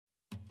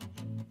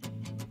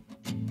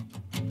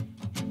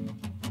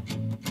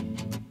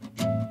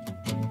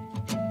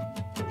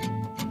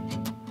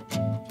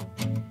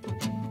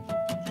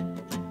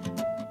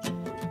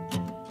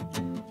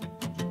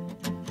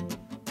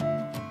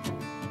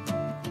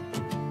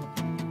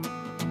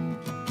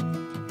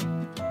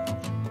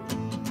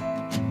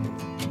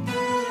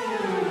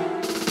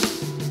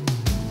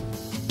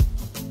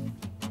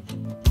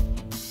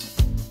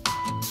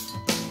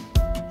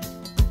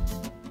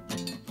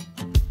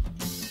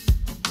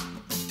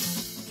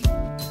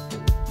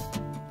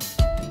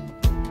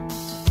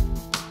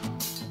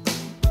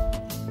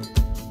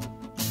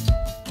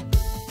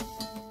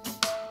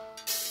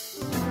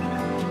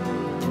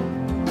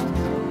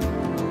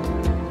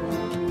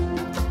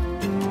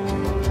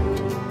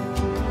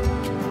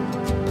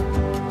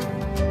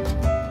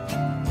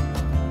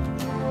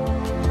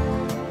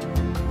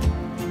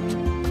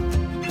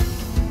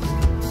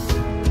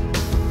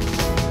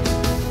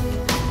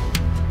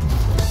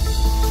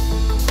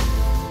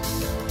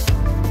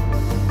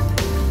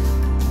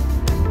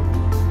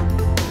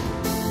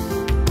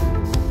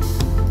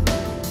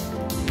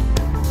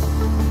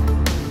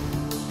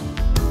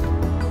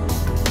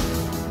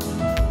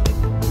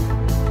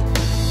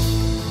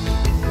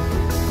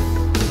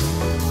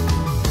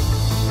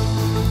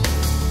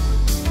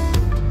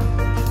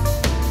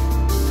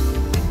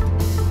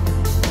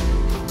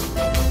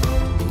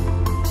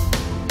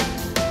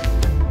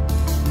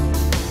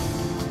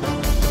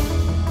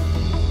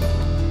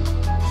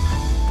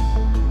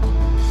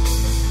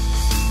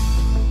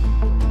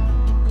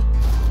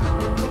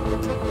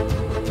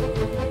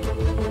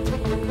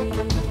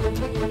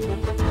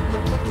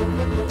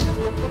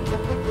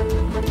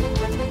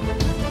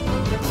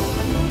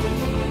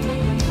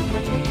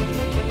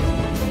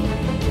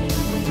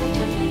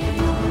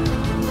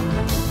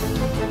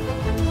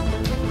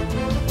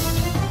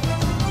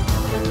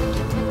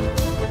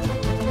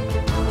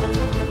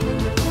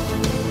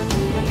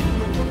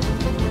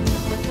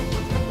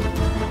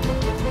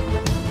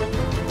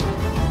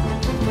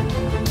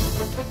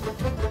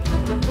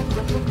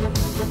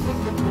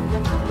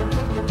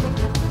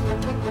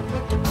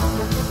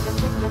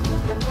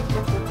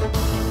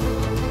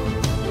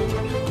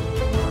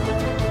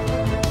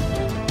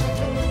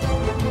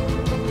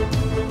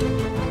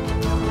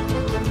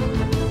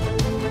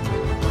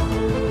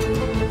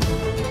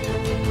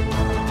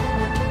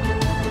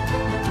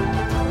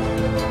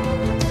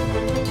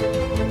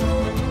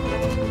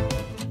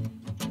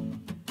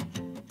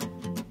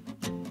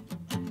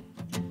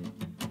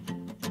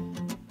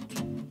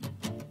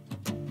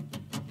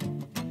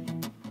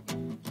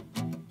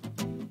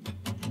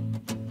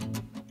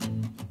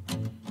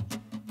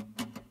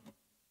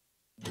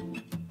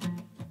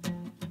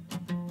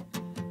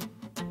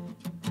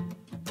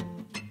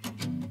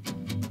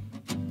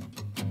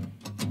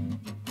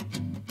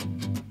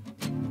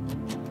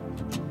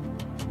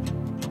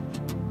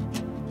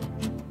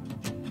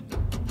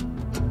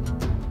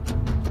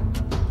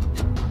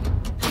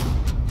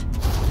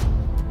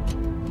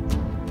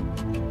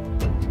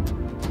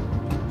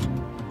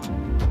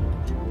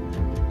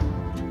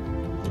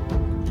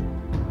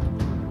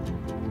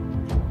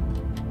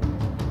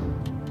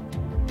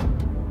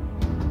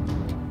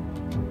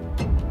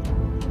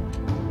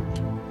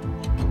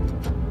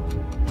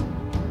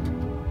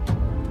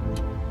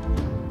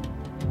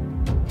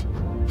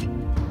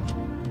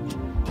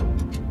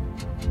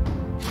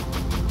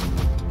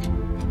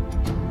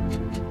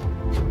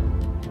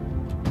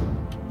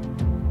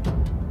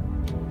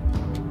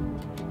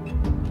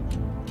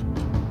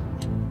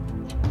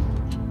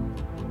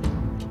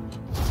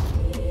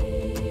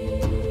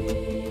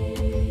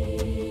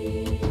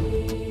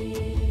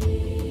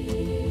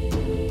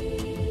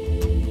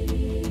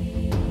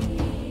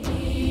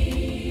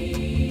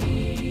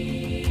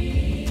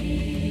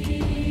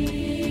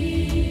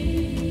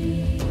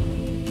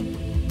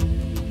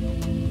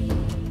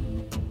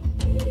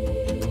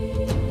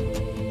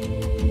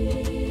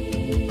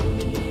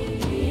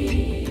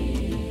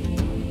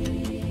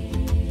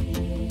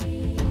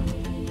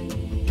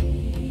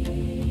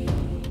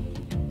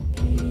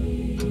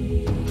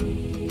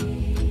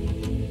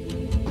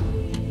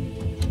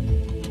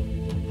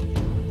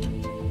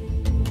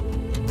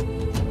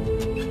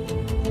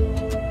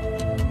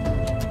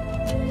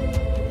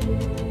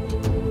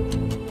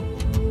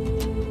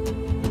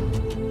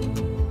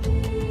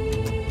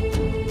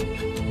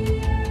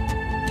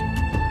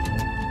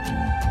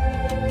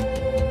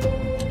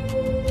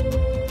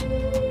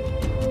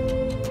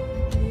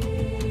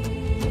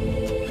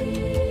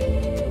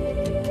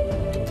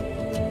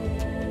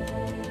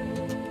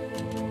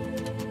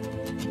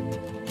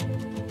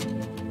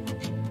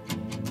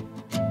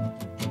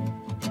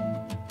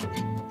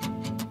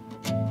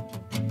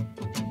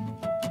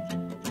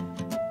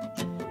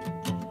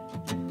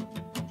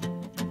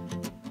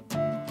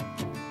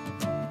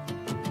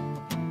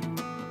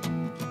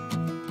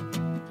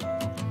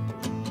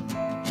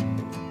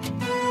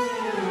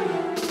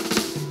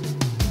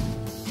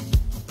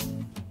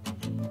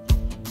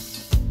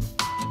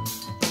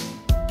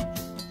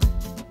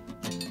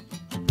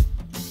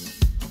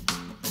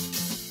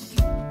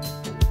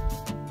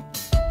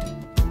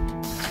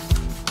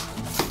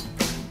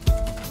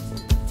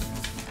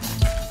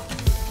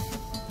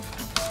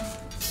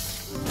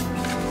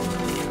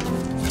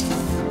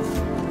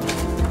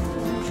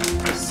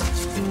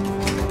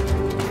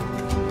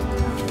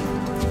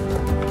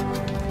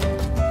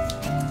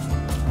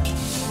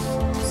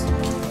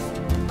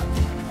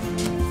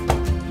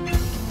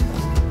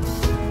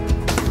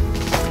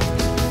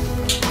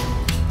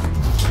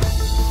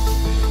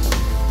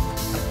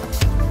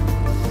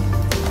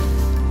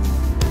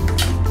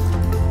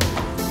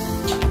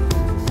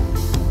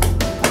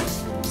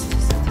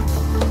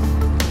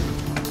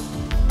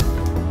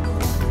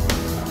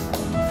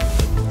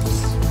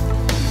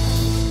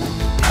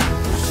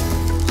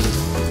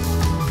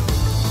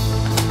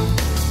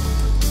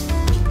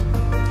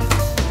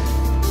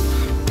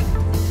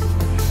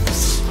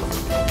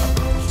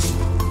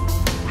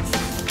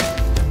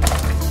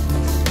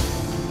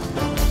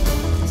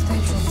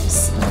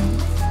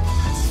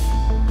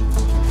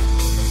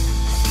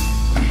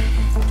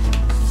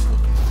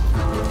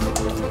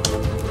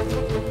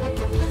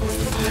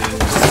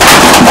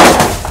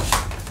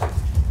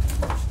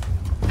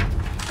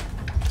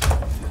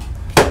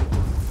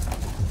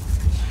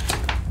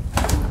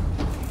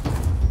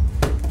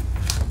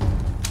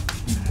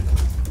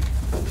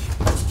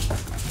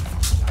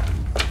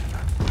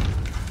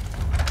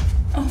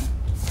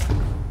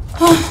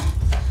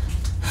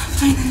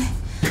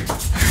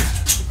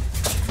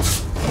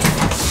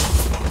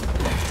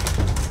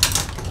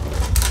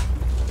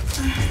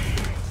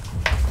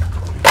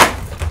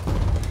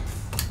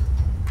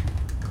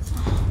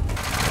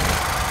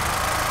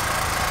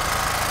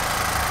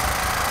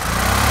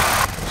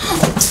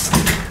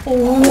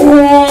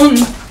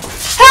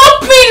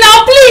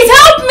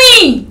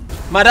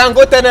Madam,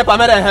 go tell Nepa,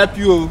 may I help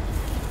you.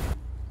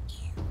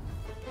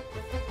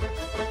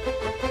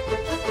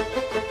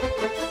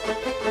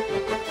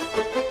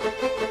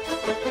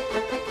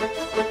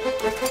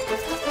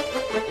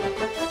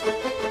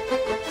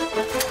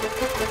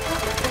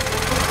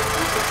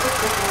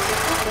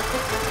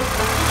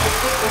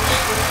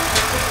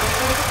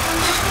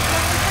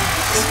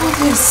 What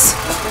is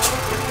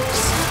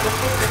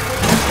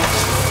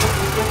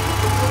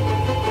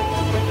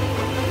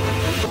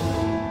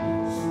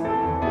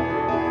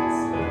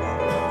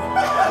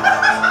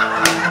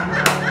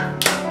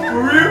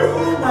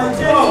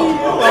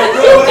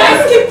You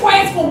guys keep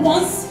quiet for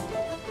once.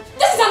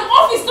 This is an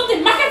office, not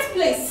a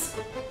marketplace.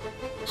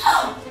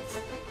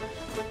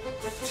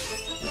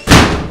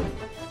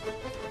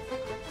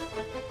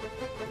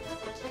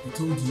 I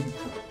told you,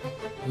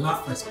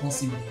 laugh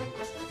responsibly,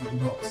 you will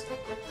not.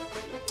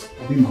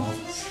 I'll be in my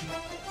office.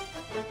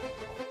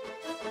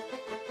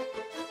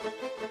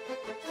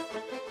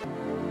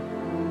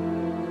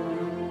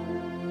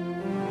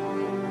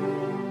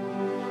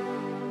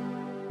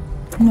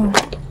 No.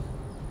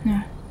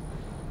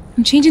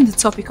 I'm changing the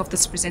topic of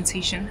this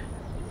presentation.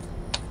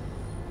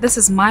 This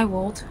is my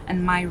world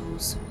and my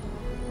rules.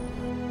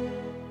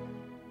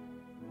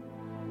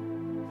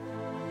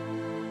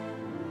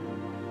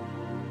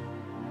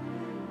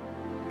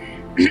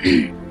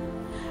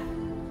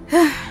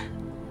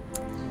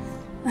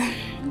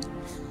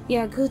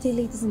 Yeah, good day,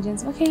 ladies and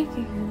gentlemen. Okay,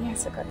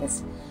 yes, I got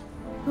this.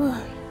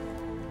 Oh.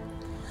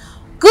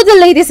 Good day,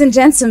 ladies and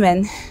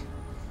gentlemen.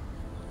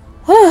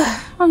 Oh,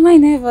 my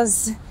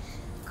nervous.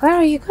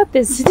 Clara, you got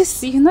this.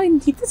 This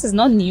is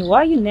not new.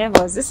 Why are you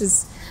nervous? This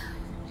is...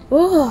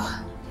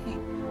 Oh.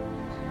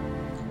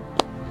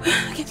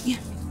 Okay, yeah.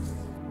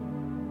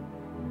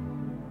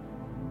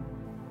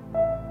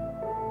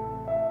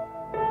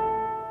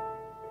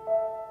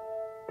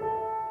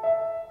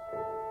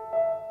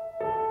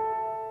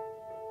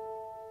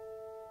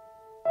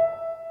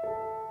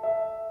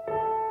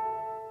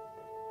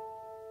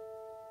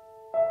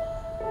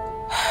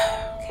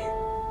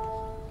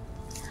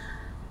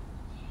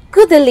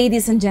 Good day,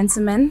 ladies and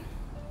gentlemen.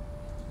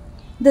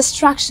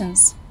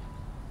 Distractions.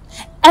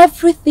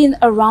 Everything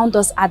around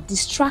us are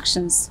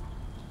distractions.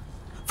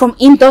 From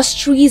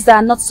industries that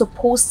are not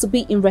supposed to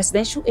be in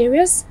residential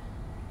areas,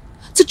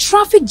 to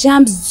traffic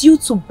jams due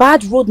to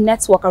bad road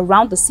network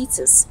around the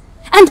cities,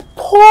 and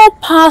poor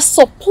power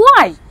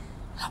supply.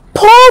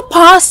 Poor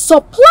power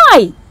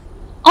supply!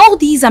 All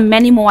these and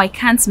many more I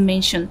can't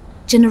mention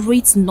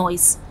generate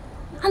noise.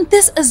 And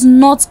this is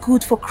not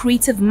good for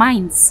creative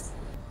minds.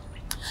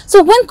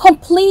 So when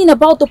complaining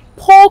about the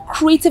poor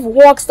creative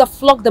works that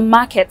flood the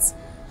market,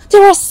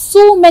 there are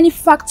so many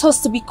factors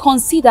to be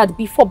considered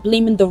before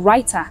blaming the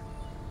writer.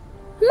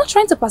 I'm not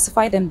trying to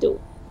pacify them though.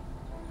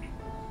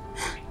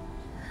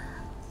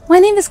 My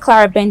name is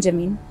Clara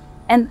Benjamin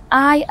and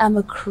I am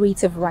a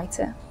creative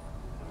writer.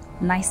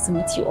 Nice to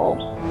meet you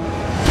all.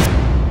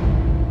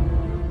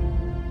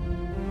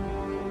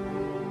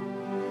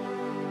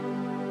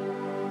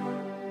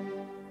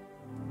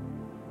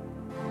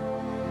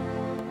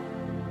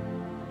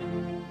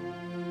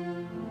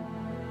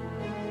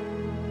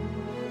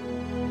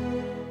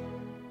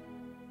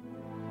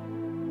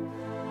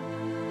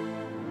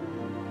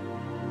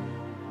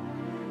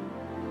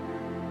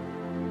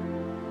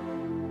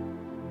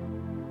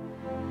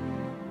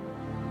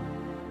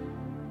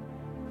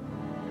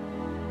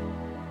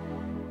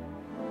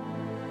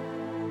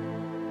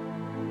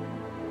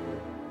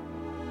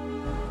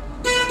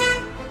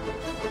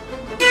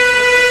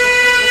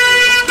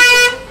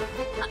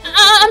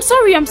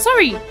 I'm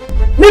sorry.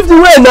 Leave the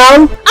way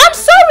now. I'm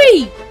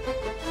sorry.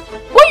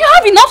 Well, you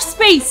have enough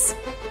space.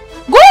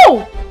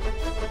 Go.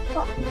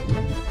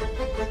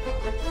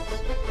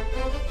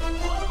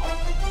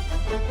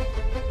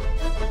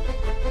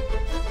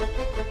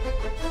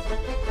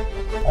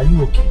 Are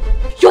you okay?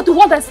 You're the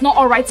one that's not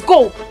alright.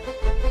 Go.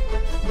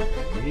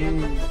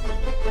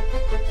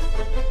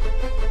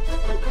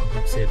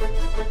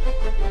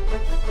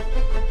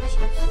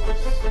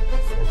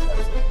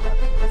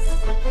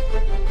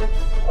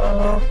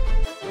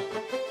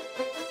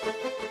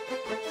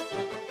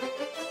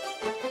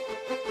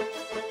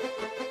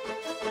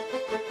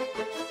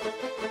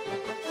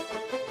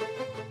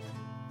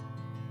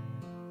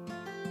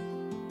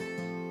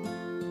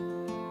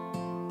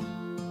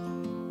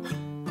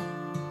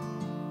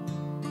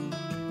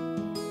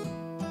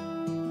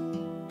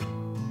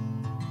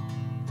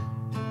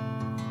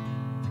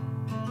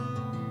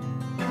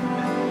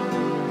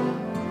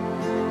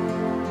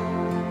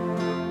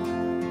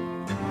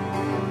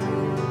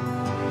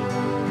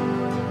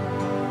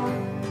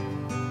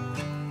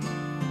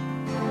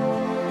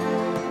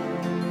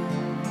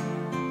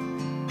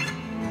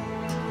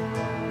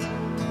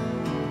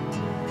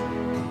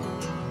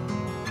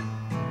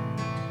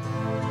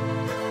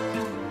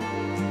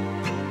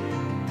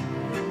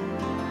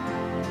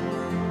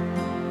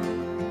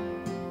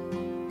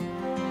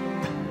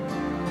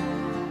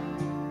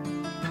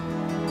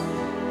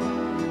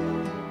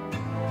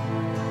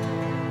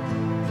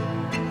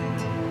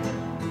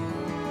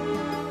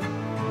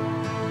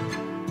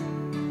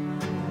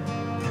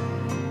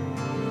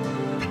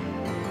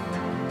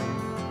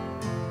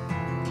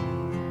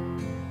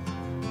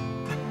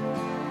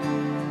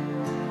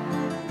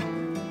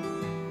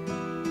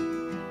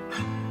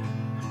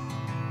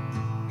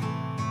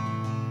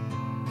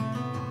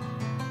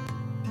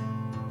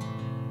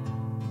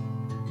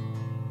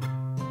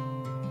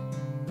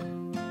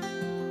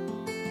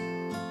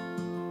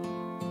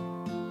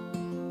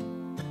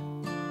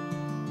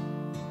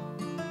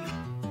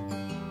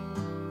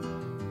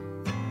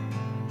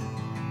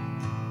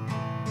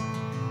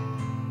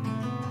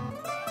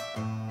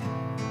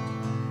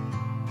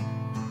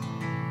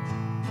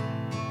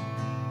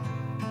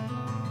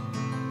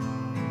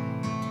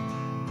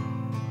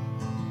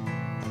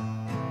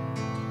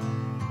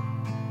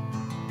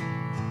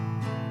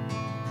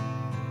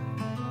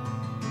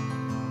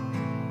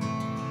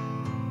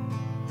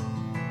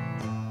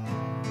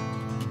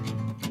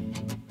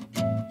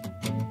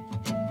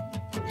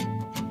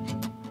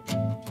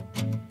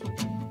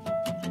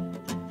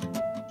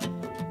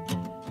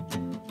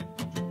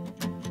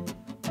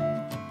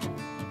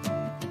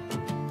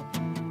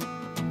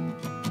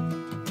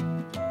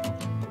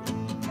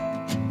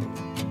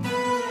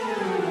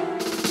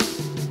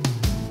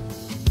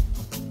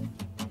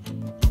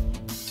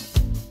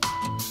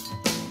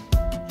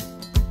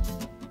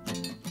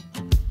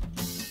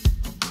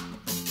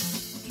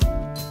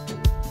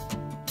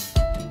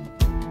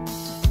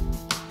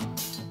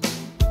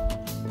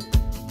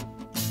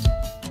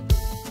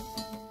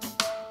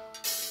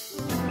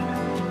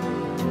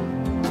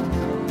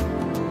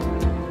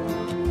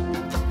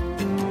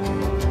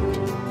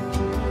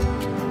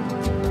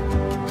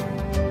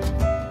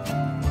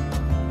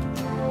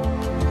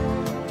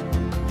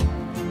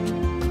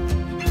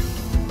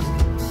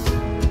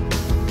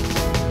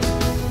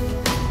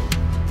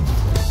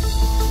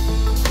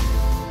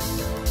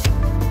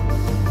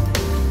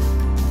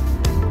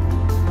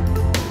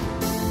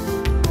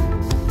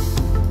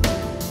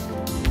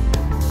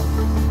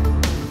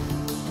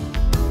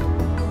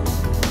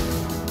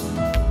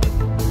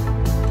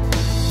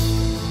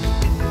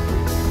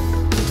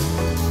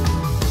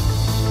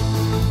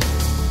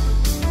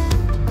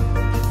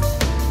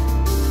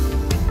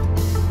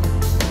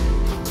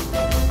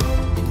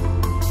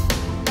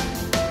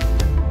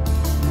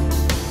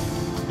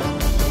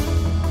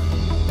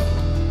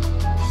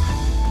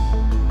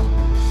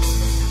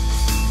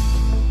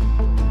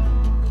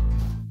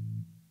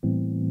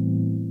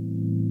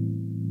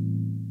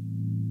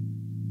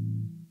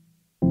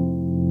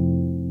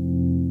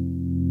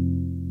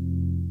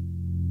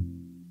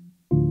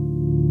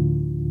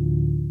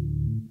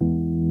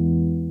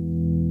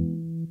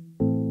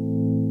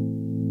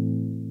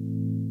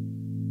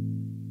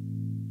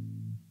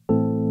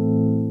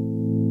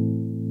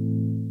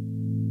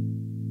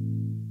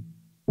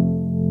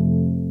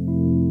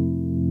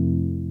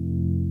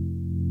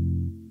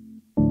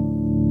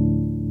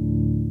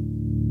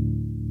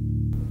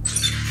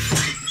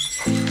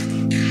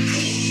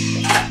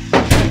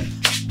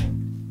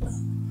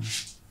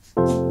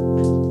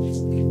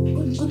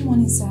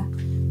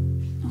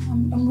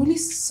 I'm really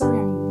sorry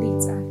I'm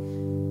late.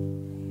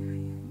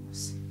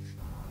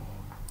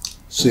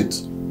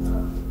 Sit.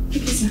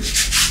 Okay, sir.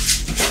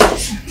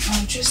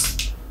 I'll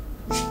just...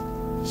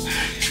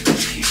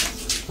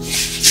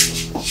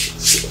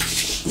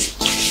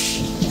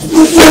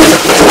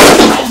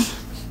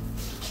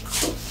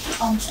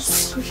 I'll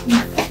just quickly...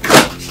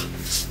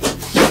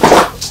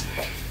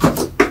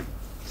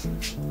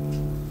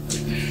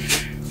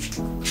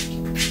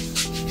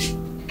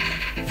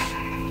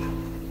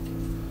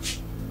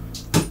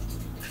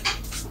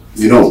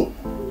 You know,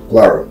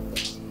 Clara.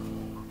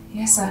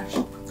 Yes, sir.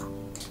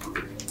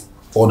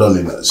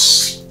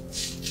 Orderliness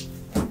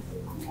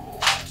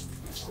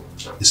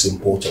is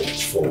important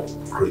for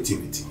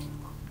creativity.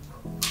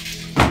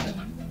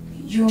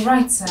 You're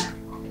right, sir.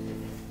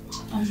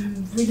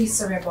 I'm really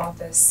sorry about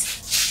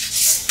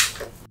this.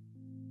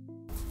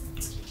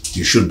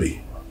 You should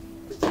be.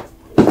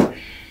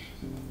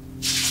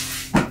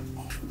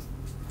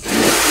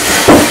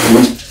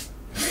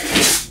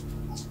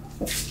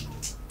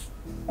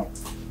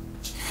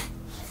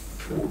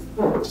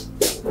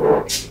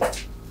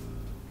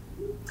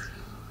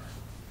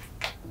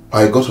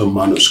 I got a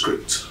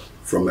manuscript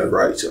from a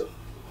writer.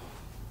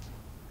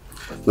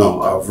 Now,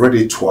 I've read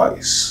it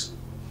twice.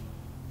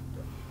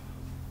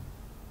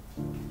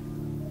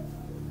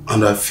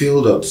 And I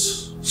feel that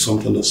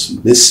something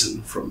is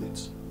missing from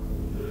it.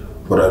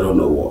 But I don't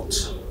know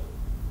what.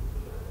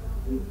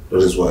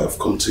 That is why I've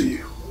come to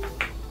you.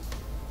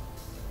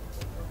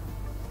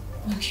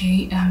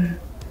 Okay,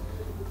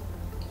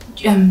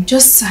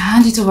 just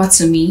hand it over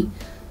to me.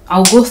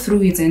 I'll go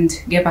through it and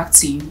get back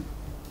to you.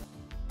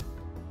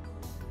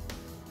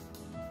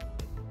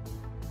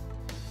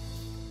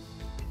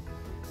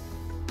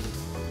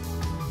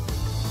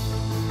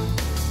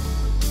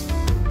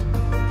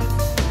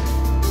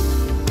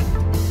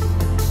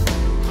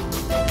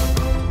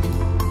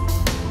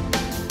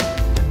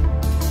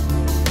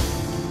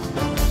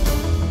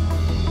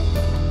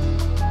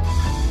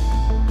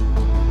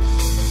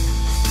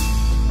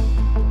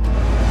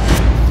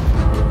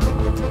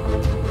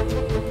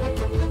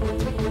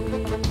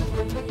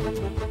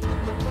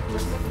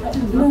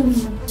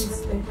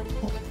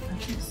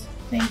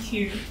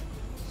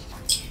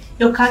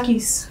 Your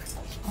khakis.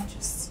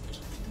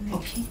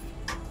 Okay.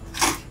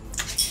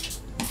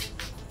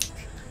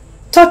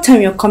 Third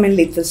time you're coming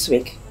late this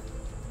week.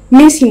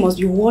 Means he must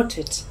be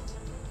watered.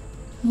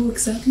 Who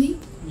exactly?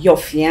 Your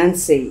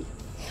fiancé.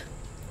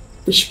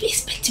 We should be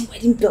expecting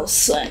wedding bells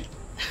soon.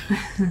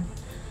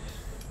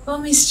 Well,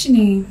 Miss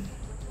Chinenye,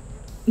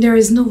 there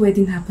is no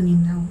wedding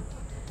happening now.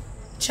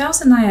 Charles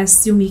and I are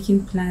still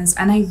making plans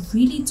and I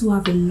really do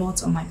have a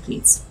lot on my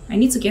plate. I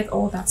need to get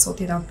all that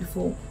sorted out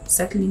before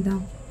settling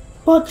down.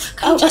 But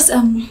can you just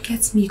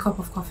get me a cup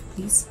of coffee,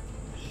 please?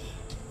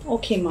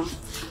 Okay, ma.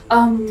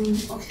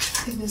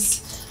 Okay,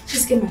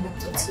 just get my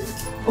laptop too.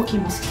 Okay,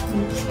 ma.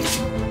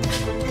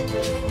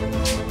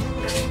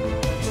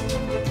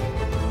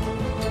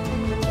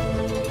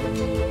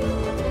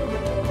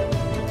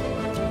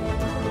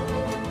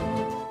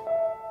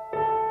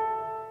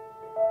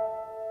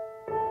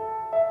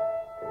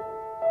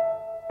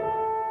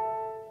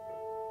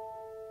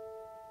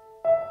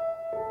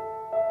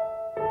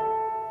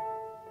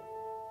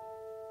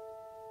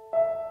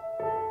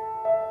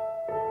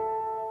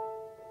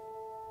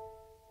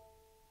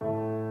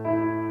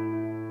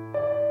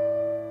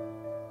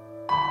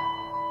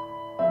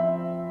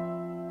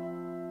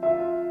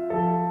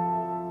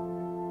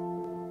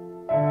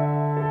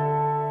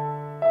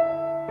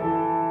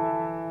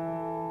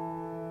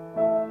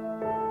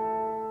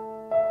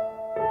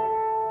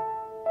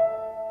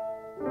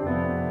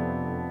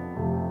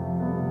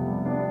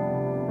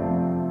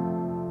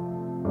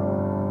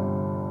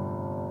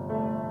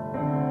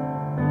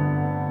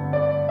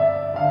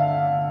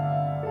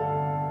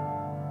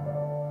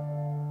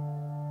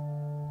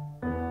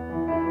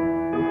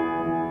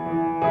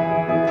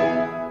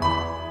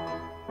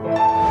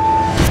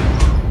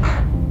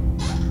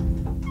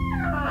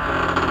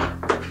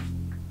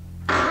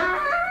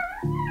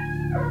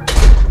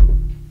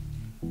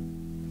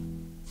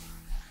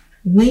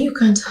 When you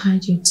can't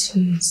hide your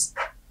tears,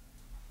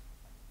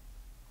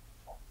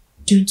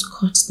 don't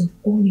cut the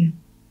onion.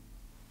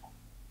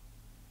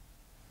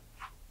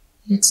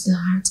 Let the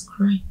heart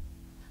cry.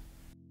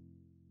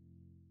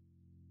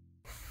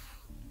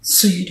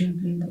 So you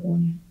don't blame the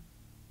onion.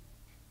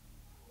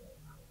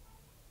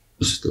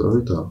 Sister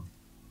Arita,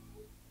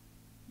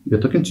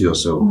 you're talking to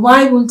yourself.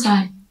 Why won't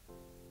I?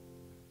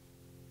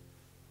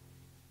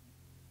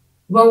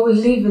 When we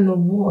live in a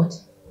world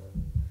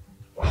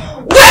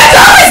that's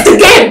always the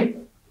game!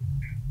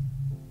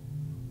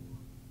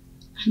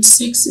 And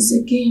sex is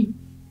a game.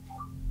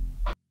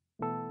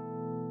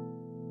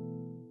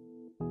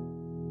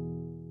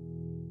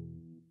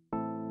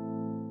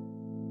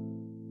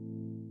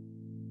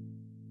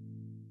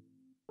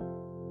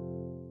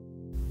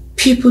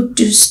 People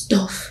do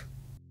stuff.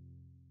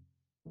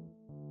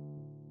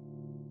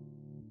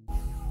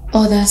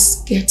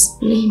 Others get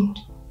blamed.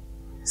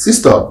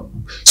 Sister!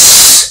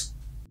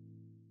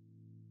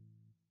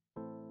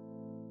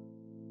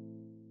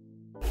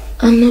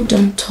 I'm not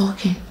done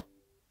talking.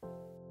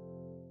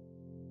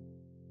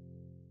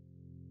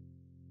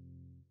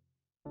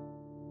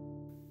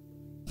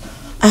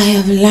 I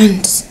have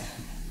learned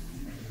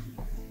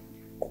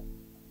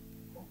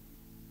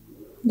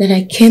that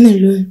I came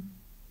alone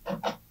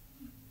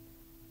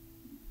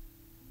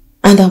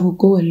and I will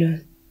go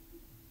alone.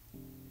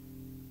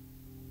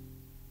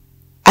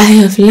 I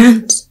have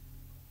learned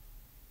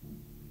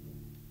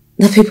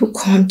that people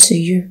come to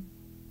you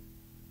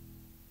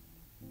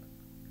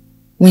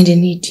when they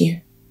need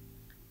you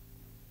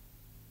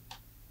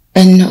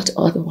and not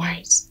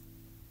otherwise.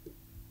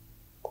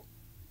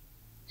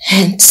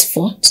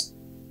 Henceforth,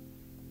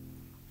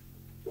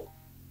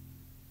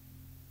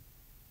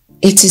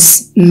 it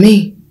is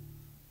me,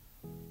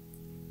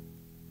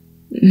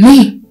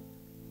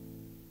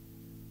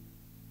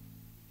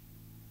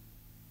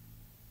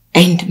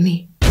 and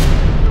me.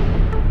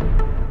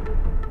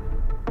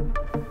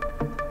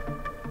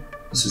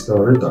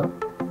 Sister Rita,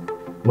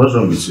 what's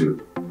wrong with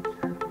you?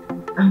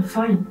 I'm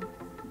fine.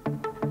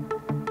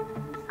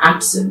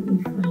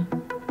 Absolutely fine.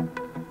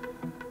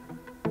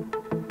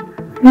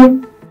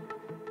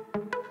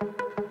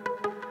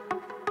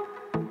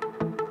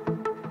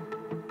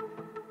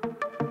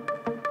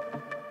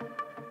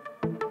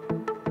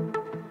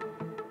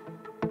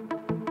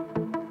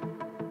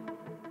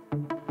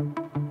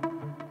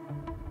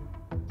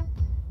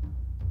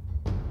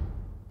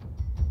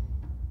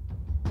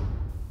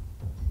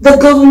 The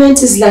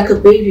government is like a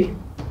baby.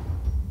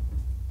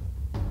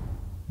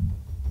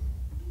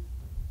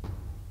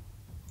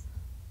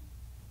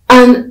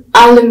 An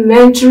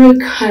alimentary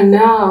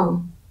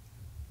canal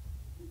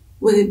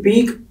with a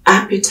big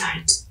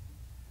appetite.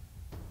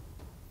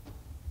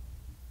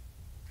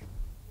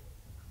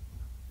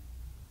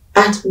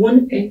 At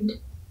one end,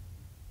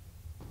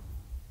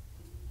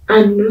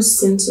 and no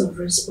sense of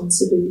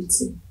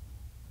responsibility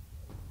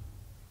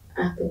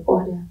at the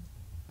other.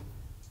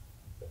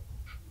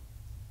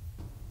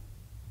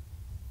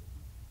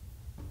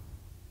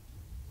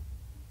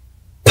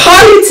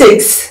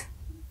 Politics!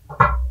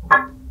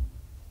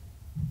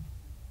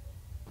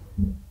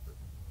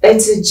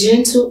 It's a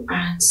gentle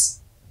art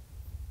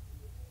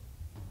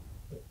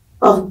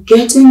of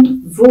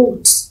getting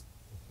votes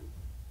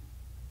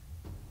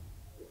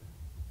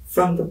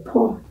from the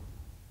poor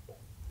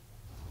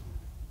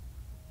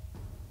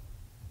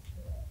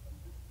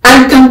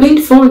and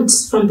campaign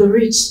funds from the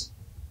rich,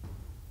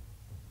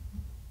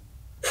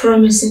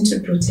 promising to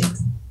protect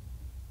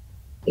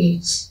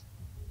each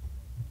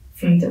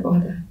from the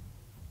other.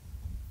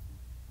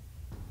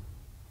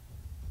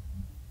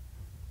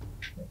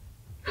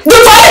 The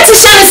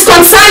politician is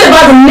concerned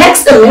about the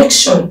next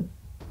election.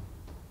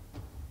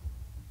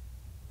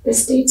 The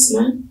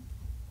statesman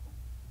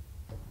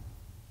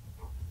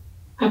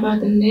about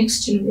the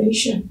next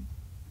generation.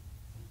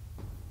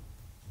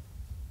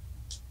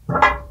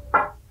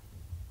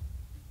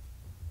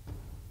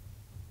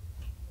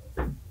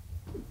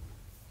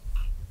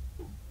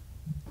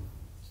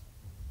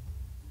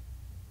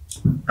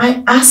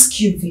 I ask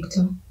you,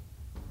 Victor,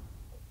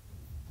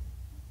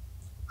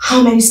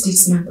 how many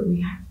statesmen do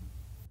we have?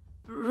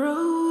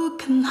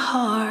 Broken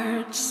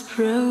hearts,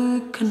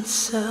 broken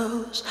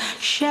souls,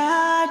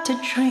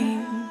 shattered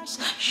dreams,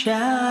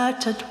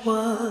 shattered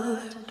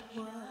world.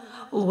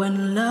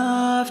 When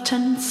love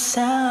turns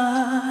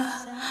sour,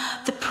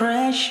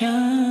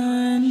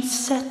 depression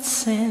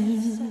sets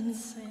in.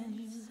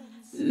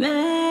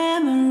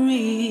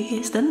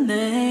 Memories that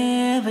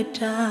never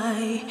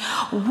die,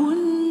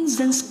 wounds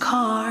and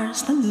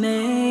scars that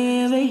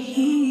never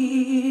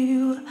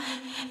heal.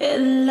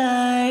 And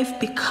life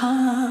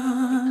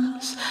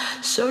becomes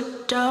so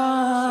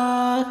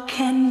dark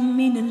and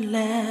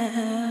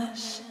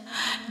meaningless.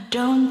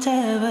 Don't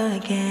ever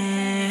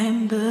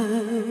gamble.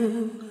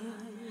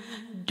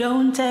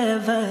 Don't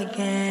ever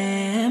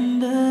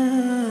gamble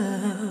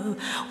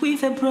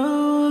with a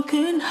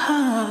broken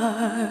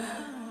heart.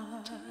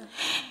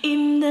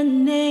 In the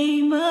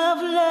name of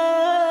love,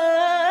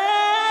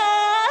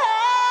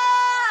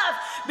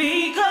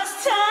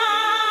 because time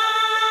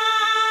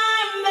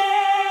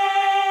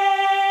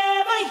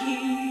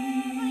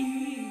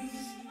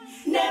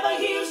never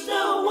heals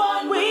the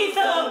one with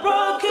a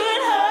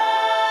broken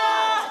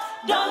heart.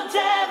 Don't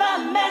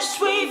ever mess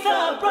with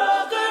a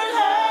broken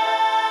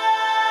heart,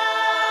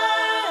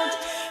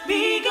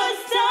 because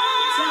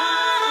time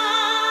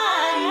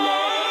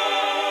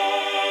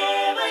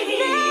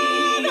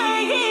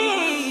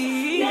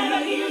never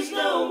heals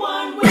the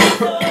one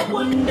with a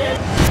wounded.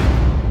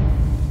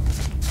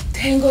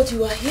 Thank God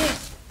you are here.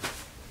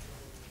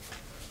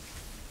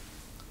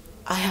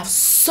 I have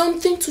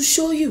something to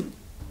show you.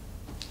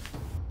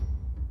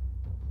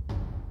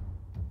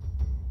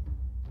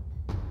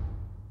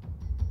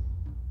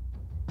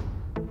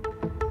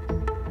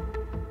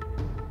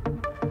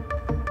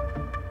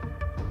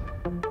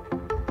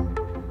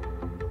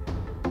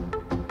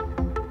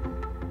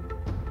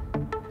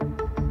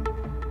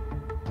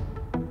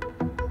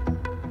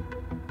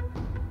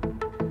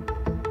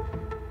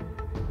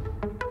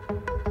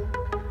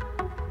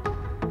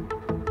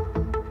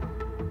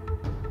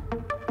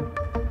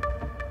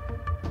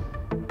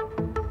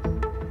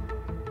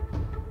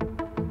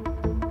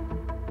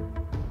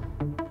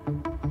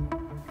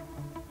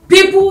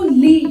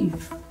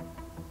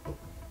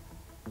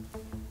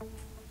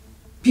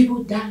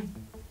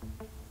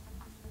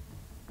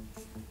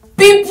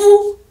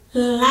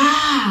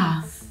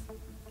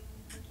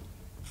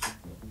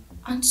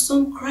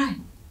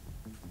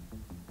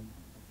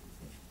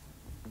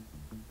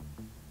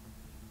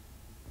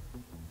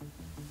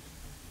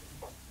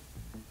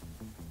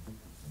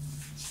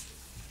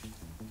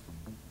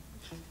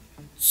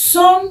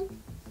 Some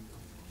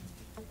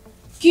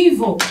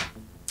give up.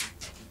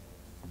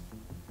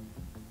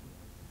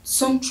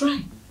 Some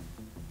try.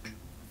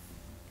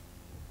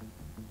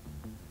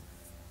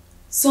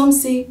 Some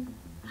say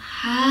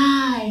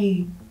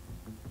hi.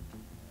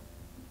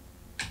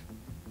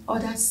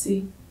 Others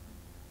say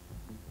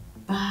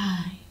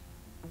bye.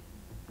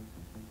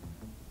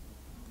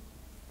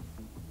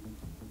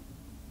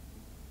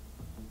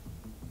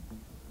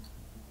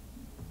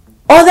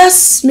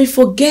 Others may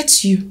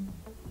forget you,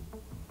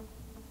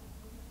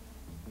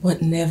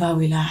 but never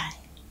will I.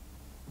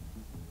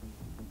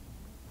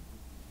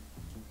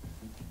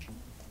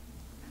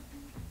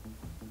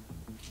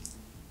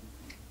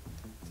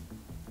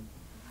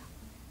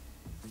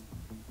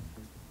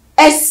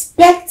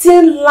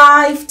 Expecting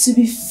life to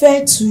be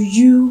fair to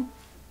you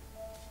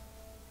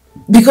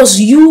because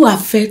you are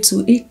fair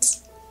to it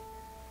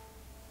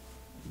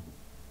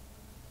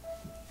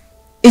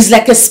is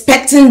like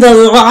expecting the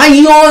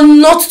lion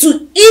not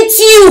to eat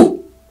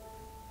you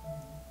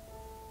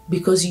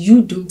because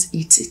you don't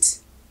eat it.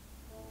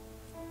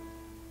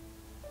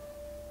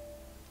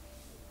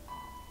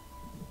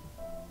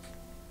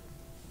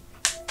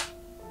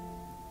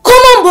 Come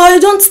on, boy,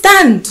 don't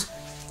stand.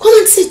 Come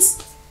and sit.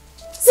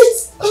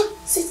 Sit.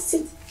 Sit,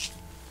 sit.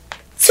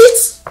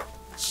 Sit.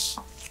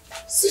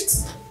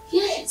 Sit.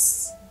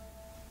 Yes.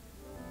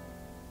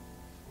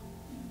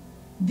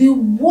 The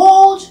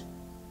world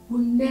will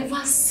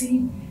never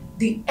see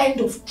the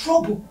end of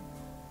trouble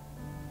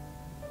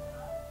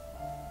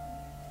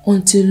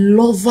until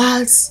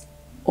lovers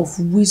of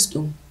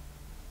wisdom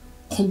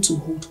come to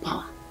hold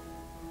power.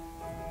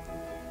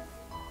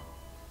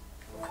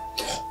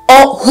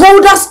 Or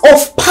holders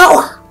of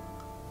power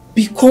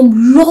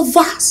become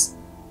lovers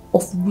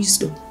of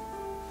wisdom.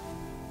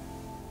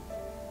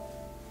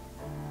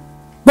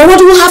 But what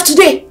do we have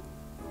today?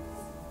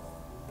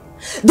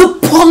 The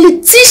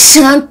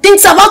politician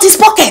thinks about his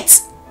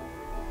pocket.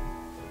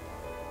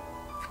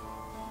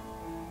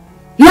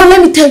 Now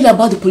let me tell you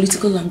about the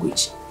political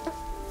language.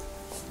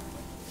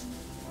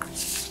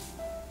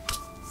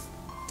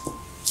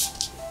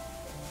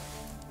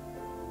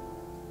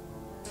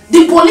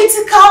 The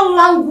political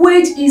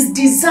language is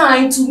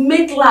designed to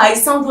make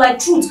lies sound like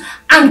truth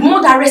and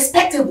more than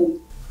respectable.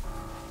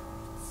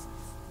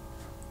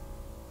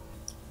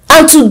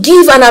 And to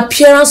give an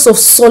appearance of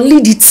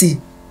solidity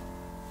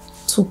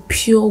to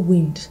pure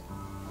wind.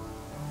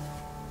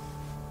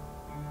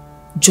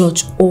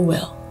 George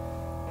Orwell.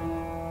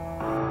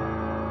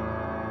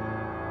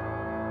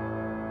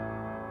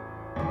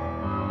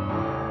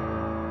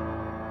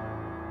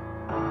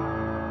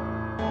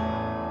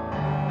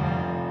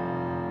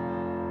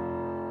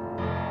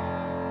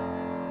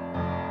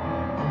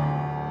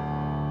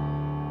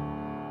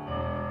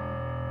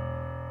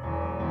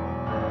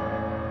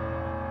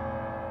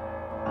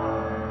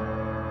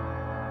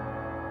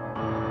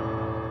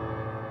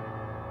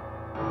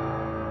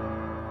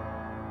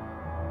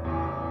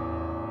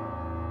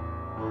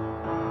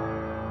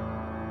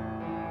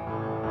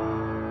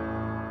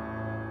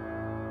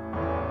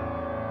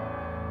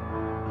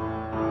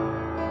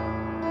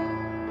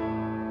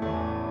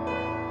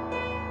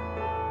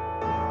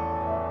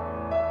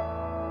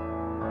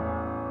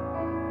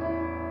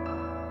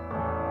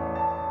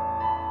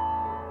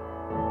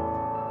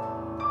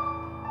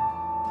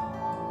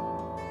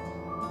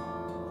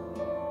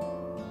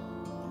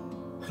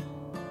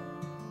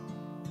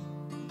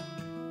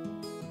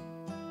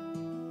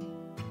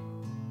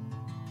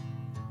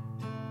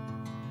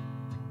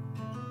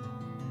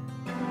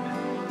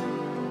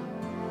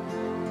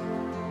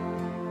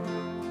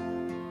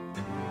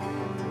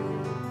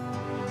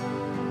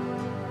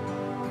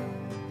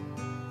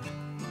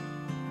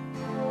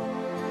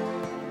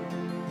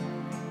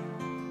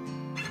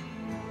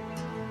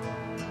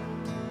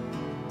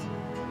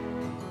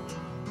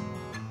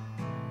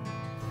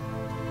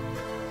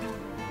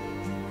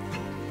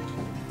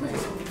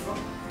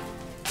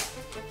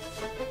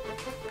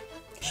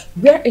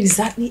 Where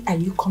exactly are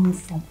you coming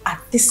from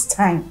at this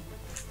time?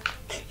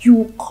 You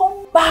will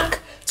come back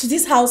to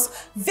this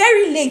house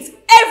very late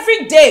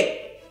every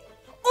day,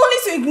 only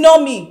to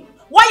ignore me.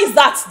 Why is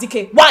that,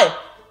 DK? Why?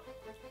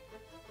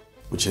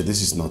 Uche,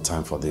 this is not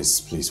time for this.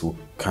 Please, we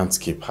can't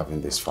keep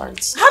having this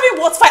fight. Having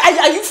what fight?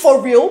 Are you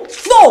for real?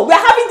 No, we're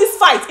having this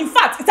fight. In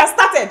fact, it has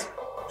started.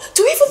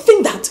 Do you even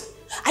think that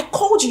I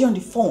called you on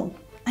the phone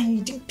and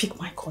you didn't pick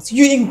my calls?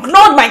 You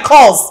ignored my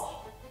calls.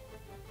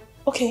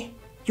 Okay,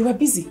 you were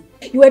busy.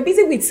 You were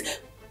busy with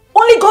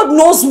only God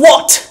knows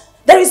what.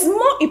 There is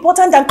more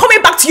important than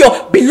coming back to your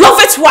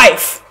beloved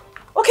wife.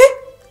 Okay?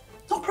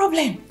 No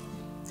problem.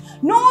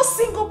 No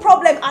single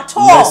problem at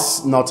all.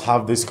 Let's not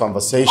have this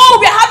conversation. Oh,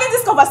 we're having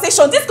this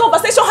conversation. This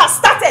conversation has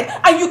started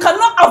and you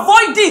cannot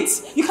avoid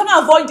it. You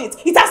cannot avoid it.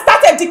 It has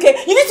started,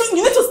 DK. You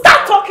need to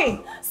start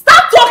talking.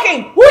 Start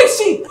talking. Who is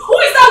she? Who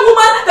is that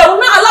woman that will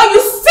not allow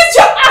you to sit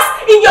your ass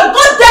in your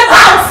goddamn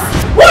house?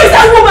 Who is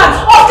that woman?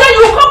 Okay,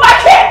 you will come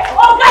back here.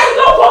 Okay, you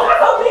don't walk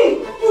out of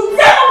me. You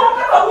dare not walk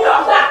out of me,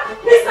 okay?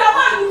 Mr.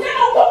 Man, you dare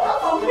not walk out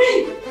of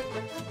me.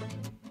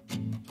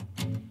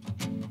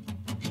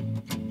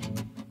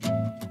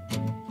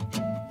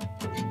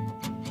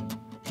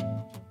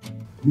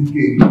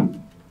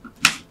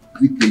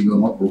 Ejike, you're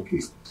not okay.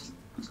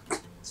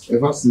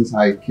 Ever since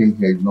I came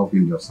here, you've not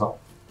been yourself.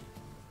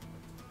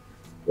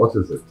 What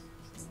is it?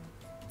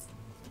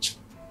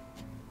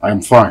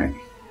 I'm fine.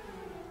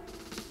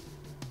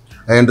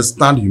 I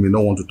understand you may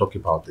not want to talk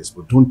about this,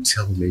 but don't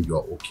tell me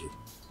you're okay.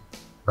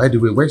 By the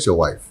way, where's your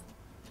wife?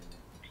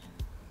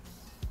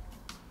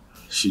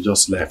 She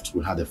just left.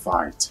 We had a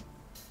fight.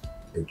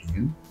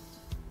 Again?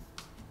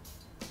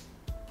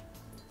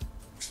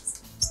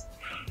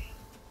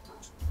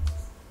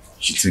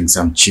 She thinks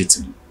I'm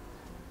cheating.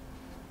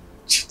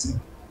 Cheating?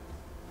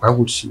 Why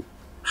would she?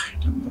 I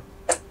don't know.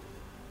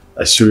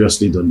 I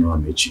seriously don't know,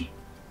 Amici.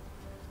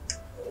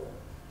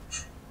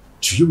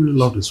 Do you really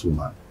love this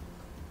woman?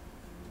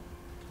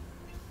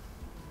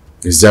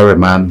 Is there a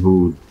man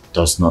who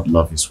does not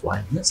love his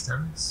wife? Yes,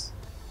 there is.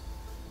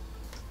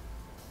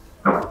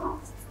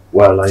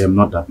 Well, I am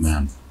not that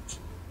man.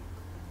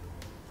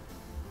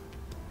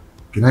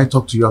 Can I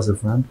talk to you as a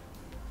friend?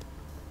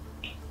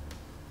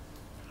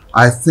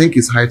 I think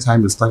it's high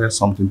time you started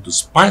something to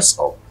spice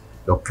up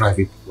your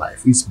private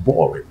life. It's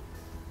boring.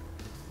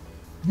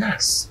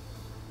 Yes.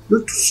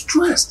 You're too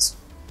stressed.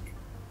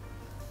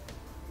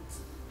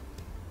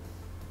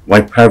 My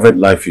private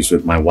life is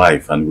with my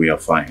wife and we are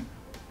fine.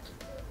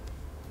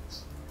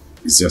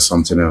 Is there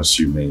something else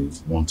you may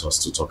want us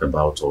to talk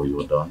about or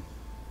you're done?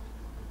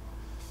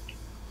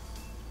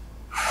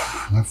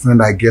 My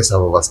friend, I guess I've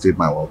overstayed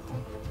my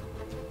welcome.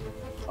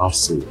 I'll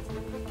see you.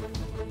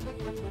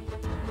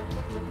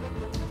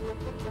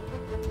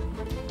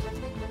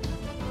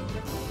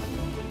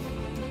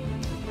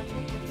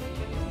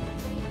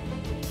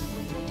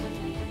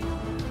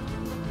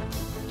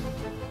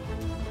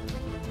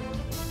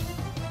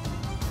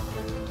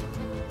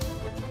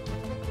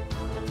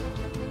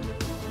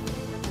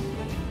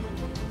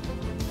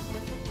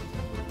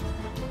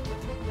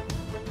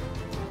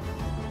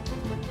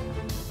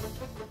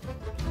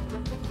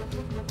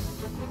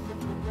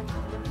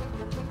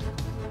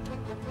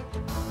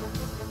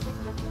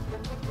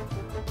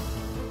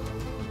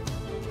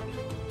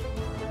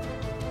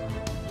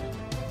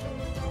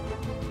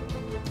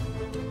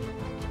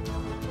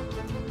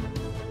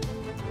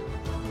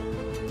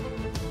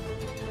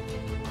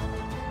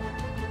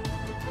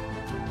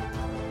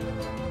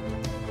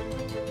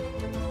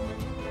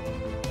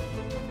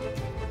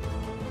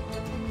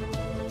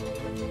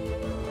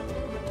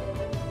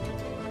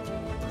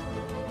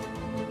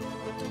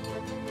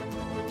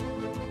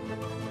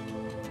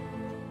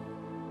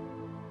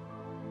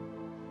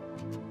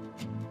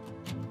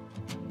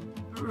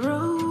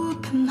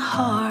 Broken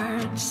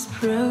hearts,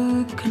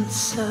 broken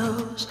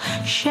souls,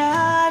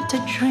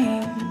 shattered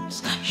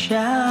dreams,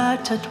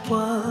 shattered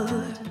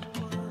world.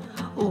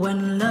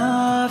 When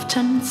love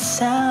turns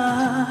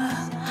sour,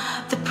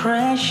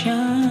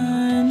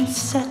 depression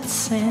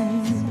sets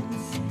in.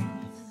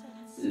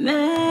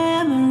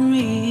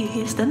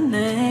 Memories that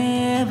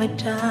never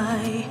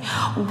die,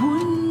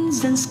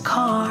 wounds and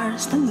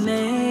scars that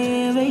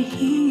never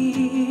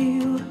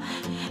heal.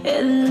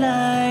 And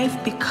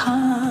life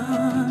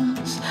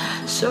becomes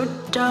so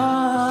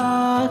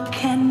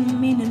dark and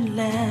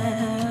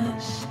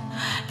meaningless.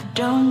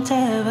 Don't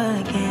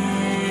ever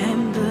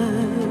gamble.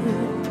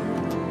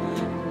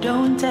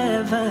 Don't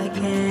ever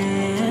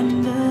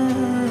gamble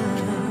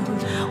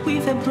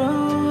with a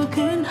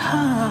broken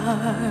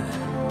heart.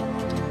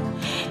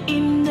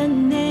 In the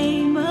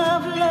name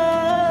of love,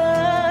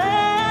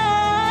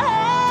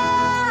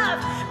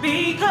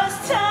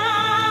 because time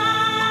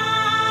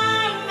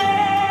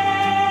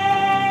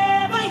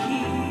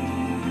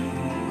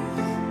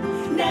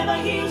never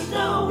heals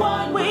the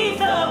one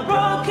with a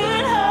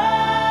broken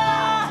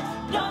heart.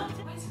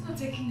 Why is he not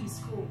taking his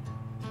call?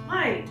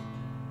 Why?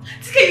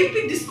 Tika, you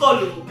pick this call.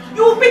 You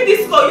will pick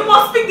this call. You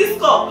must pick this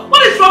call.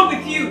 What is wrong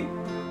with you?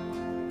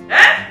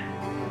 Eh?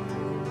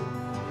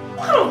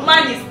 What kind of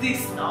man is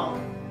this now?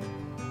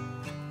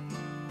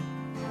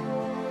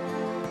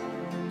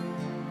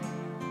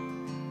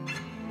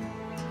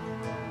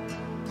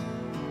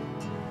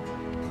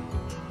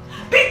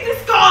 Pick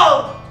this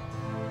call!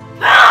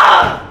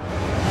 Ah!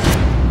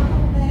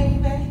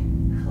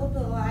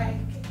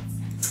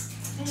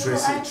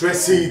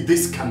 Tracy,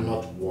 this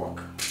cannot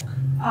work.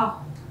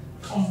 Oh,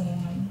 come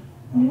on.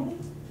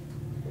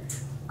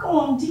 Come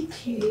on,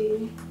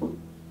 DK.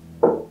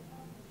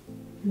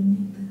 You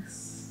need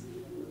this.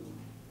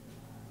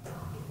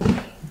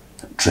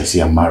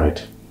 Tracy, I'm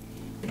married.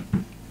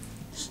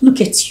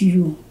 Look at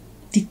you,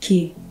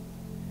 DK.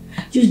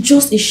 You're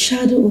just a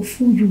shadow of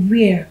who you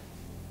were.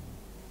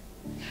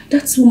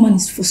 That woman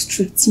is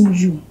frustrating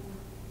you.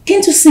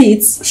 Can't you see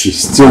it?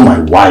 She's still my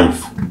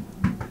wife.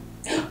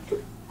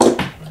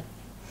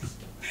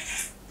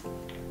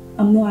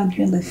 I'm not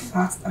arguing the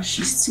fact that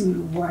she's still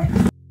your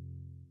wife.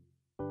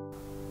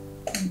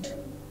 And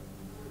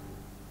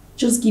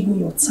just give me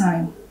your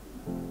time.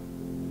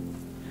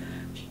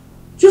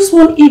 Just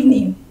one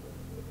evening.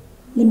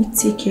 Let me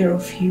take care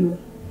of you.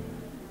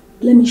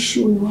 Let me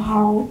show you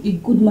how a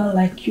good man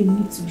like you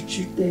needs to be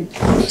treated.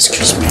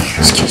 Excuse me.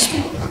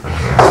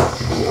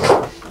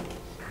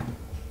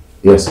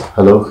 Yes,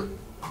 hello?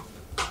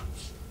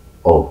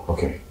 Oh,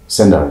 okay.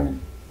 Send her in.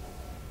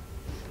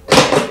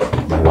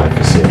 My wife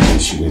is here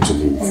and she needs to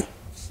leave.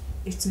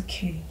 It's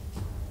okay.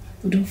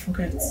 But don't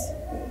forget,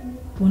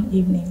 one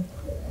evening.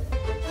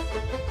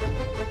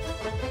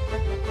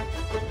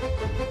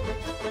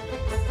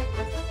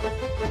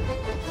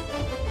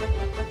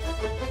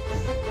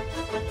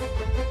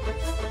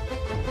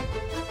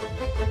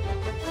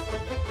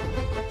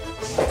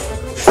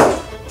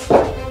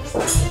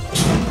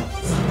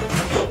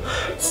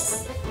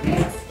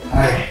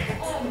 Hi.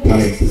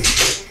 Hi.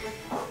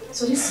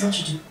 So this is what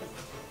you do?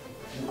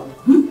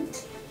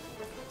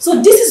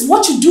 So this is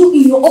what you do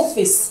in your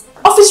office?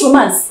 Office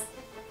romance?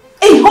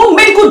 A home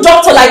medical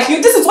doctor like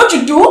you, this is what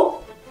you do?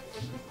 What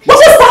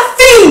was that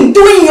thing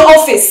doing in your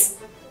office?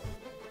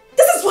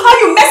 This is how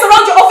you mess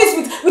around your office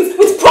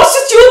with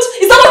prostitutes?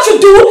 Is that what you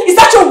do? Is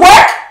that your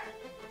work?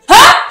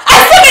 Huh?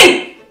 Answer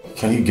me!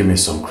 Can you give me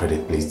some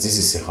credit, please? This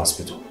is a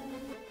hospital.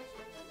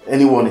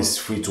 Anyone is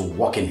free to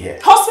walk in here.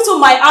 Hospital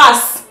my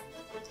ass!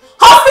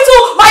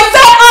 Hospital my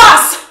fat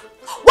ass!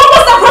 What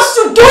was that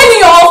prostitute doing in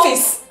your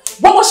office?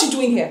 What was she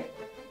doing here?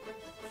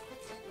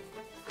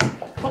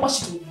 What was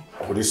she doing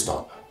here? Would you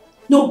stop?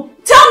 No,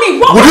 tell me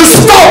what Would was you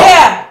she doing stop?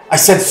 here? I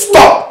said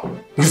stop!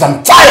 Because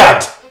I'm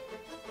tired!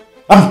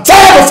 I'm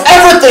tired of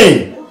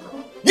everything!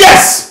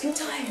 Yes! You're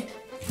tired.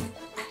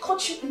 I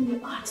caught you in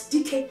the art,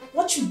 DK.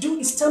 What you do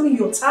is tell me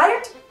you're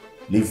tired?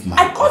 Leave my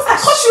I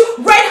office. caught you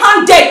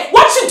red-handed.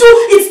 What you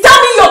do is tell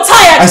me you're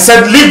tired. I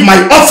said leave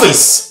my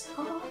office!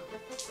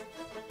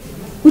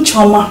 Which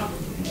Oma?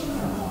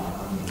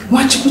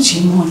 What you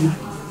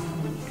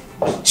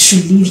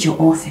should leave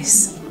your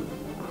office.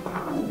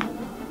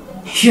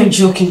 You're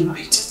joking,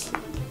 right?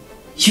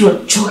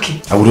 You're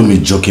joking. I wouldn't be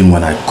joking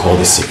when I call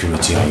the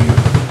security on you.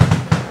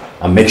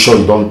 And make sure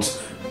you don't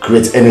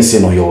create any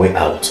scene on your way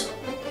out.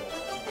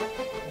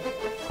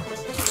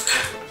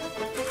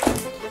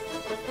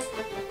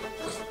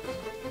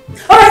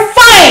 Alright,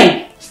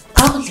 fine!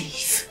 I'll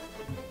leave.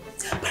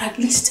 But at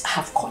least I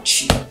have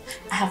caught you.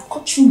 I have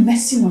caught you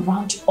messing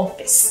around your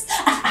office.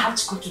 I have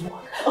to go to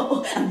work.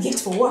 Oh, I'm late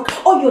for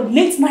work. All your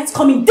late nights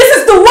coming. This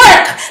is the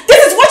work!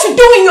 This is what you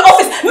do in your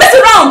office. Mess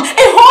around! A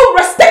whole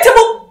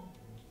respectable...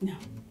 No.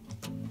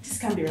 This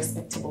can't be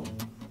respectable.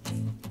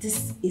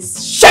 This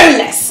is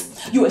shameless!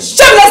 You're a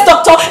shameless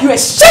doctor! You're a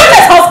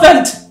shameless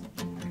husband!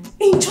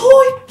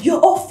 Enjoy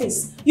your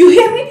office. You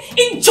hear me?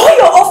 Enjoy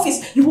your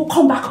office. You will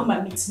come back home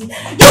and meet me. You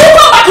will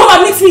come back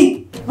home and meet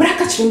me! When I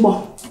catch you,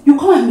 you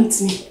come and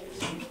meet me.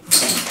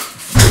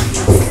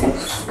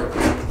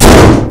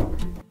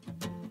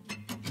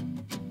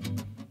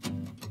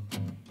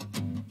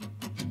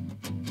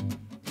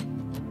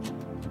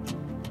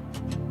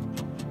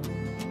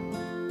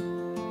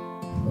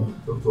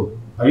 Doctor,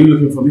 are you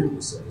looking for me?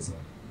 Yes, sir.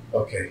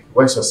 Okay,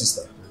 where's your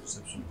sister?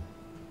 Reception.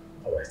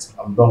 Alright,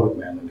 I'm done with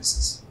my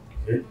analysis.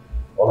 Okay?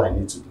 All I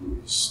need to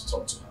do is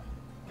talk to her.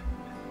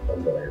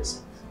 Don't bother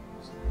yourself.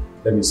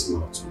 Let me see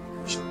how to.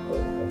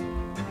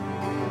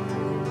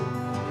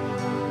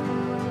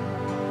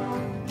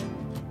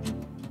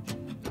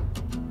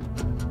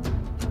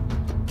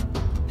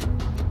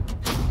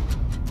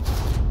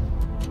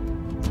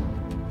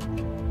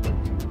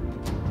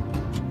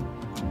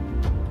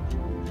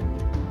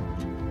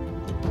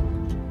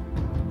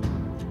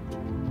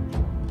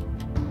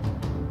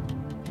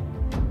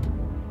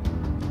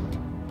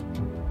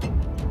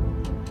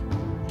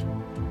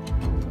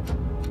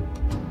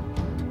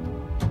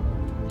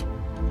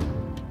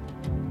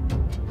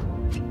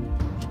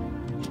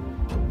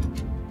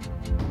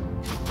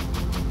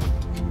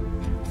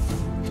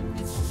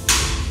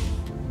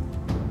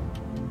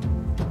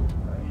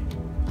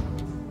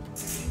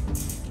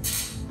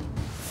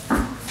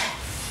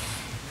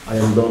 I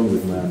am done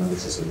with my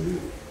analysis on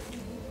you.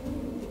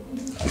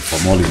 And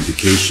from all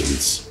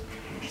indications,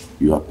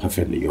 you are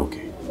perfectly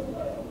okay.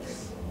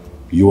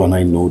 You and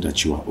I know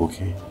that you are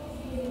okay.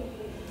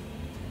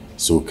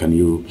 So can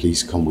you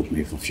please come with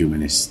me for a few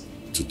minutes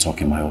to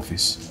talk in my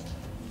office?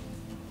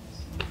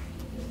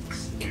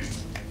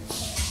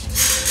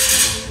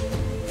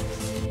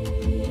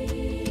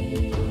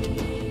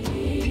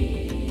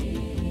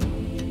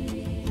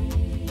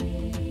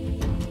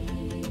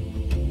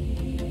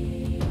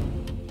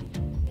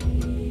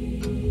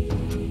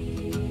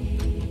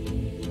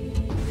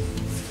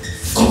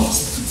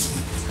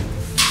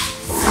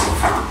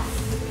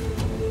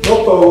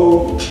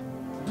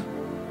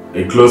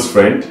 A close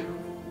friend?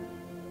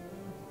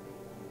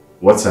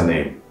 What's her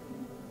name?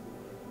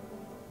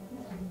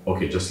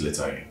 Okay, just let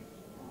her in.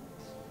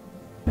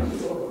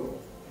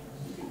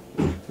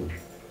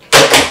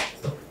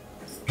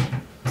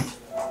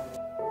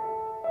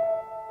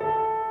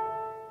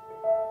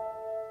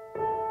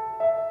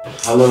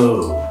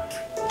 Hello.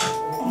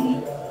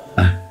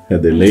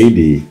 The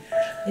lady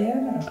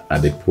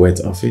at the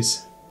poet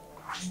office.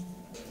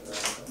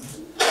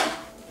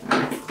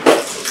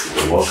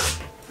 You're welcome.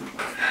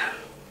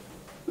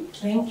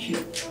 Thank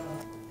you.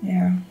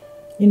 Yeah,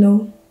 you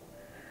know,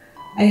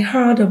 I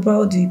heard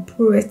about the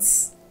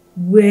poet's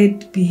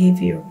weird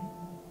behavior.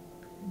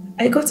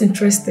 I got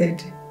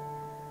interested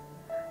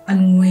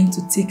and went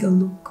to take a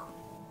look.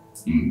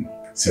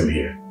 Same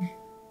here.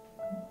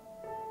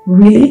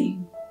 Really?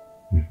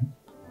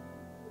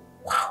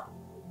 Wow.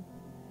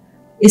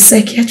 A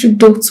psychiatric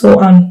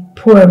doctor and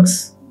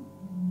poems.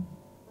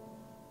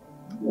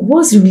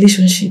 What's the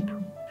relationship?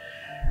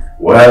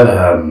 Well,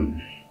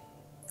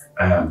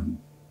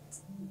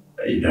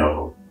 you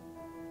know,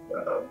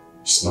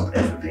 it's not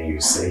everything you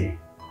say.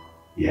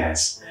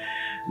 Yes,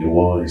 the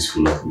world is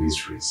full of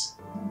mysteries.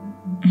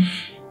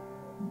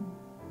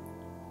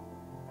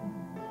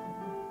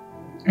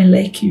 I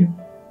like you.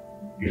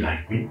 You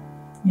like me?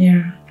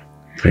 Yeah.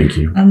 Thank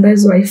you. And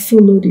that's why I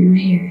followed you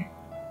here.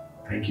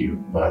 Thank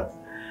you, but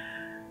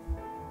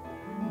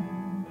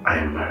I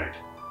am married.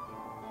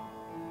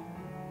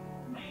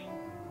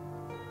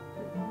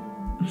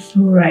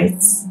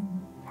 Alright.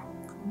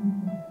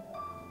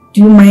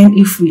 Do you mind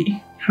if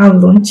we have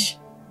lunch?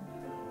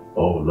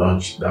 Oh,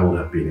 lunch? That would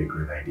have been a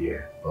great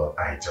idea, but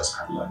I just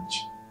had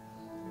lunch.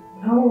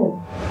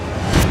 Oh.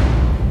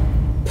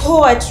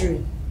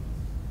 Poetry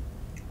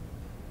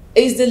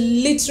is the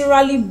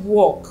literary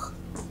work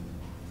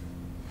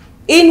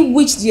in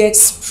which the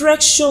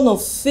expression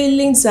of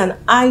feelings and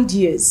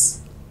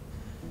ideas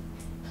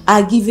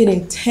are given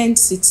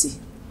intensity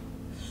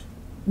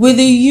with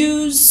the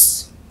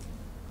use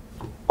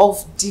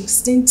of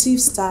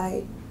distinctive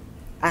style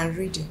and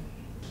reading.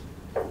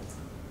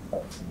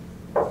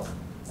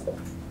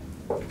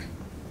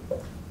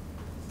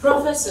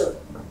 Professor,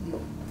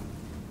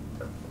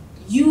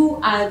 you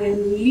are the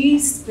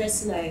least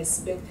person I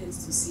expected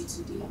to see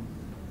today.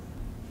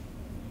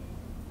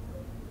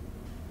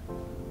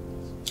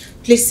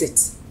 Please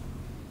sit.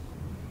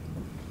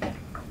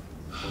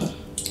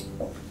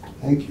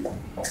 Thank you.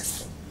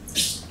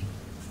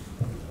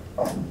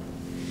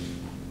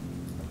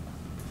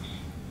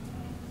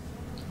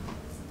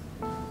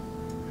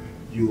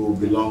 You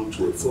belong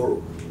to a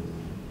forum.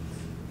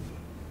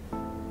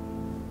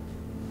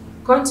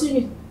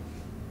 Continue.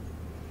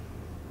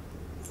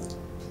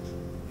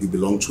 You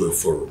belong to a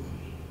forum.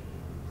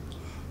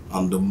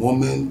 And the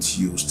moment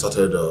you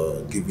started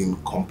giving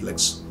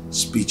complex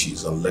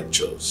speeches and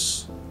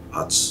lectures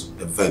at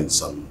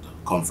events and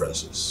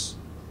conferences,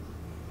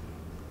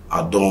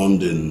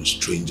 adorned in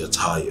strange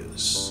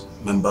attires,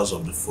 members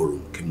of the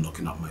forum came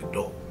knocking at my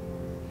door.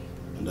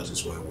 And that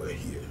is why we're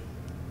here.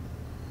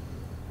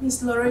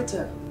 Miss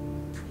Loretta,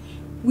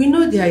 we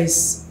know there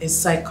is a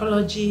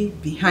psychology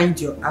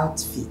behind your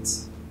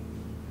outfit.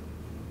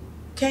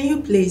 Can you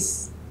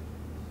please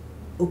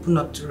open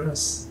up to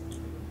us?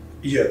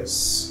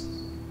 Yes.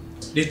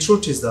 The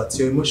truth is that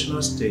your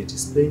emotional state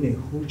is playing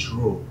a huge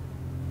role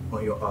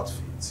on your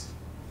outfit.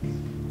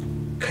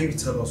 Can you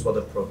tell us what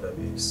the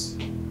problem is?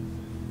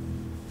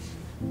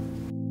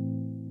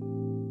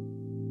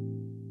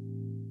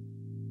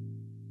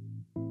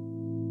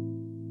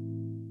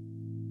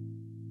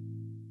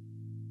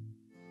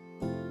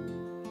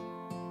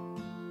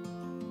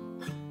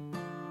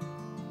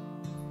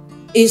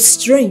 It's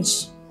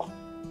strange.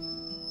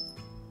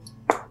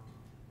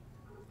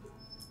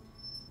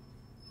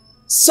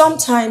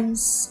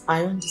 Sometimes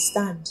I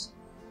understand,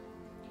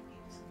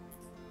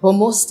 but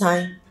most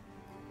time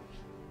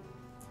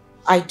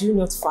I do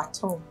not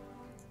fathom.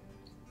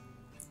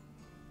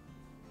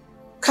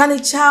 Can a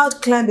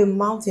child climb a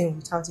mountain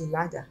without a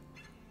ladder?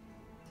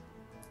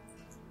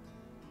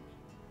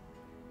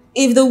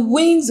 If the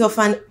wings of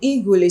an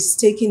eagle is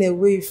taken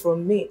away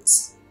from it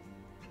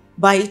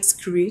by its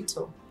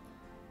creator,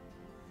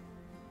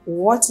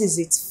 what is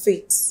its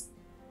fate?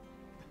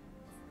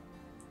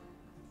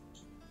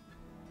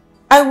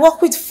 I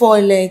walk with 4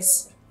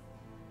 legs,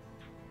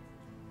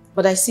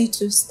 but I see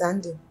 2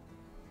 standing.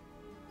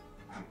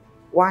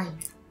 Why?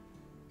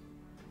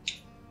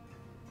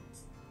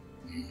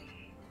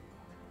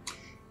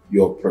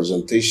 Your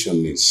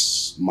presentation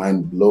is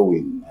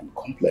mind-blowing and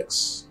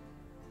complex.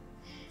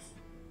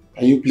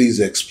 Can you please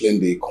explain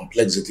the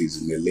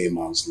complexities in a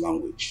layman's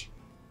language?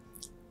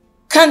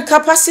 Can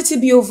capacity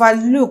be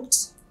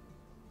overlooked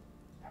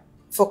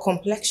for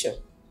complexion?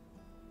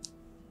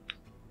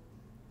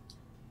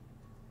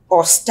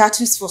 Or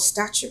status for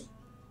stature?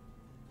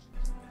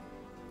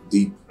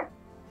 Deep.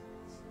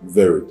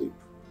 Very deep.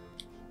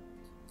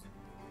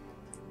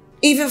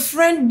 If a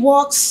friend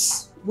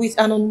walks with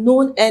an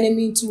unknown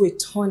enemy into a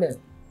tunnel,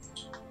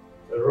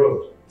 The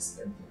road is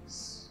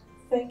endless.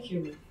 thank you,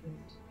 my friend.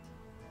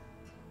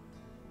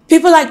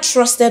 People I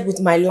trusted with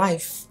my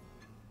life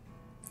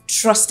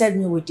trusted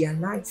me with their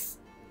knife.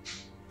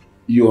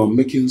 You are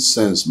making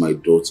sense, my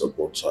daughter,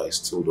 but I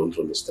still don't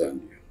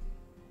understand you.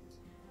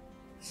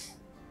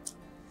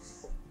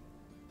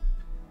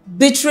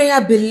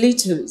 Betrayer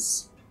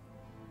belittles,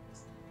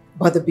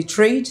 but the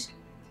betrayed ...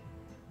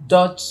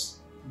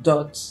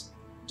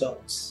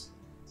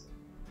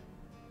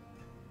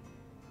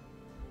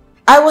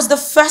 I was the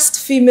first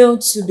female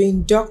to be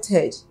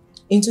inducted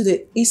into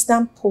the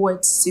Eastern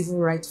Poets Civil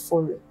Rights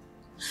Forum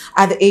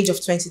at the age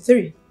of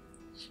 23.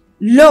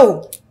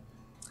 Lo,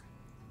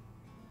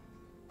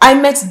 I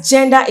met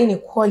gender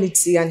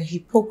inequality and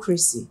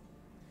hypocrisy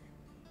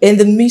in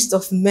the midst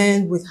of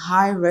men with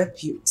high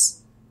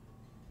reputes.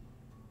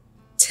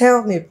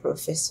 Tell me,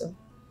 Professor,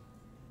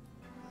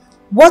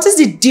 what is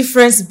the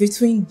difference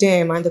between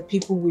them and the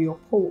people we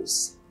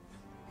oppose?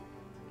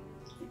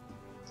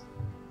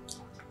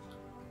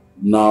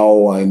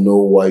 Now I know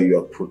why you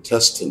are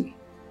protesting,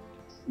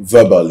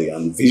 verbally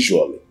and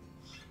visually.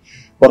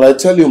 But I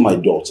tell you, my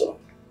daughter,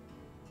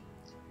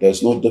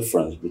 there's no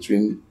difference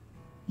between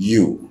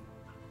you,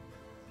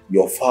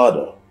 your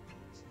father,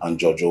 and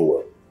George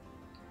Orwell.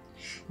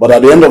 But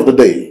at the end of the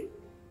day,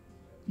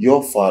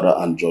 your father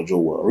and George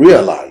Orwell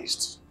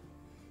realized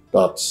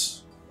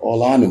that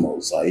all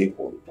animals are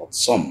equal, but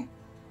some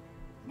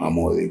are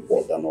more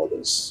equal than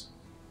others.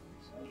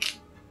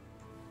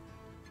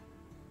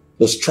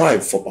 The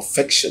strive for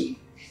perfection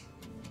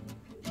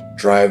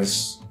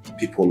drives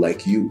people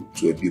like you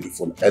to a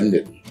beautiful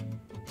ending.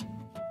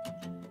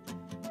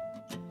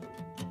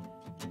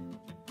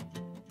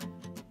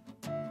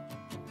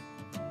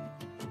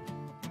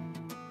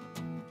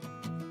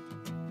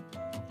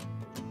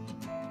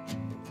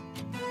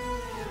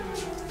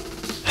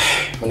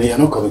 Money, you're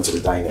not coming to the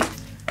diner.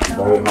 I'm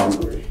very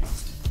hungry.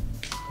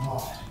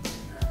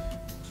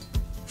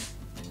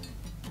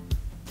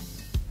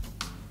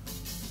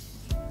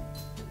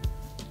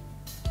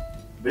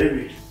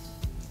 Baby.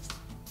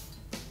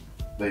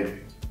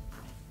 Baby.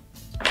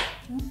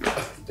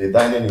 The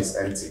dining is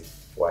empty.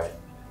 Why?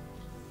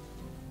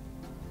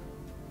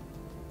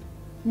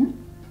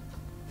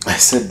 I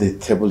said the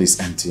table is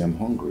empty. I'm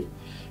hungry.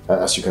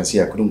 As you can see,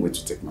 I couldn't wait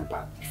to take my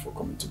bath before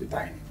coming to the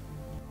dining.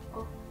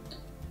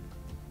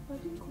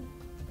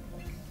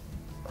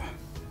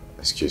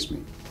 Excuse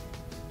me.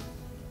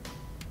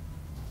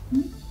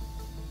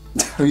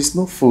 There is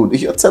no food.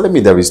 You're telling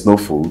me there is no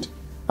food?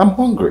 I'm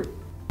hungry.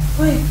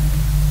 Wait,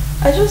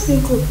 I just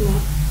didn't cook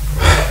now.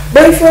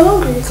 But if you're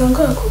hungry, you can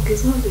go and cook.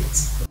 It's not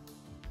late.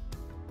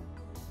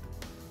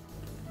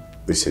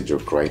 This is a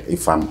joke, right?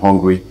 If I'm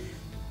hungry,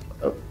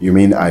 you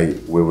mean I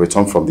will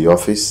return from the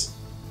office,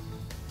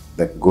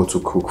 then go to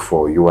cook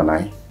for you and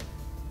I?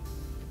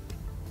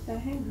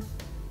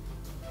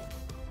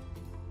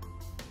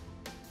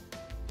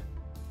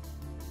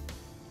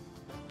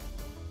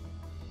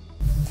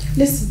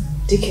 Listen,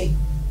 DK.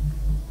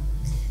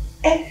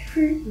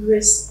 Every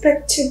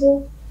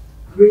respectable,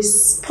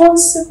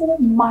 responsible,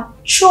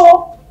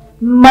 mature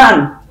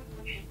man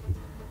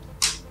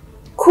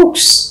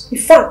cooks. In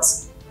fact,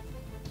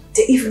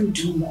 they even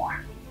do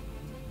more.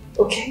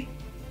 Okay?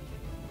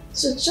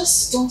 So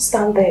just don't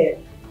stand there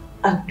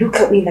and look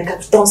at me like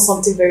I've done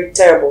something very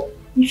terrible.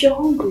 If you're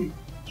hungry,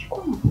 you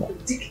go and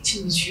cook. The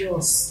kitchen is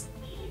yours.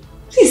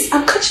 Please,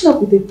 I'm catching up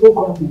with the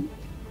programming.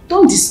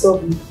 Don't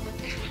disturb me.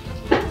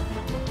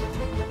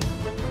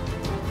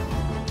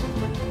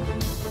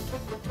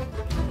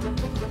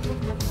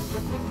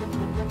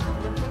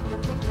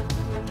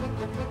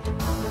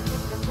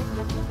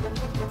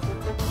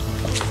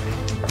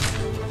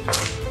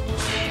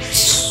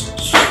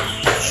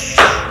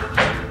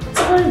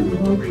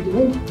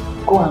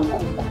 Go and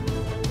cook.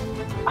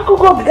 I could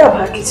go pick up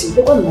her kitchen.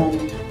 They don't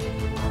know.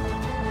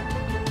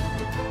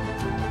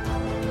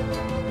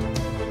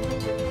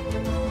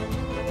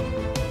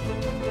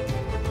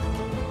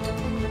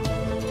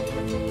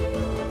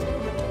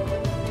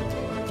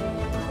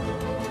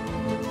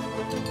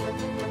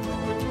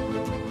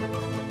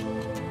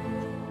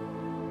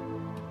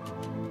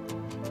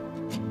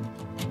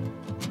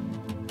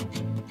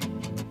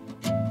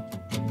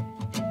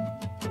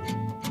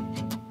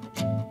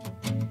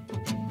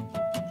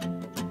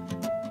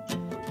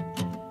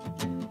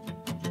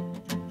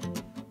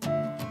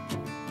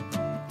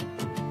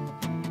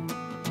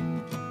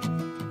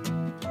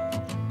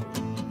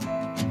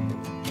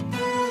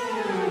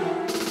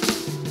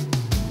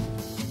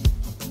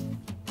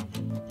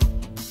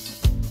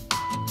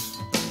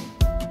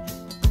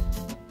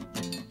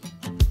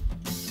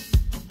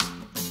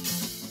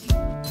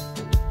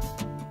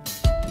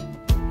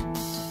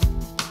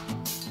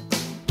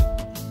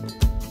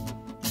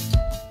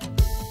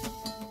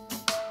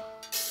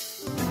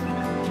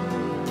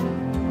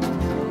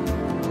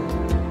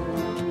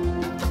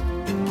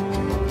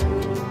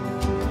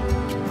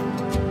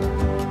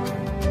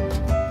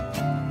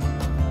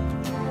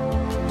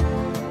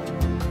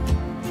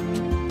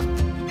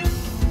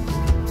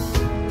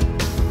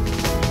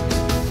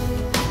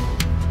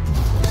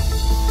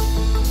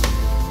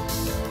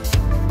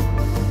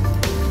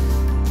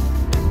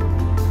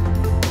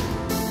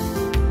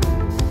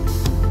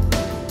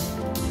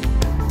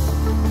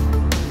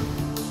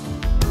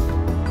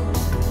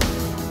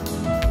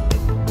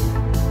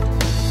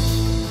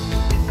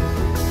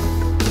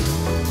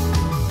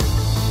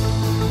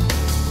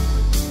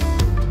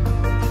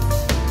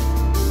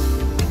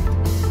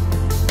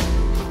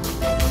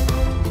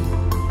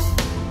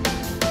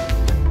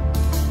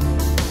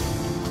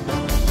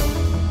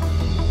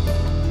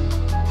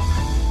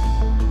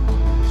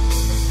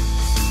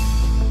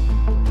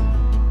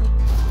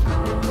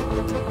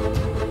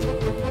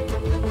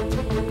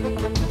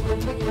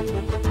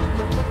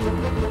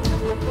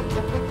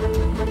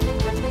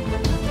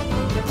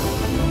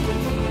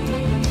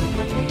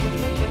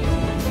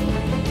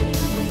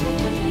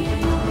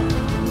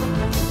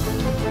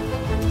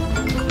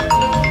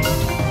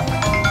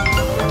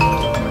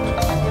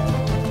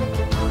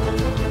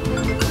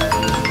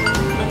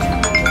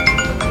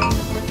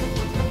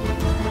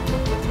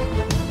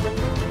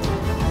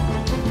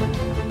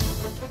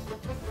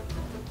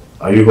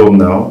 Are you home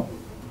now?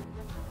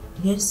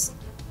 Yes.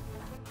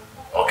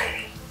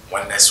 Okay.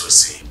 When next we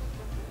see,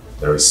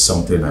 there is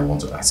something I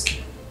want to ask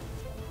you.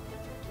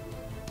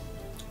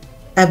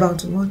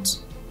 About what?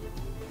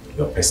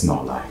 Your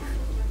personal life.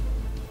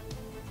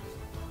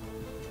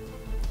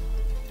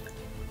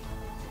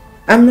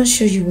 I'm not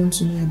sure you want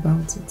to know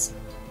about it.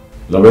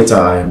 Loretta,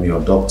 I am your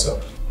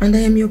doctor. And I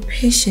am your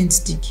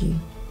patient, Dickie.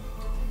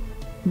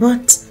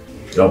 But...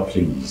 God,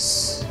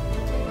 please.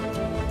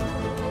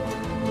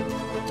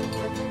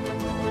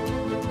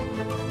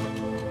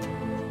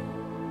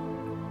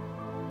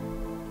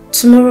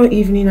 Tomorrow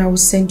evening, I will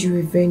send you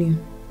a venue.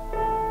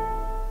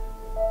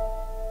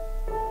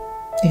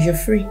 If you're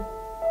free,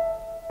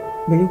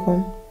 will you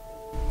come?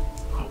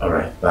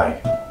 Alright,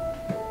 bye.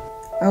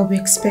 I'll be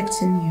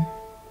expecting you.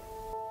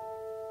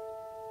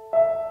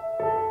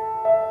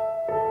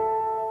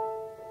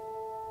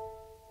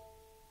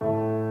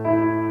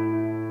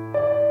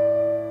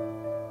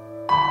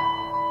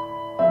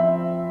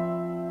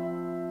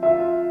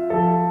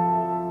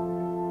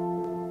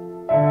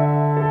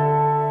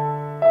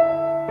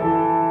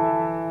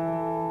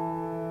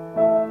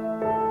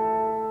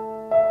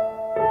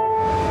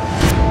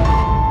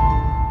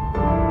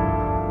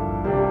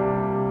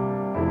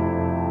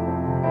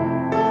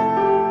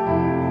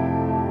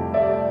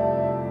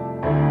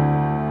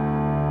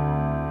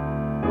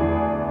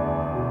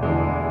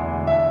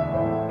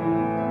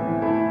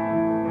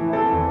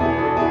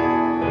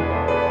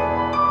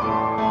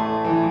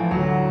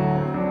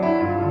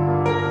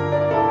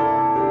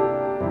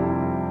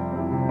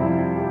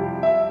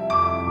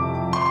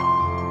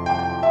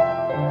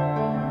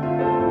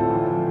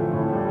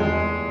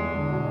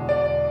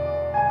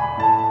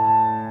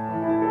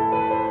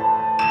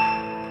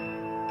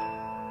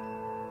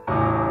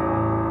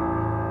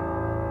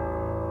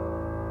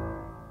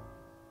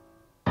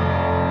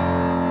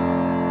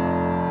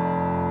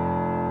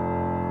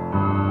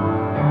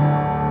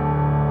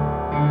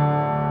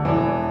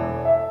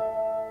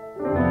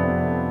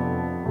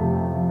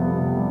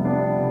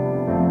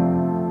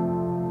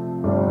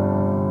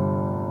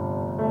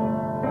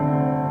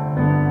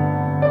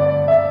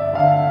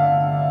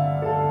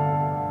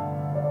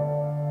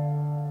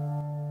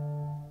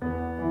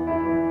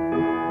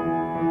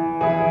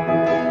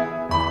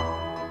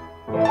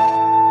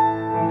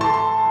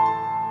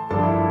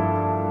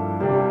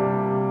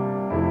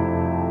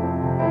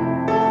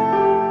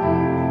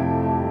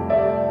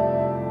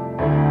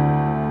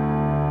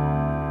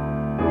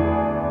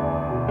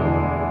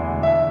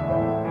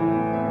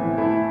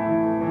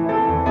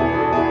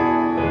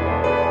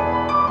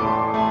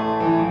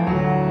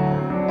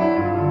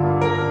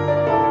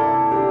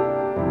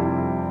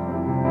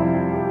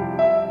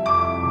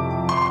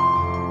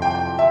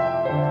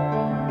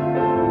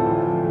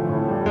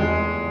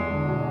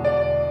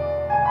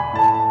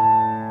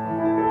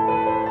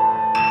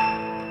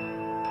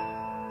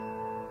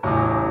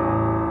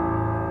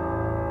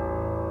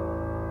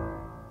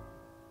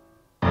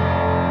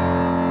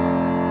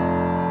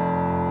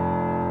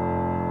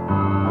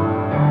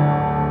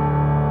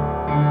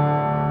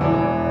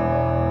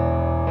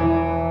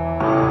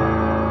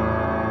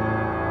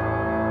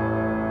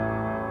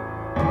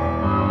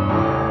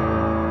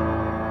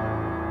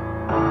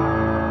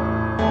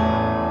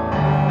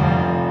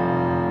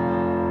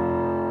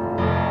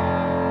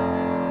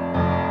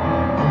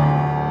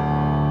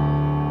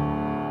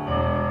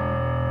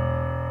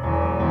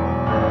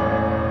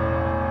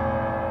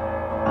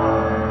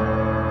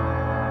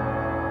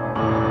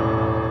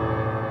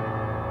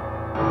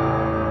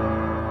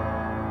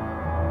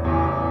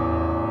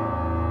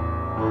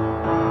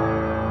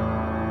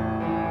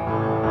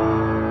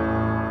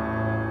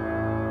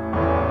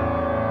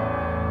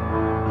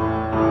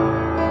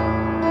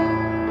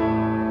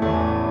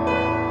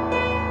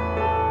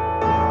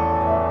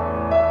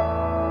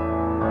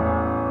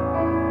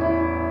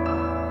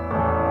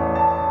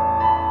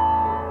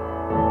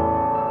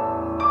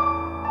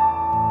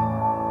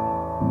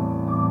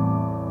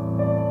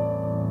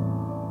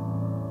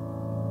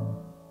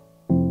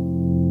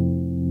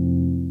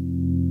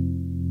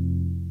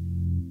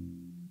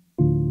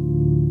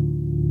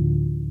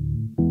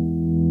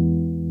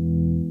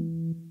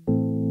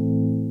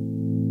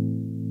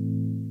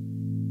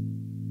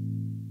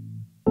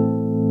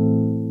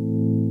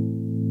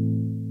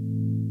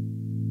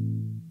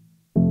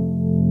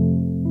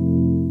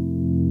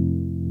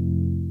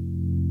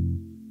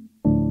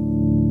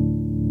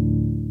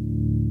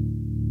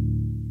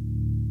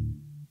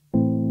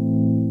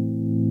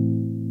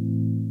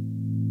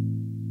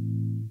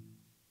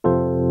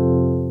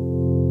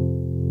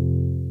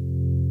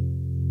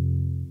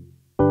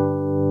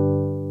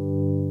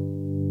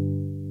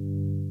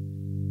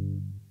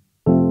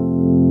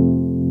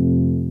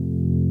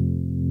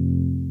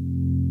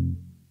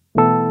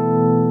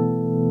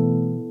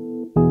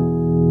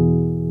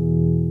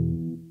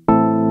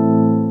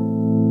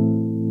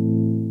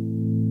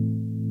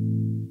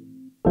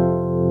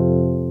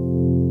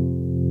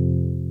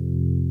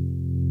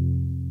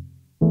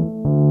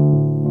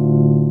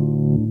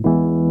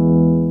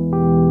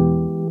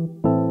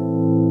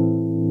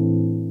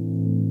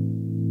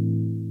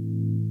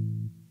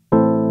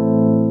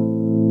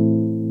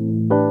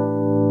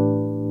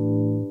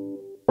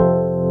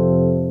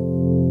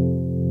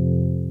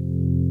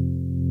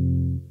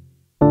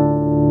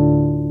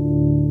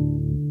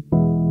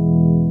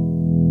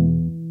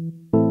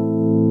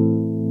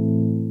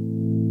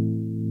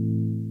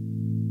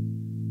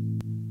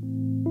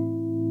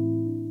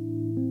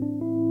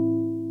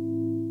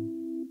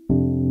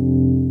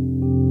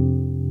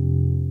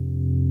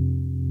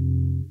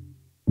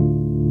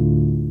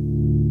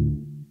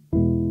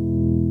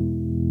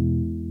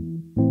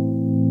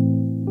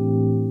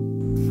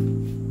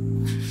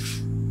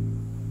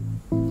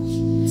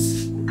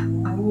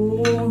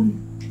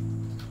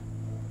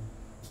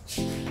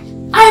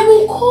 I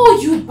will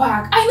call you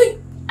back.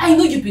 I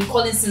know you've been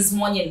calling since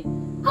morning.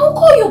 I will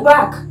call you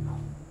back.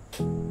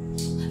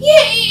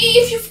 Yeah,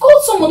 if you've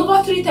called someone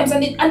over 3 times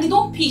and they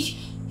don't pick,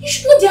 you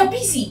should know they are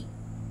busy.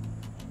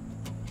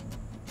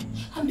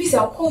 I'm busy,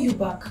 I'll call you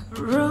back.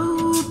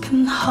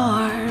 Broken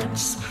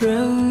hearts,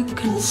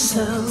 broken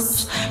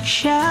souls,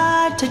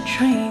 shattered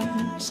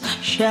dreams,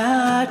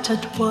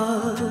 shattered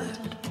world.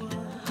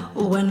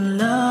 When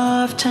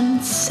love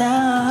turns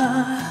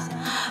sour,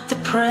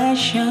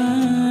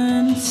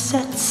 depression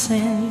sets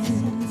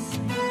in.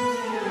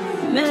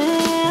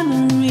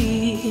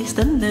 Memories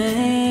that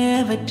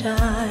never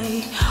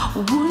die,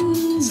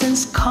 wounds and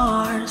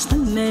scars that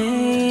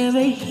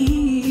never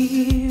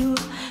heal.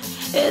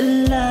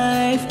 And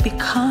life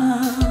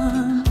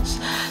becomes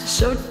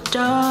so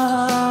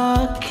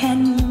dark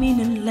and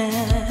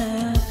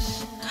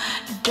meaningless.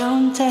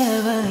 Don't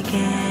ever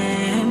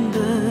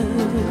gamble.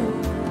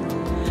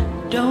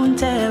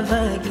 Don't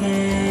ever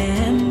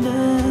gamble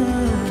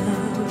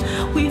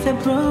with a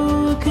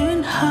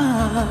broken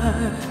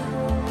heart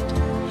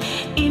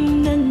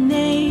in the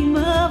name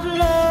of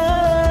love,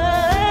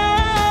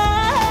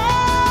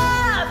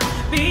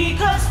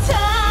 because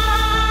time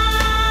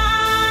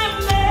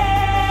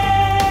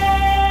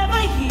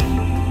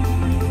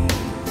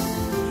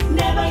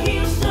never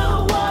heals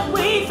no one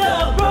with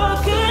a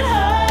broken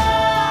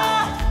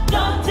heart.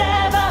 Don't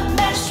ever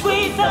mess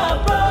with a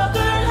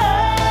broken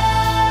heart,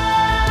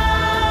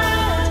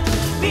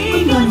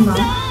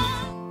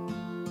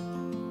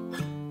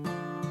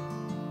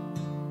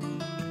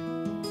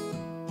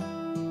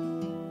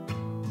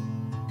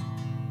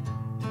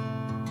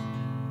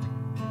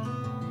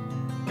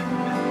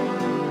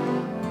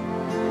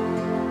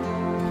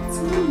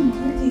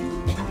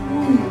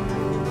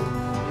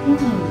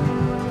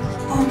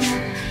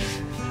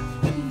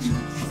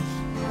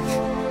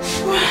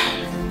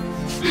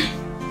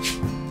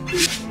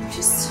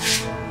 because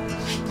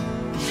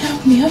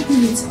help me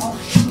with all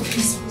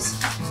this, please.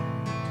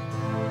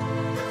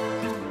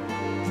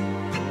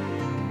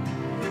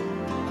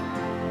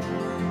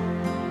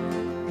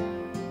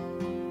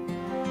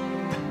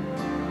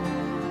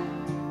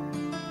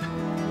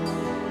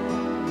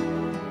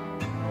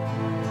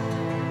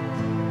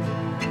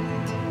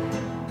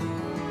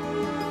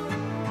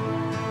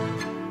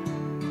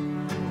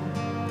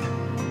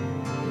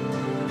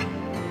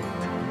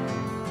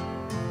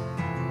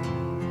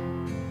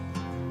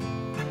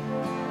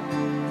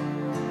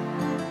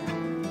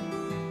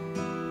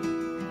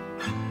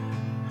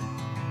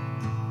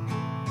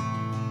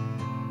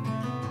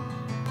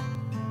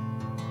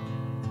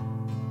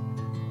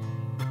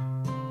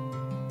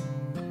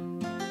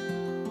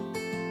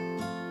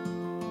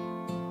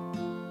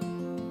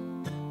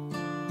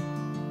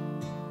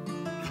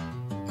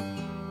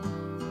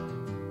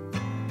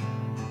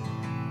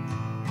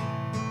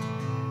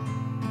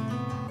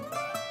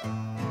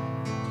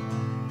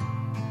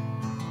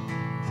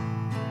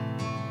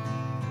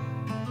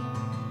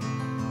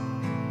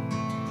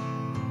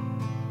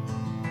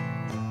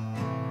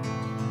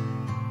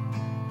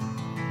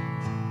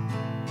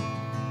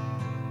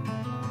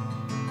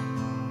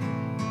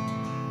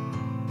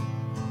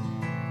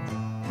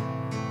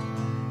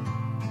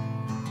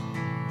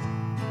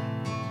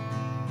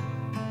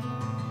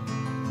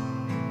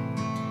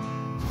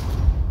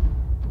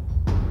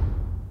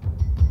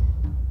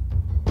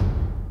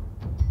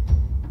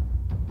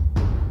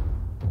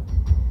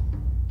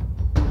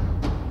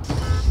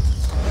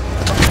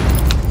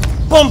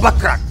 Bomba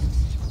crack!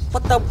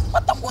 What the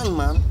one,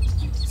 man?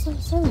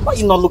 Sorry. Why are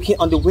you not looking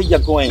on the way you're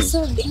going?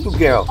 Sorry. Thank you,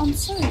 girl. I'm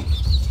sorry.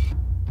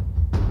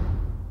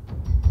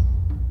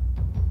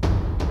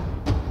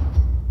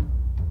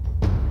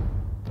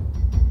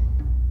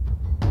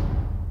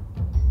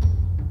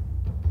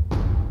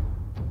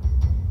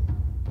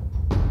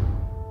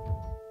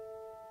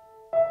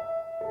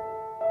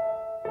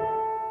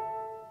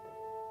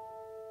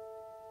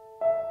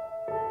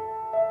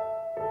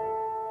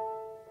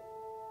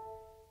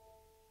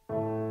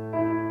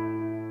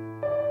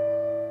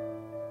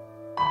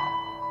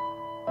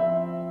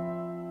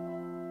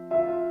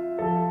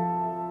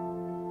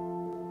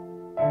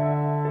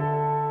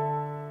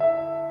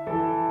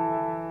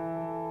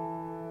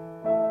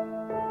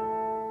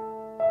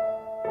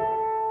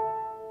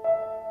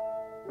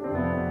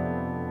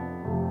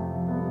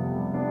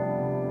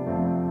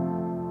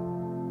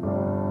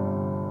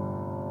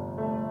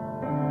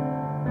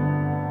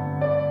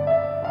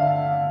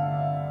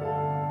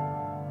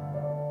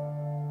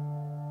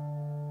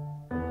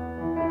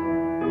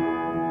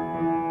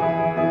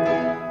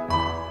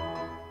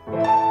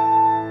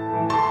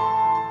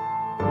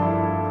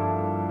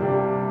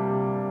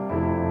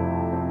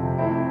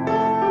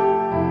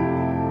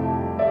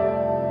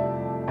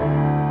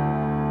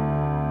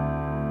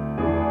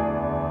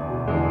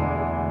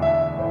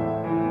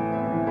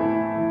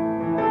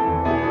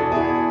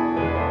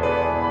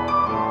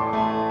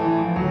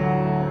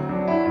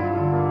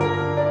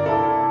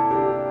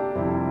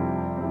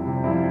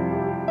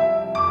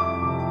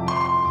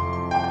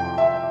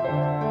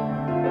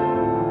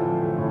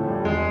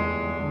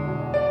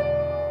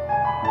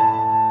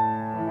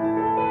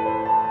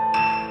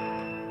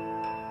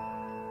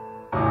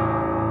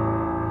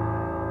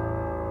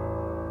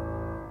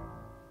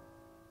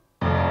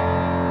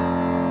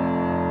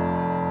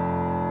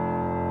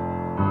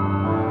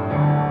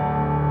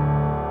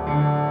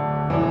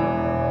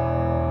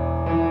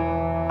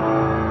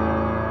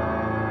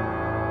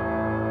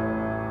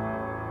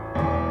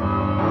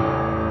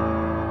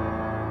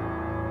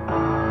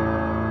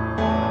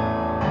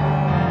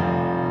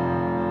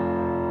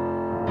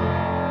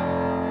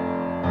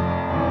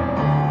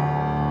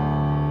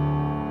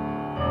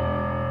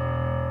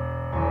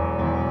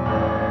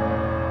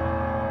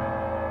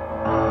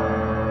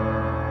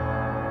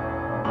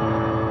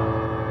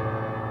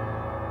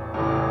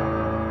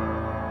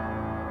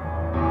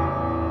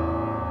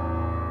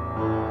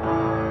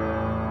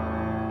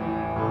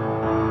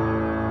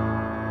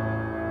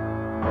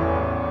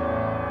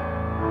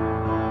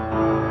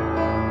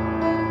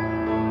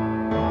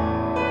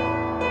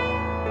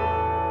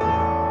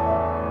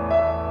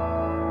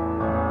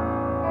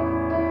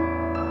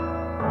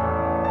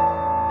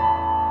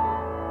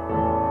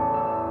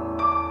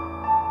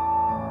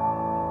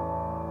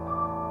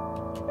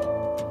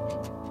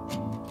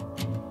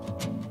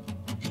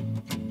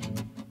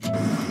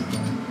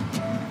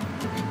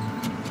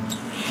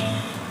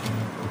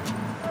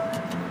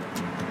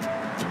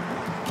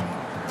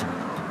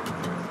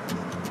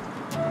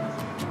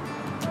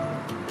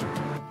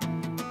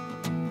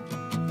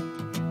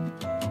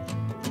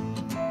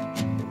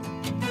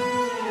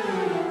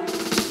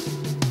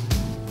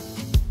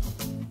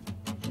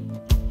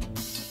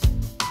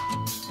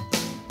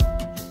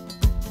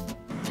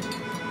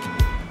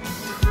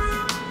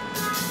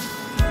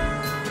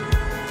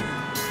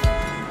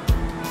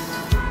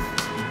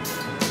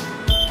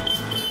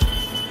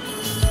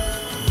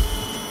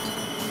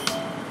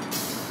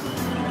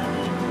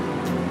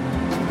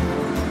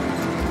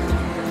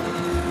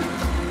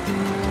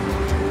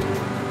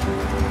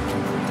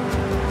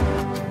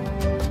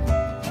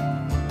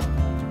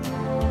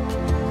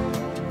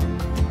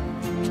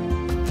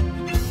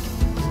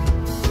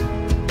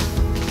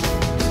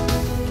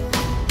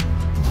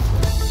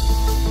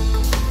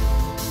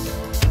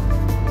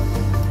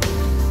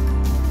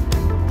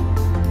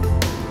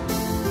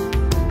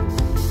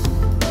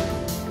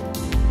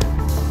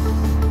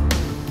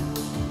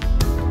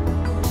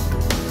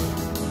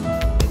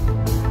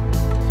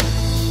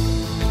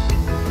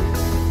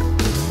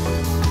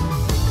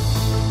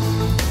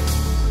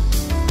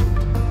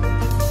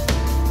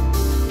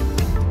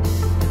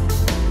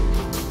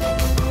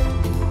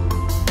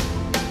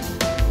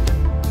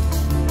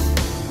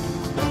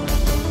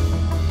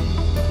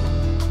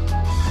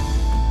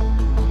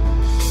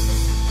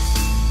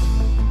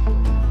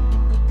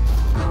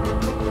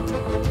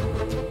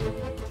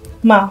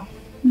 Ma,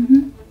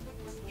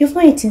 you've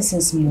not eaten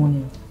since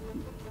morning.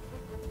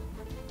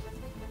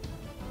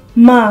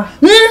 Ma.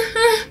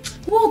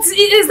 What?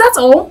 Is that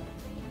all?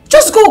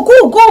 Just go.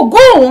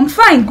 I'm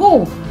fine,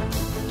 go.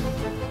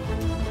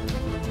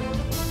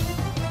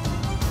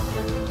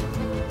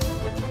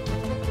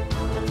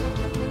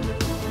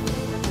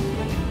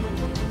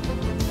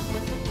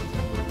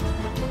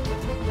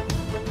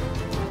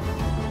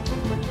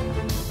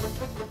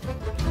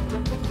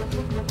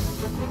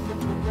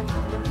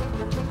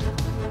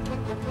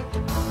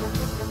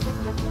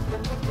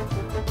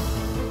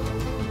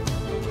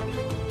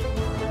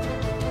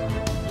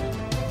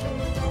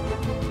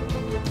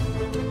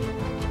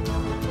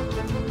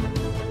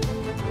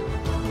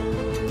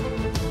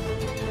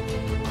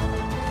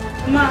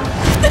 Ma.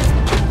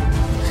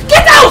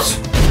 Get out!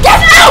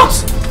 Get out!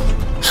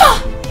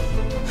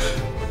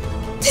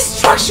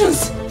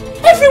 Distractions!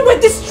 Everywhere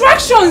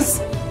distractions!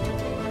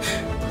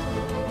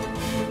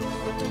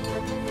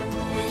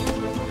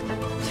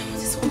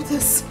 What is all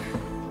this?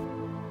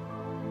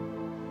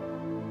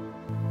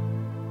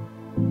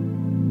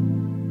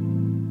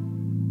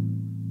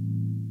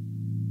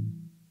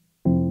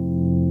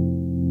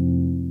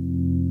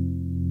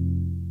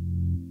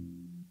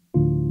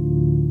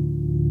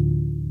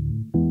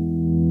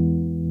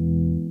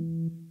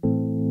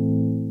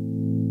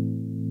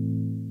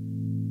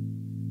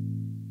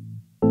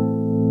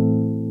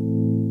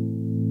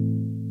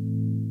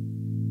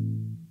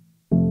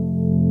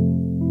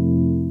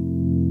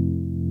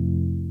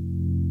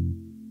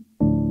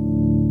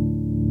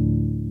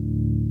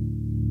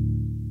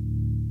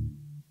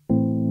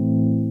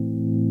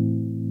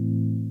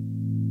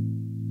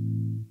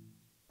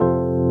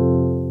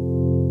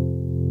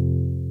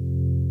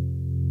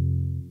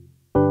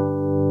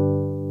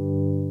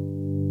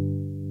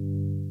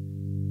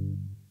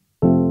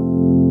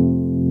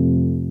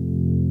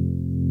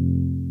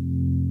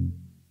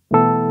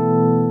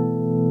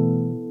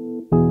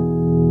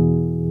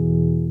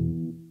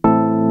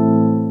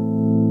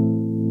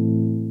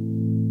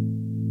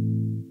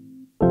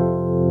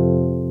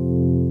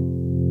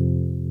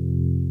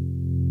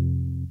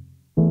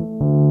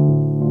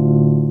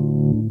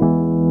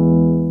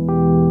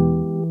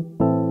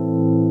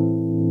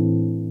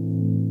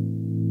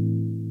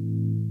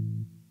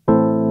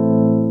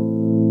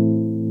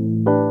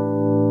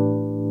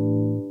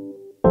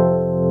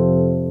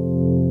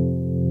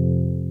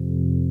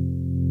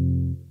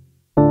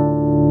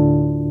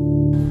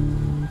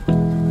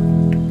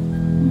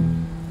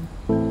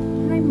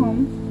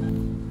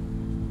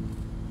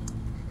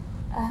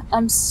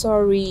 I'm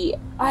sorry.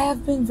 I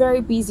have been very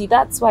busy.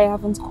 That's why I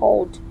haven't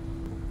called.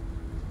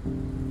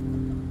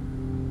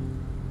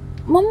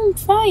 Mom, I'm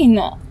fine.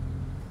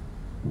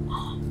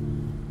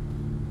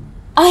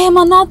 I am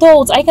an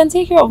adult. I can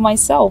take care of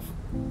myself.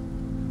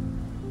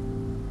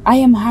 I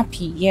am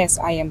happy. Yes,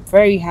 I am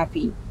very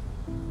happy.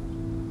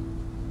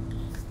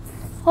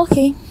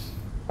 Okay.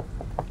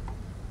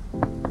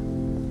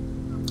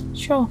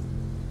 Sure.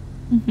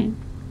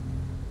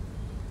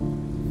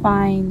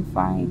 Fine.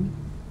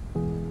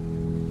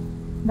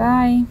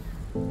 Bye.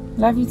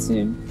 Love you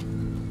too.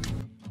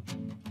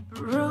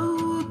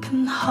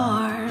 Broken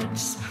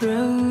hearts,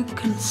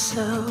 broken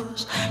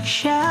souls,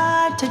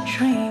 shattered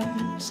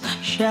dreams,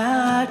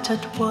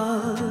 shattered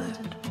world.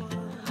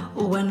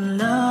 When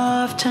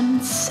love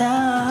turns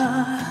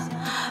sour,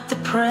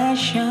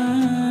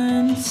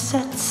 depression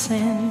sets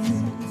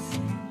in.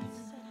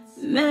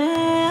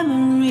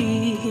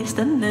 Memories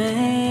that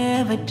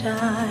never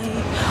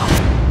die.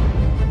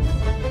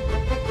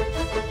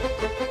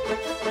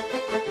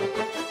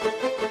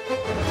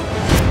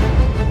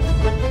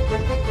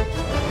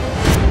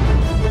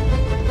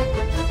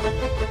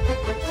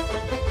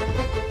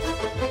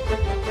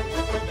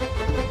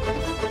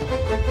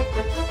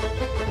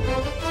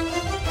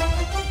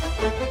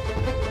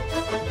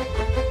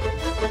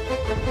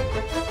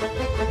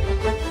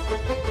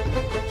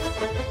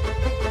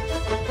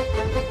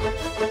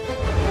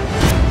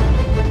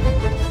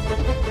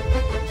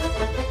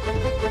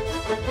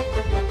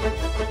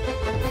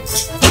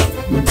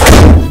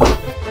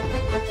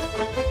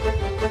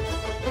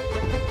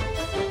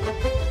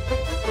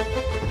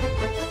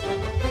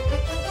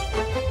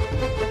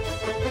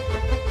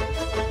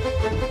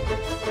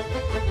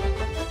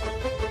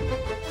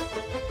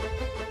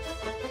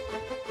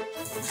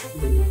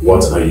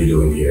 What are you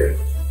doing here?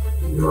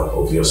 You are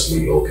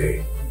obviously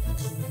okay.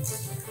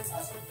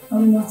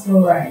 I'm not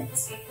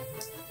alright.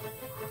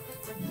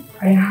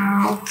 I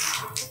have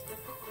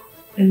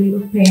a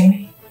little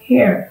pain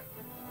here.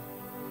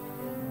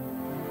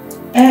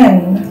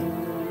 And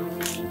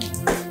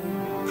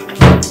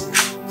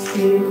a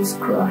little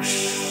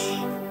scratch.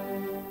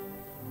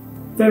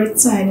 Very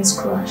tiny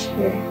scratch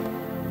here.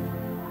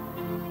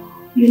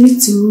 You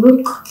need to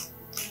look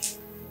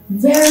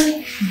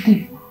very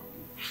deep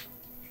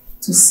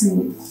to see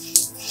it.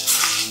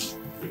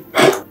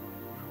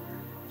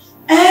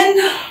 And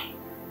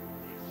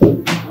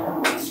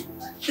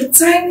the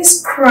tiny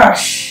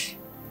scratch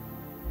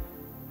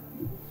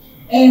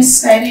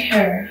inside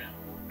here.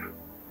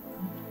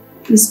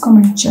 Please come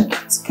and check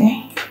it,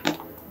 okay?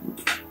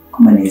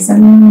 come and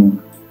examine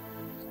you.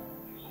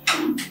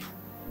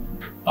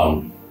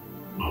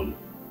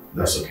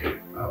 That's okay.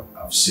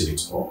 I've seen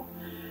it all.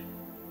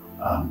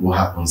 What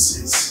happens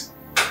is,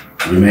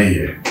 remain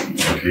here,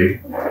 okay?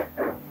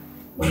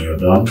 When you're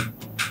done,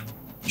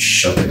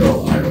 shut the door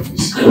of my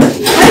office.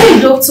 I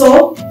need your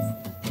doctor.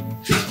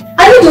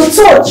 I need your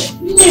touch.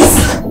 Please.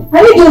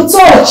 I need your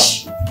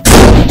touch.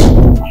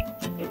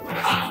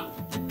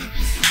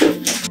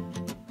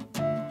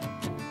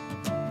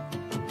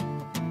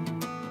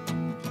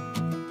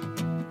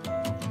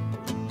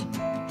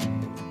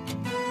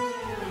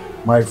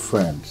 My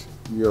friend,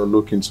 you're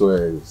looking so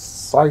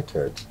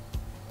excited.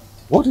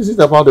 What is it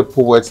about the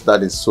poet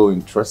that is so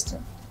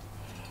interesting?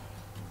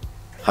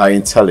 Her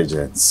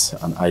intelligence,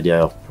 an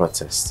idea of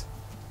protest.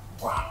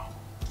 Wow.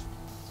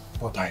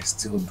 But I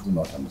still do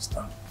not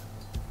understand.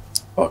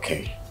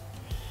 Okay.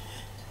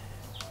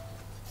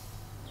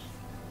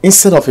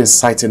 Instead of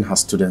inciting her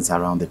students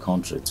around the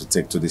country to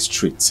take to the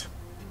street,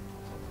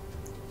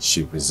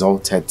 she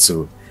resorted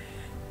to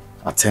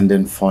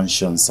attending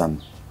functions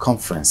and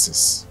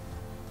conferences,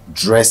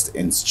 dressed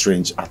in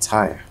strange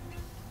attire,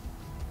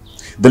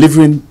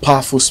 delivering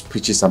powerful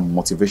speeches and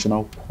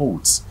motivational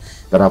quotes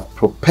that have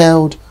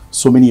propelled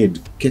so many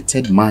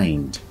educated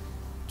minds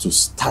to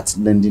start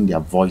lending their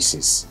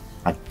voices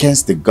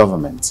against the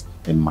government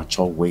in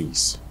mature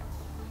ways.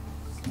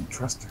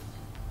 Interesting.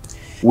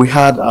 We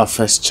had our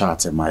first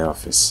chat in my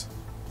office,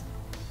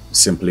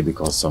 simply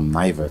because some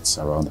knivettes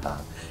around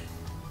her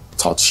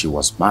thought she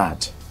was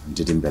mad and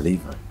didn't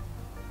believe her.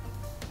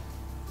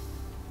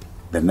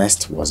 The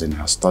next was in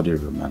her study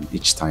room, and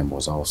each time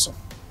was awesome.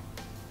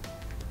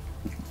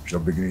 You're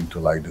beginning to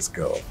like this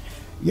girl.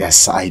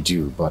 Yes, I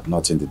do, but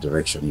not in the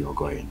direction you're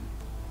going.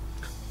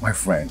 My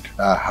friend,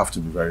 I have to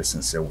be very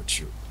sincere with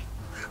you.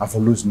 I've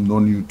always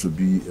known you to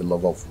be a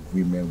lover of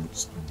women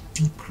with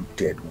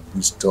deep-rooted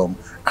wisdom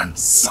and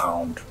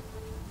sound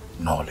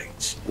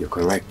knowledge. You're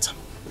correct.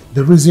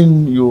 The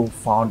reason you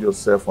found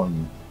yourself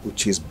on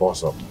Uche's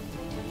bosom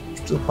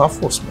still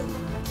baffles me.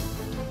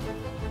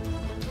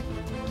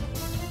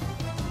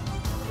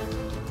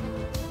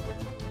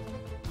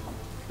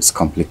 It's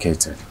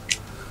complicated.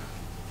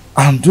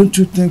 And don't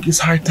you think it's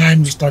high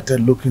time you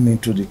started looking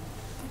into the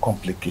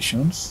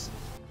complications?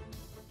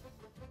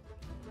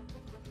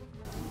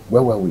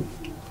 Where were we?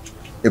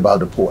 About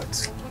the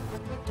poet.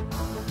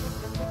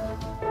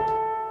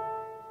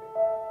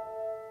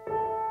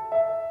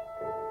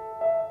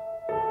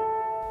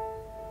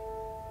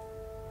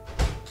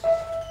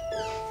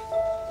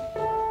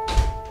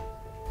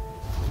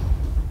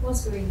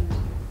 What's going on?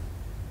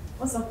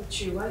 What's up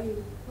with you? Why are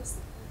you... What's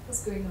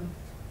going on?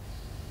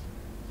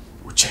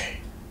 Uche,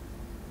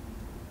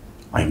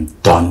 I'm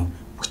done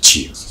with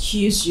you.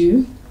 Excuse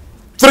you?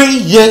 3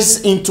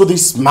 years into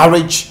this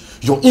marriage,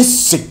 your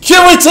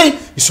insecurity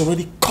is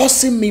already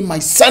costing me my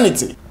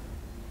sanity.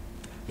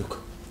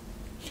 Look,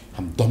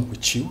 I'm done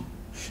with you.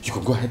 You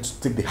can go ahead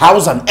to take the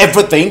house and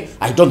everything.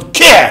 I don't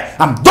care.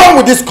 I'm done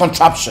with this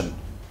contraption.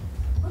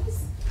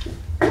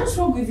 What's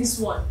wrong with this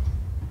one?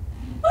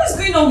 What is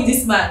going on with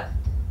this man?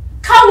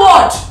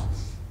 Coward!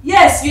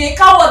 Yes, you're a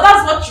coward.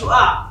 That's what you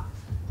are.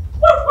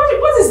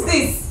 What is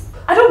this?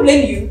 I don't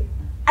blame you.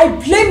 I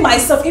blame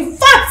myself. In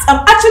fact, I'm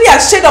actually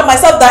ashamed of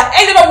myself that I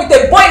ended up with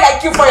a boy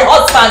like you for a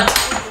husband.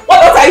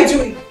 What are you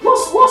doing?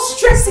 What's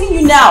stressing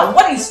you now?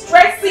 What is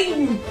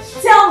stressing you?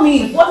 Tell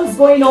me, what is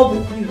going on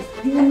with you?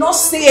 You will not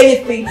say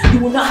anything. You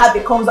will not have a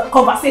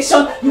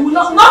conversation. You will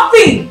not,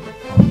 nothing.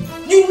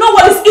 You know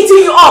what is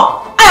eating you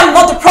up. I am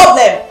not the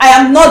problem. I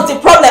am not the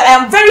problem. I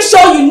am very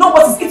sure you know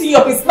what is eating you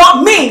up. It's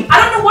not me. I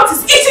don't know what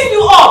is eating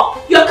you up.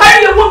 You're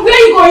carrying your wound. Where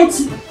are you going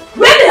to?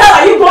 Where the hell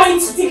are you going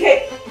to,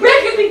 DK?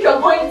 Where do you think you're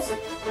going to?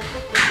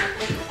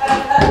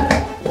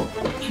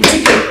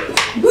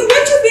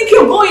 Where do you think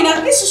you're going?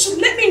 At least you should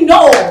let me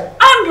know.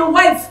 I'm your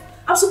wife.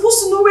 I'm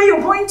supposed to know where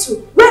you're going to.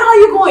 Where are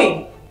you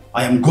going?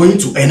 I am going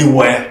to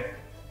anywhere.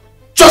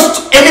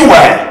 Just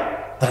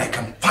anywhere that I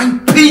can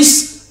find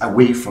peace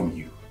away from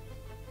you.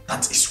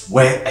 That is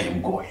where I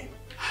am going.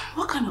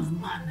 What kind of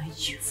man are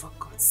you, for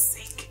God's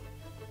sake?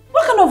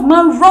 What kind of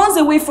man runs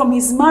away from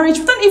his marriage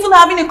without even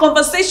having a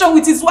conversation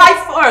with his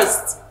wife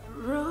first?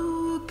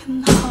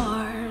 Broken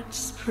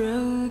hearts,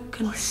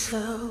 broken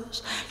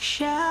souls,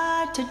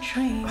 shattered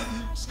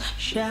dreams,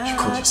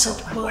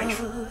 shattered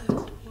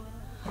world.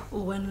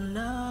 When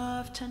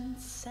love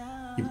turns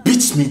south, It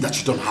beats me that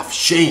you don't have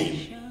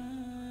shame.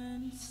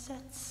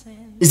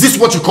 Is this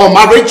what you call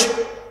marriage?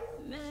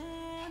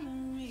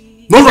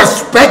 No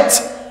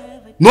respect,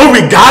 no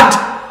regard,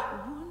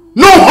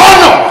 no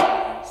honor.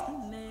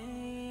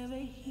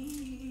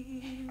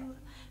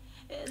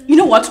 You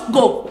know what?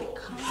 Go.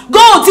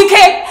 Go,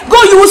 DK.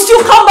 Go, you will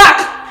still come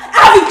back. I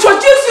have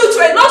introduced you to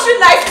a nursery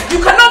life. You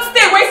cannot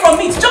stay away from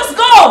it. Just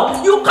go.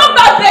 You will come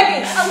back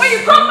begging. And when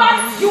you come back,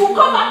 you will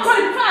come back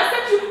crawling. Before I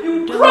accept you, you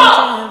will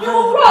crawl. You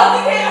will crawl,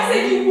 DK. I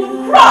said you will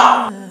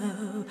crawl.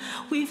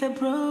 with a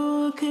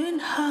broken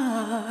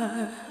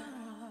heart,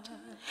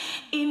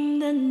 in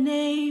the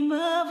name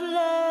of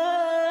love.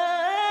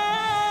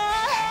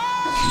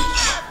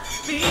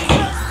 Be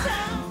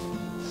yourself.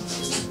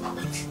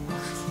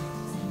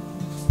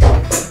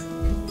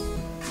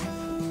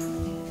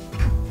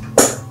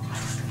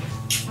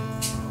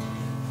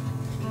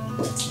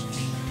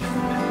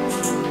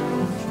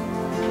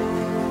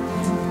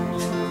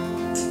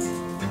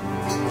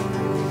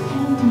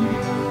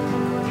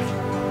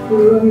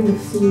 You're running a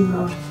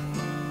fever.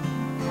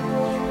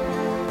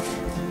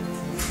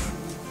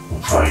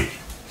 I'm fine.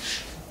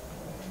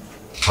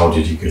 How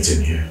did you get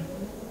in here?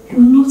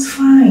 You're not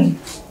fine.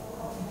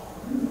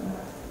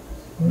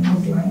 You're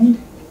not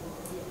blind.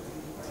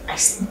 I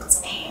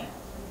sneaked in.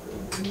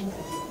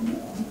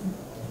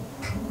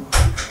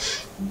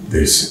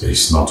 This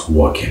is not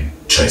working,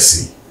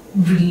 Tracy.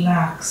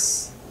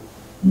 Relax.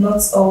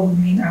 Not all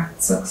women are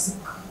toxic.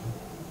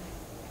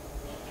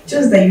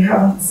 Just that you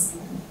haven't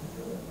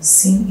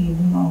seen a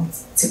woman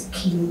with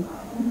tequila.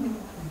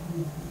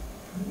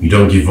 You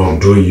don't give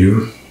up, do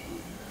you?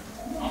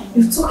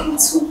 You're talking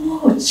too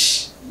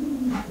much.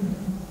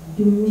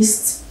 You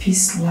missed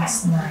peace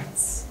last night.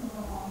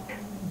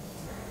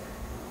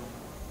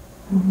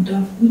 You would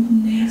have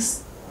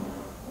witnessed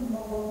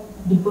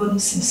the burning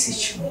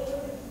sensation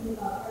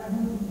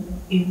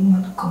a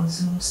woman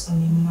consumes on a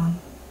man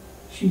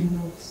she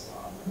loves.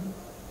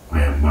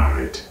 I am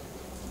married.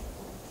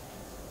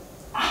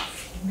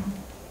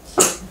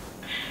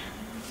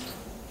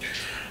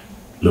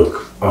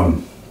 Look,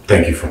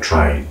 thank you for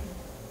trying.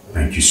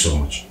 Thank you so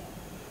much.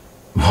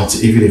 But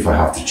even if I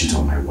have to cheat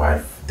on my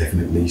wife,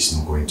 definitely it's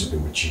not going to be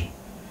with you.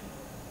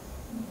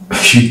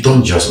 You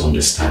don't just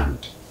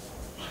understand.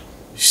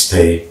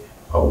 Stay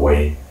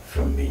away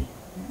from me.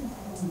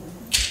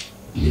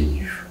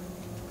 Leave.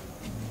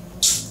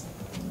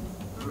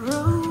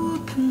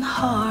 Broken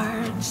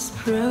hearts,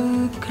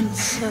 broken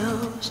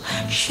souls,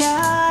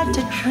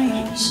 shattered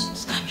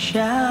dreams,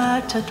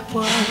 shattered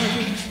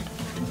world.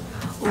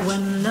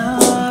 When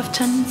love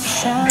turns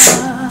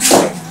sour,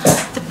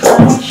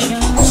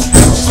 depression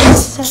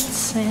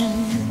sets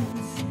in.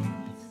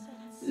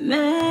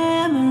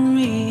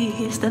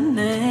 Memories that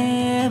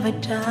never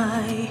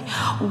die,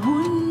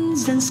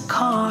 wounds and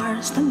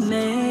scars that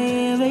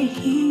never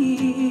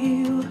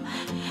heal.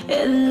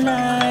 And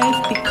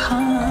life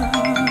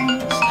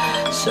becomes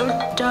so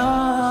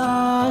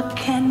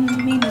dark and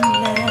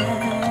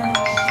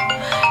meaningless.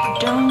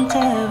 Don't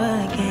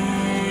ever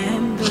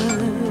gamble.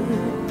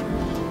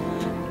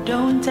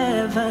 Don't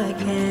ever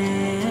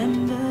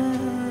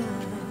gamble.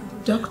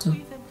 Doctor.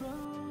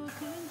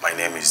 My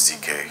name is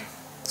DK,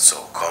 so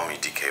call me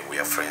DK. We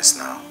are friends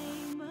now.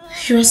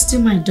 You are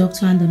still my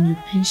doctor and I'm your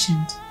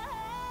patient.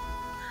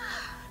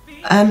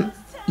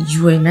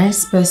 You are a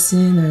nice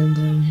person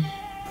and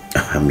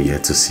I'm here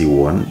to see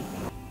one.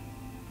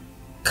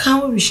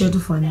 Can we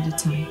reschedule for another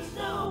time?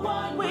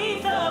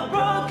 With a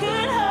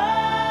broken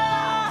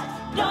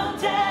heart,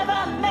 don't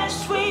ever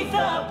mess with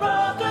a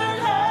broken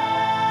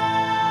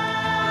heart,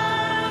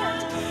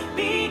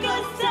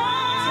 because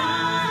time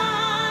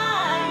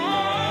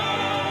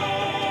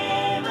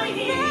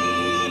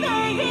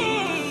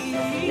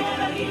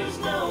never heals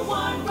no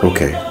one with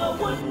Okay. a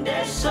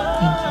wounded soul.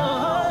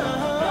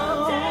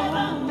 Don't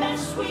ever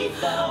mess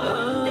with a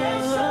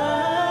wounded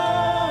soul.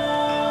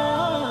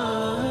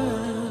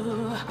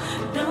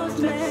 Don't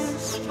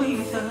mess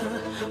with a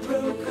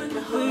broken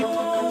heart.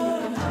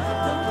 Don't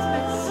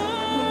mess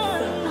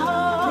with a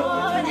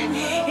heart. In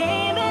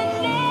the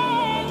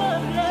name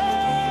of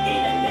love.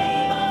 In the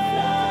name of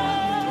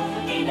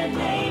love. In the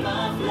name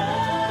of love.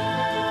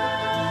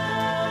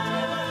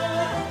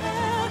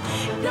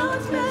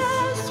 Don't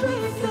mess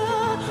with a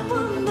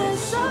wounded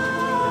soul.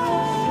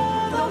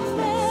 Don't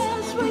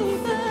mess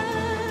with a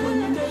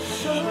wounded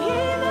soul.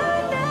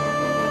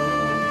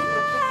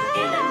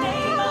 In the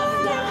name of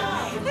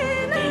love.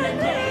 In the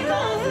name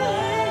of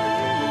love.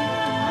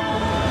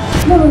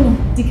 No,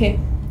 DK.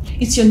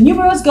 It's your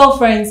numerous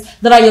girlfriends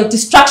that are your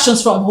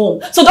distractions from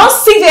home. So don't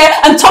sit there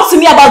and talk to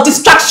me about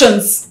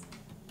distractions.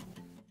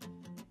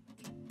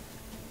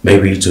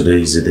 Maybe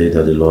today is the day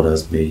that the Lord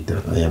has made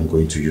that I am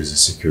going to use the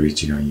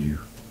security on you.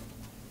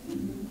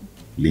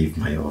 Leave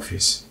my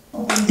office.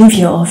 Leave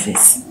your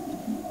office.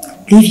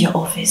 Leave your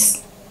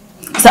office.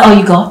 Is that all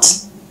you got?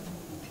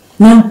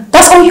 No,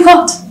 that's all you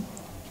got.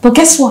 But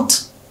guess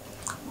what?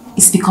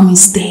 It's becoming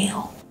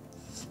stale.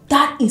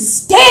 That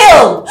is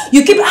stale!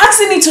 You keep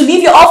asking me to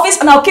leave your office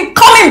and I'll keep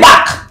coming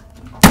back!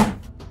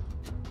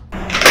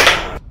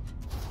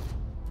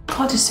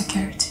 Call the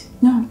security.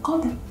 No, call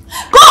them.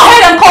 Go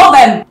ahead and call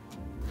them!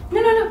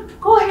 No.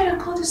 Go ahead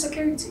and call the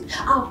security.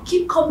 I'll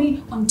keep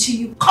coming until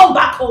you come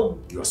back home.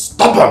 You're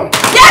stubborn!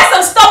 Yes,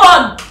 I'm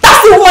stubborn!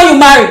 That's the woman you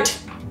married!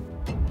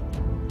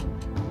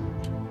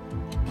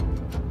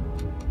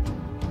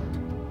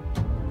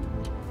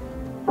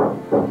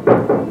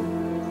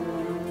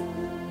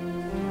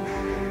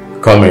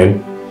 Come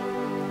in.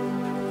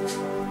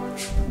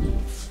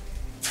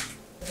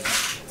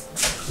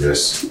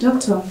 Yes.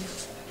 Doctor,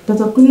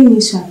 Dr. Kuni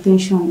needs your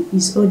attention.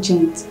 It's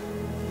urgent.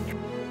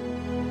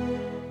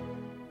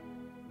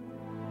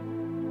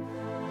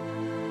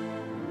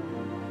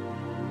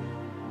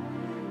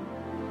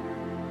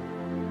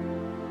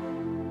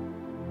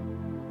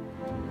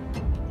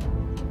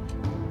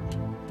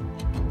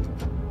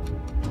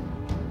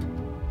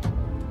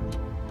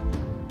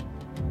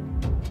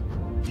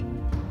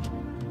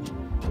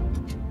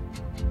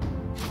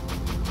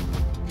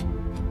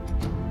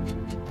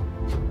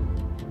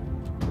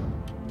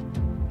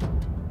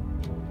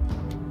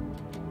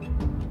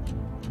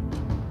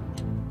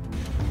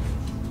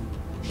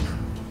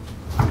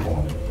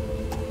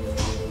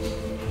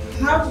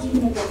 how did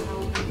you know that I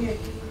would be here?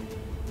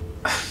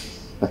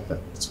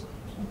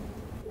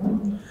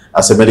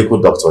 As a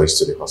medical doctor is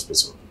to the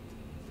hospital,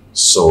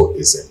 so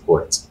is a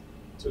poet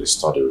to the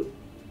study room.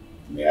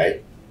 May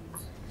I?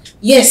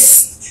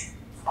 Yes.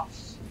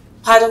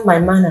 Pardon my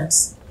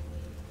manners.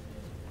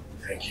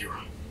 Thank you.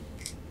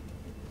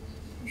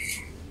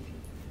 It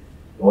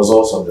was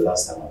also the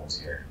last time I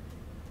was here.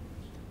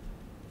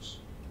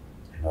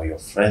 I know your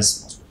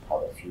friends must be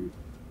proud of you.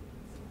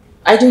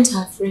 I don't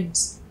have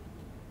friends.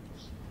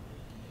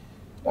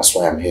 That's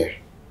why I'm here.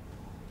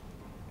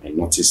 I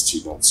noticed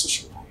you don't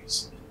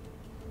socialize.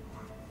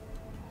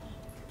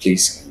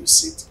 Please, can you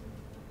sit?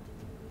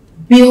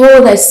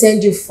 Behold, I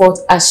send you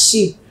forth as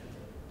sheep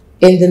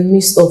in the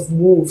midst of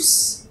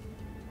wolves.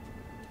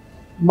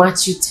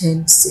 Matthew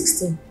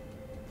 10:16.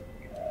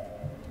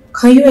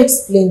 Can you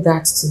explain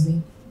that to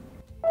me?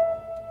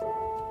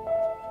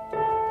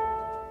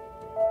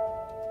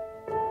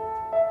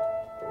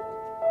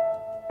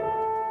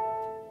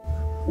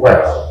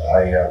 Well,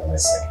 I am a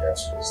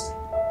psychiatrist.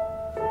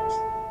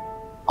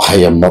 I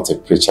am not a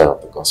preacher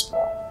of the gospel.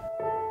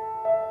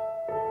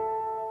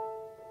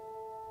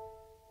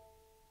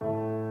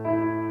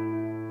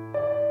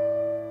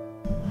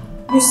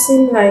 You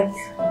seem like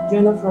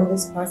you're not from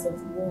this part of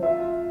the world.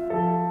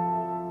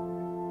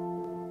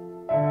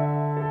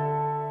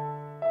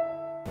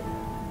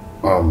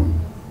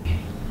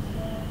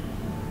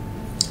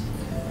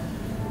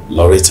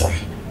 Loretta,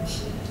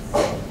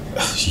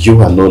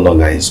 you are no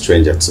longer a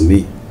stranger to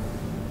me.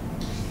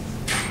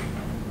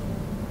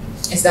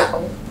 Is that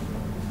all?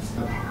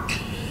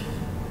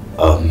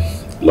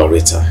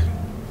 Loretta,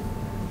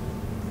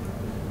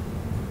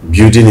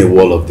 building a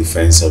wall of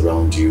defense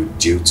around you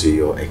due to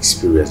your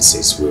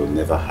experiences will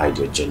never hide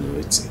your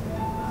genuinity.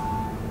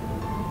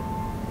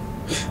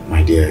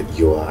 My dear,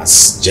 you are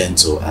as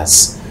gentle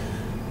as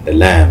the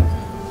lamb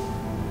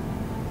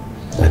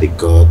that the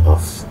God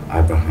of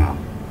Abraham,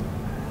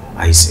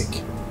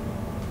 Isaac,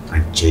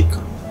 and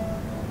Jacob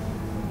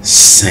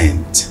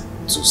sent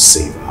to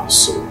save our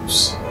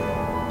souls.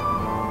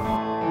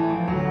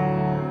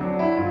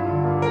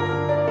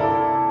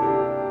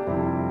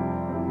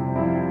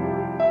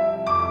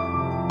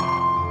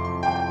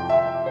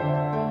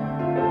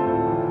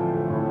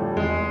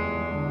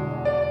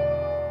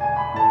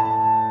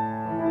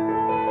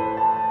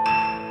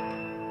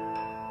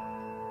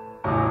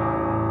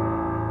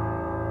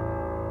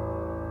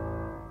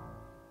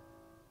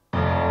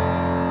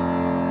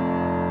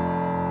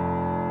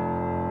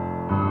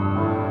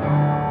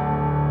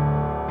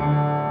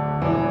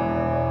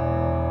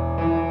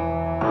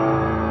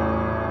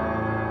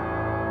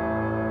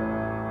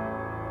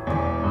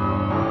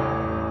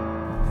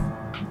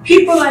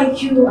 People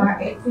like you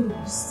are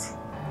atheists.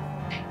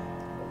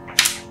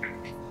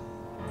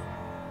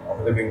 I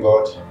believe in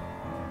God.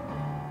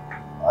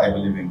 I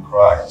believe in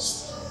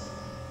Christ.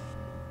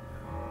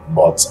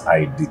 But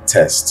I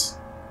detest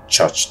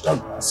church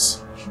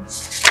dogmas.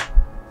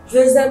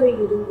 Does that mean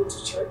you don't go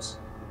to church?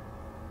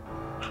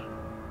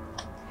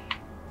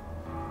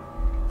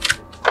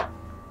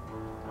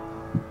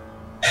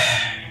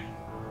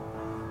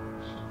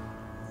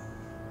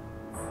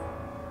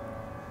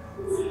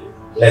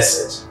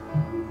 Blessed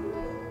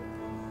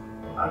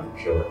and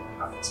pure in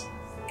heart,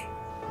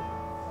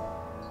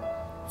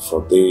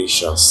 for they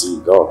shall see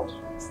God.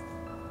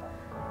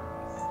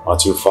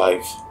 Matthew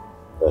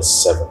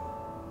 5:7.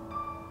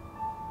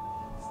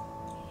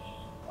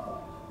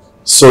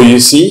 So you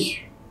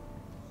see,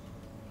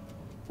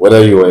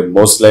 whether you are a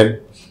Muslim,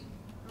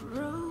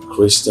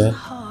 Christian,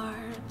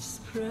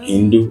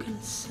 Hindu,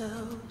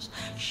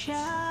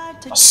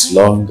 as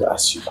long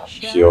as you are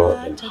pure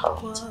in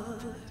heart,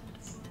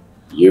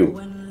 you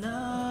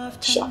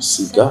shall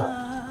see God.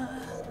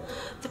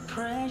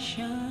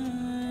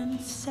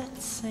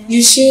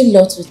 You share a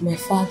lot with my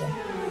father.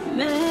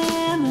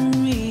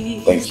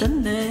 Memories that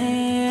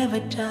never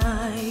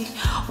die,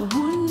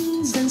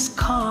 wounds and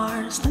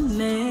scars that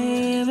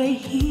never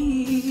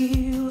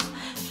heal,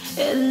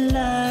 and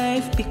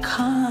life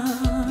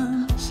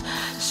becomes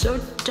so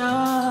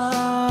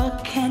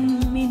dark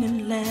and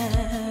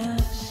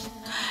meaningless.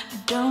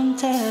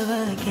 Don't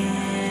ever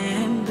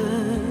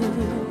gamble,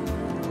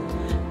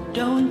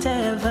 don't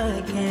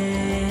ever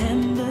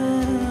gamble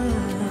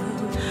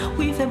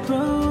with a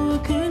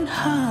broken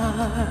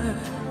heart.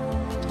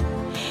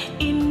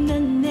 In the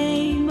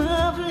name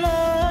of love,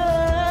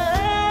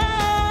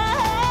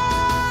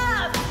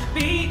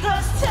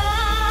 because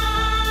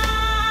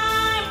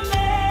time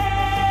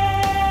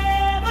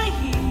never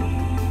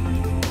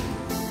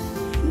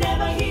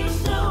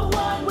heals no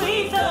one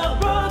with a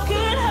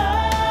broken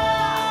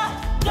heart.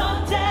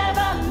 Don't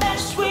ever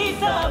mess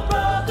with a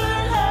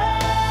broken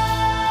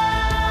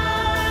heart,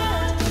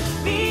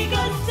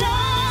 because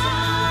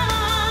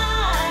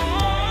time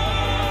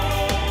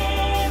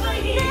never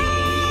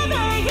heals.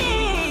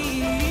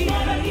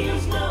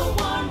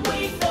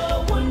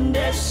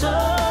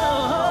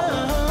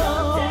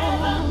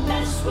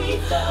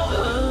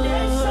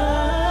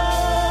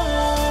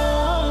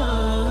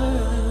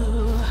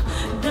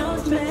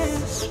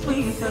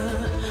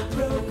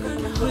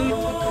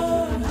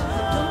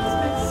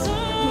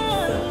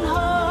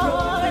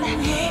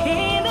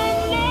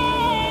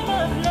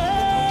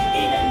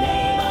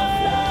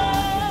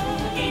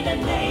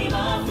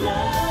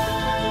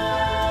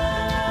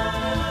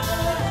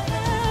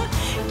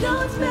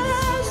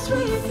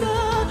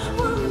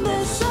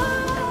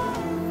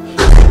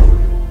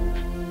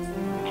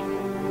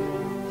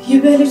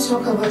 You barely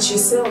talk about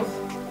yourself.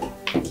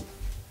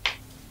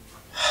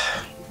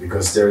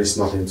 Because there is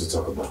nothing to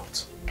talk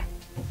about.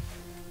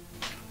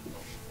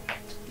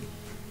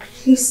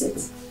 Please sit.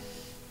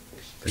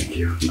 Thank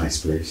you.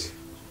 Nice place.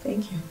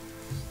 Thank you.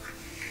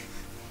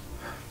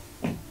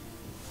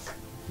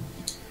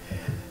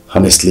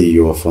 Honestly,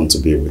 you are fun to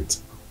be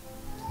with.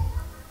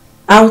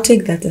 I'll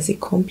take that as a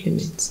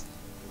compliment.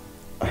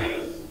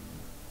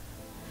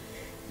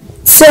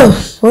 So,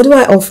 what do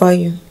I offer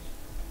you?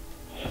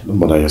 Don't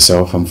bother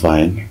yourself, I'm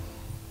fine.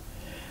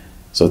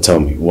 So tell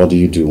me, what do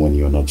you do when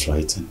you're not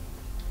writing?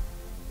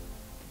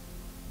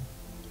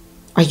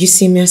 Are you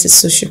seeing me as a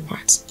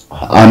sociopath?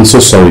 I'm so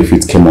sorry if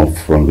it came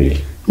off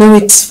wrongly. No,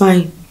 it's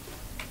fine.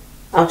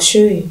 I'll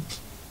show you.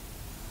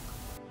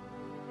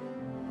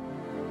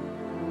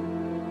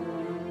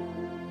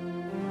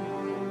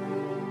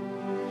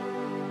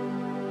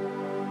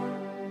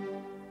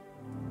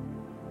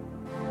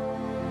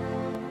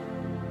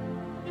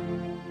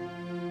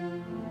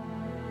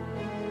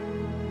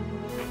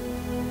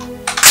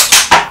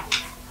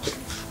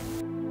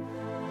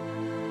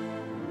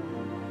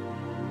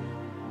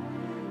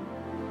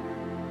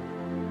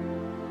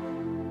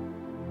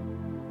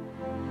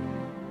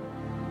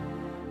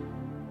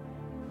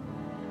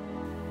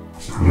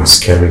 You're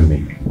scaring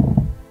me.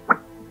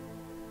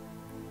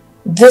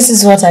 This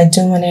is what I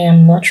do when I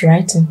am not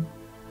writing.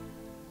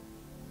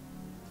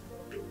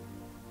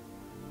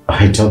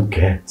 I don't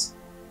get.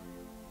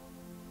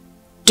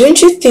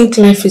 Don't you think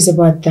life is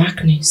about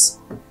darkness?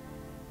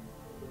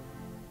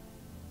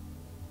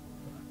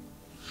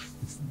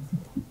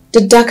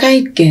 The darker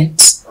it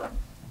gets,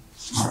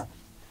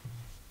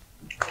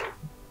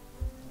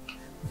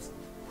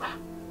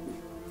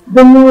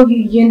 the more you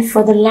yearn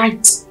for the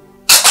light.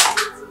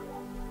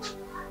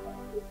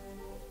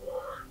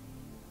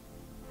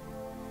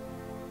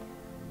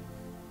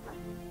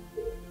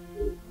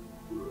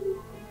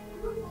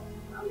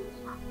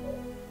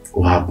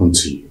 What happened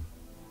to you?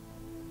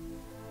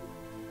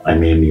 I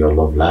mean, your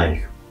love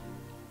life.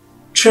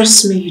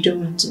 Trust me, you don't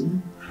want to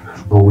know.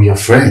 But we are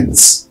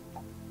friends.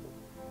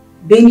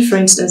 Being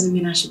friends doesn't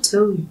mean I should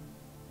tell you.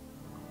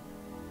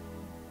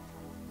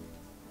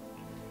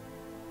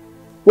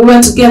 We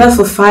were together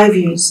for 5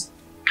 years.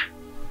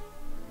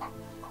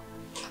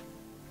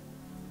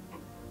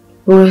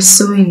 We were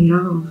so in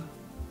love.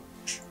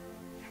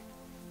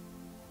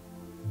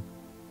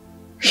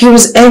 He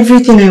was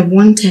everything I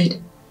wanted.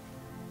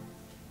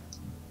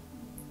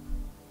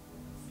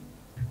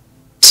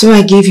 So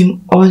I gave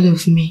him all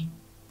of me.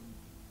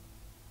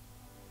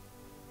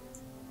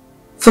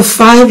 For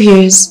 5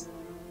 years,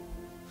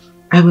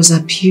 I was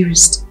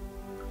abused,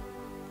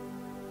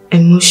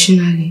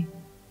 emotionally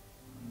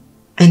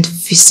and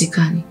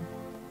physically.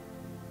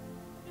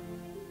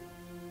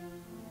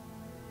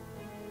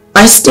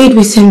 I stayed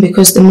with him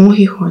because the more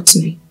he hurt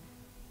me,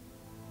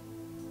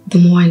 the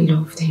more I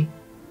loved him.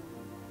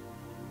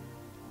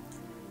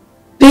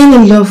 Being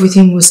in love with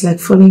him was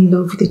like falling in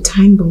love with a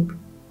time bomb.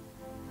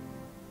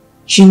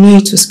 You knew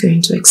it was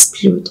going to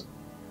explode,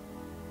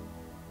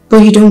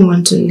 but you don't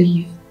want to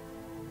leave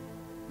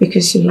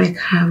because you like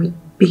how it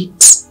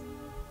beats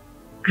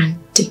and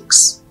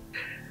ticks.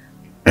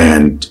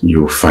 And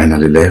you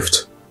finally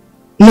left?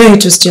 No,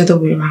 it was the other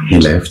way around. He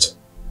left?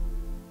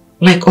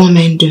 Like all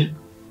men do.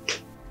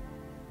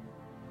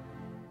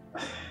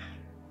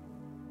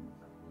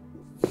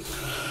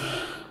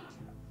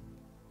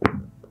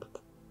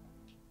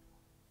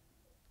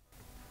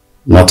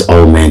 Not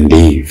all men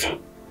leave.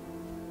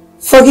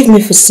 Forgive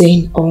me for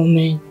saying all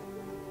men.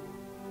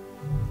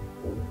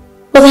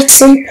 But at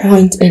some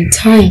point in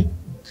time,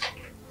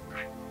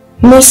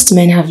 most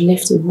men have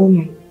left a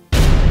woman.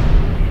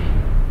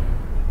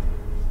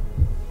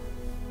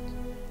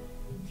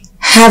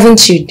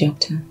 Haven't you,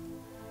 Doctor?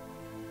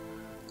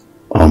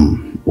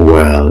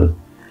 Well,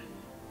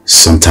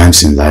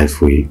 sometimes in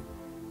life we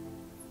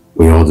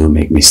all do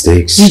make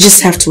mistakes. You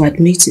just have to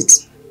admit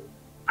it.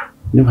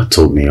 You never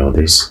told me all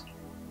this.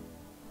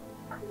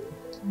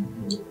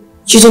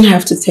 You don't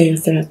have to tell your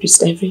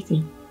therapist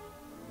everything.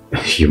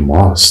 You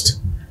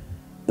must.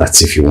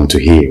 That's if you want to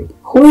heal.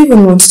 Who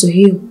even wants to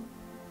heal?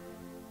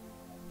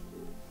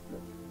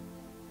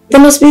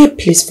 There must be a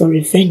place for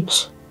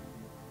revenge.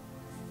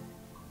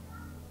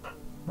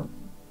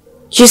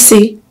 You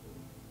see,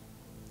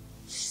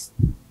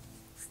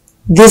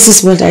 this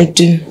is what I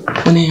do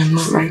when I am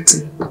not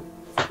writing.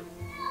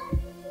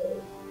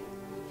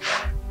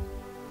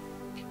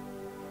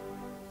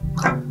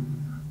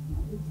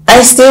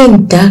 I stay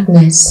in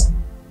darkness,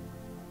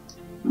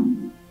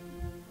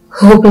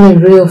 hoping a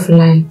ray of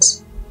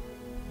light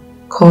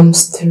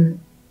comes through.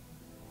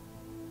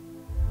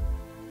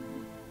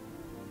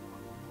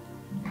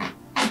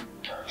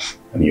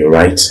 And you're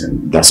right,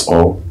 and that's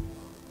all.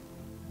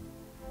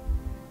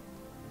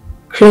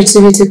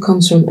 Creativity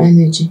comes from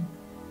energy,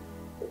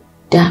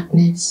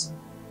 darkness,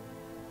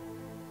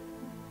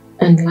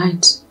 and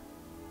light.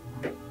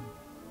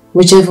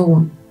 Whichever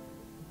one.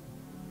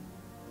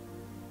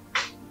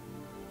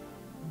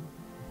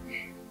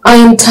 I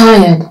am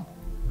tired.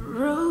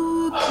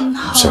 Broken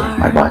sorry,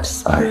 my bad.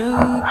 I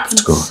have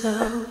to go.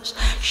 Souls,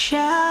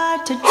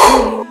 shattered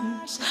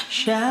dreams,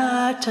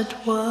 shattered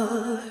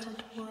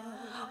world.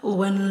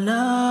 When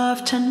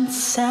love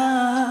turns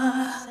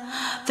sour,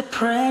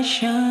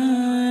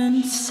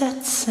 depression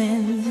sets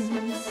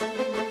in.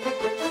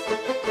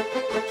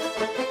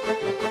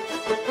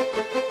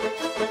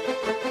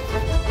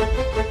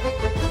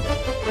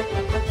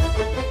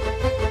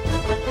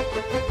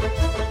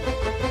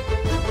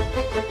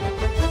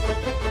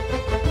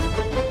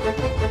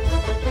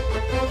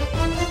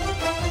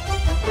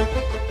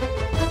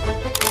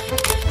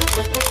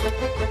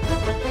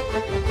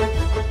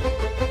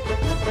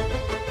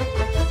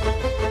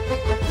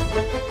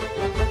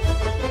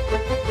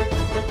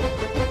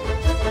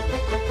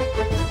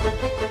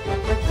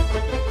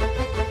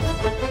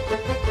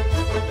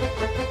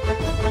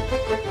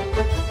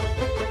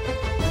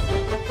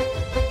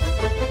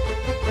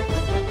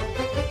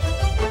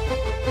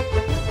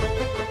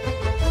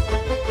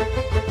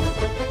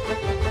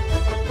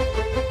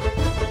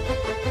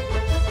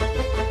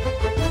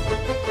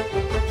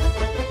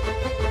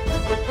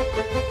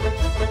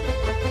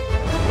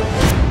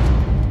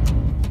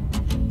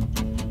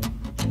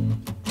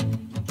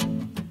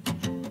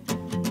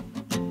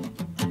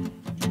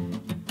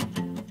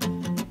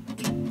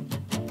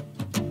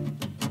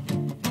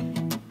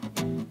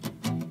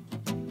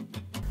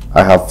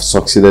 I have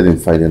succeeded in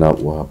finding out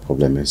what her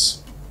problem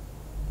is.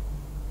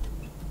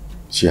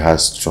 She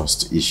has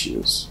trust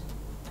issues.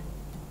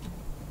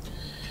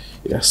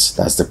 Yes,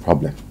 that's the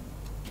problem.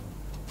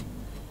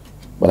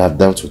 But I've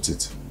dealt with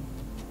it.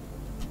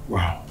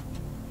 Wow.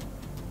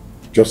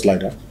 Just like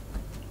that?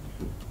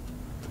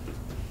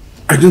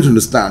 I don't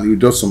understand. You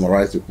just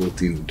summarized the whole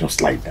thing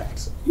just like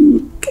that.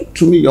 You talk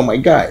to me, you're my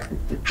guy.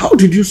 How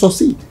did you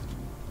succeed?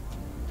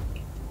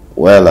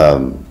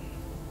 Well,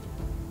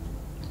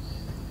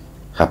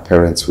 her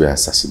parents were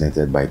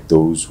assassinated by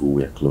those who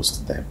were close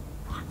to them.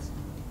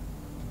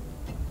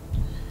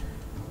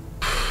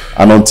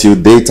 And until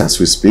date as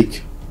we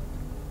speak,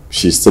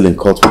 she's still in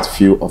court with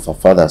few of her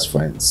father's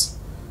friends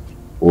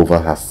over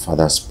her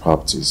father's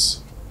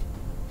properties.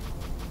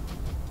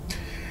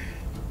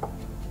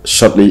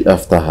 Shortly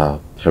after her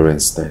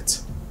parents'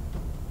 death,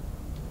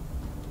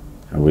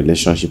 her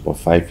relationship of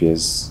 5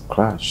 years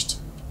crashed.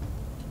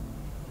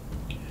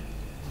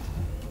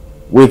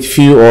 With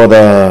few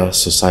other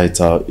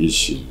societal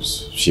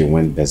issues, she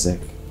went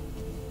berserk.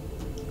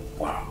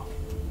 Wow.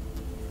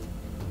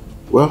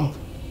 Well,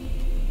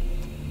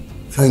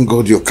 thank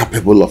God you're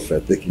capable of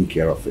taking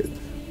care of it.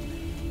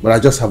 But I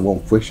just have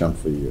one question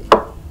for you.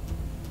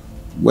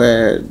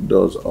 Where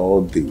does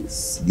all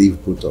this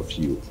leave both of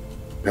you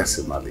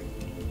personally?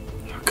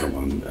 Come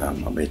on,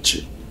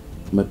 Amechi.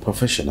 I'm a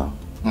professional.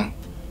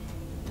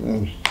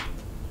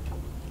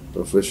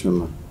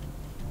 Professional.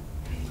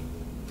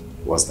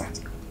 What's that?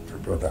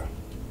 Brother,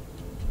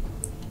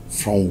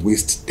 from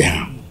waist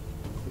down,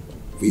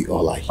 we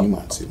all are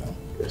humans, you know.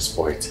 Yes,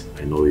 poet,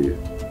 I know you.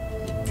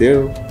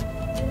 Deal.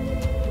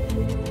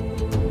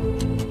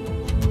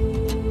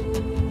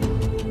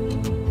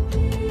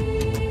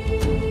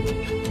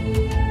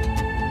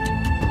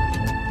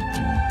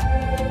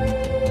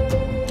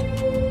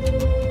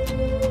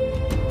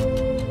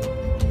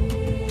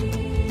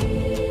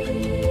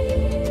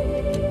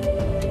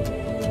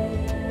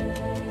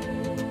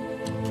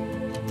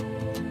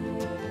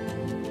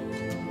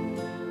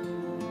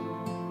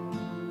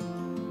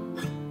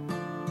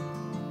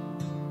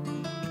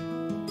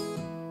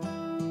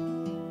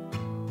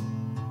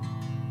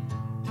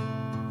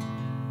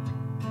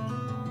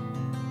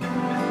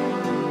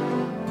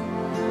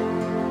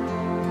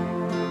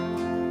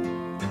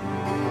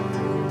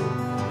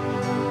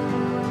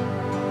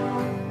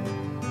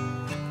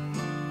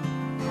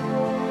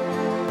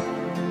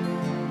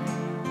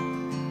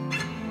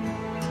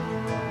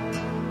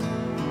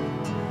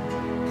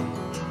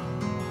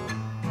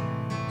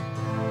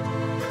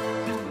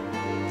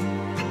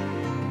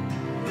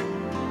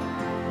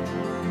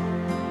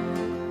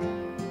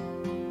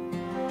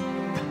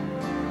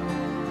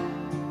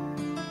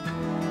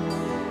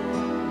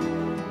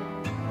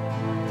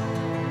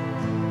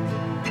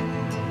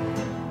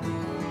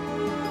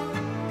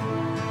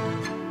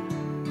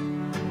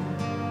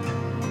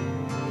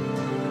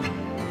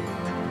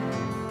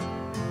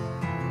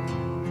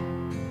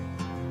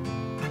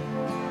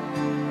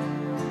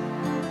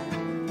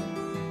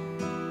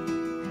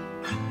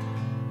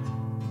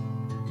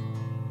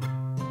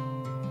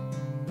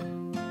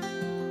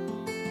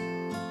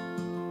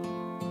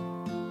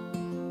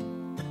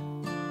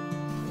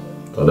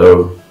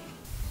 Hello.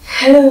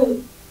 Hello,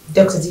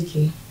 Dr.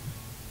 Ejike.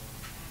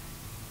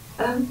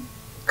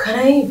 Can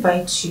I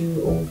invite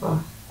you over?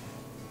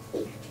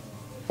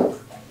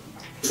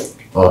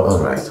 Oh, all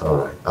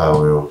right. I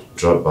will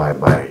drop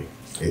by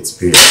 8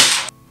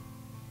 p.m.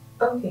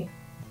 Okay.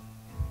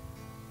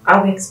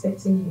 I'll be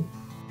expecting you.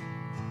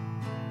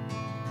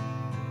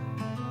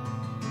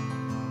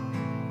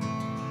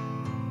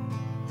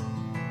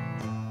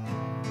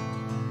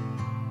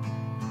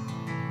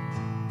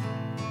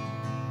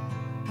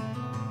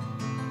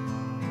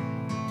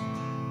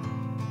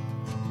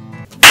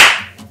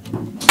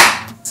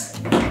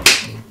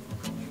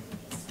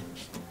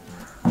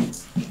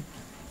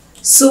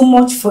 So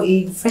much for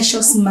a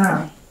precious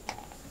man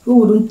who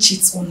wouldn't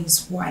cheat on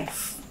his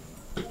wife.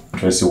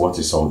 Tracy, what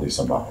is all this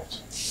about?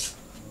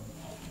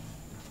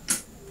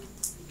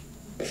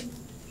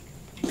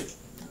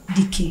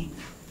 DK,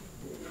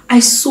 I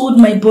sold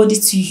my body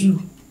to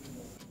you.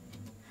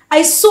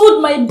 I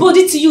sold my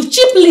body to you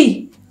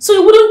cheaply so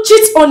you wouldn't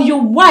cheat on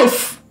your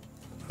wife.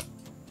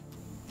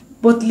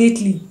 But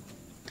lately,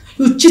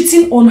 you're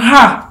cheating on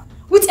her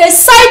with a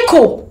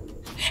psycho,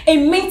 a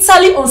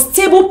mentally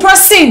unstable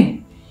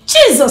person.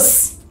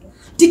 Jesus!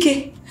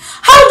 DK,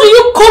 how do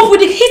you cope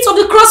with the heat of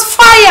the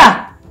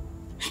crossfire?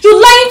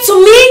 You lying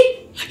to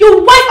me,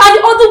 your wife and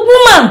the other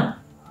woman.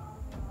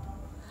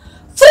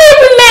 3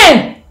 women!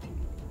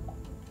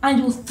 And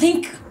you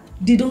think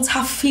they don't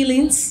have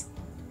feelings?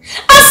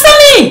 Answer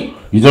me!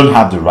 You don't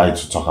have the right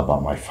to talk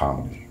about my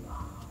family.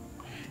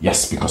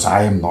 Yes, because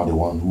I am not the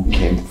one who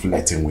came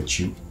flirting with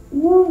you.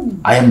 Ooh.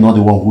 I am not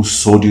the one who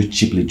sold you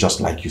cheaply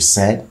just like you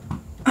said.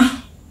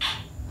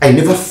 I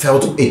never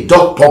felt a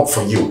dog pump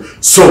for you.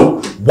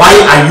 So why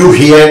are you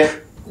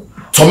here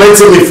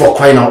tormenting me for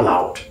crying out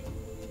loud?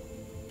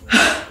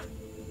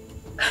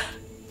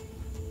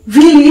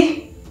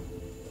 Really?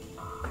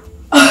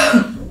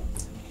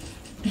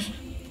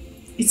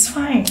 It's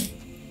fine.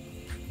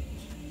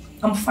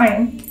 I'm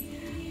fine.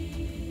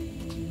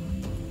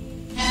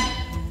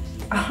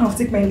 I'll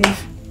take my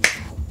leave.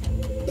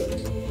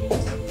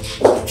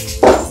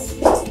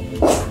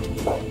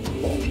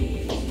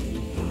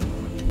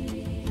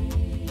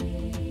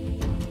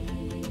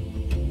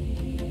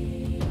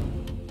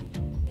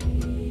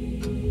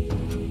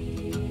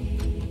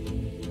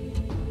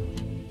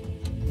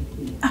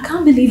 I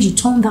can't believe you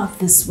turned out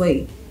this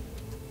way.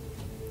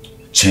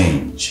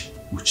 Change,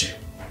 Uche.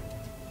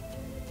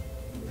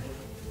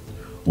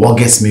 What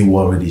gets me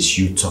worried is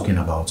you talking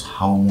about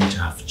how much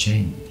I've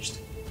changed.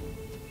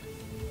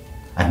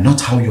 And not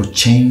how your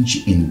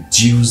change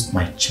induced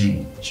my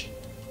change.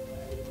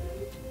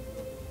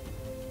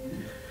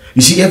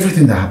 You see,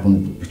 everything that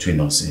happened between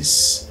us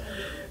is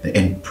the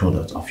end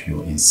product of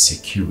your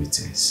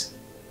insecurities.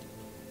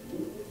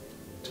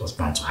 It was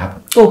bound to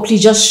happen. Oh,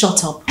 please just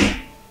shut up.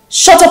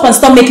 Shut up and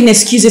stop making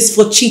excuses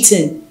for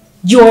cheating.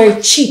 You're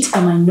a cheat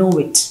and I know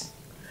it.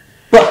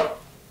 But,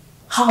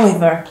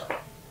 however,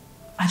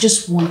 I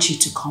just want you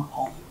to come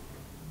home.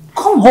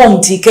 Come home,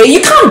 DK.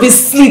 You can't be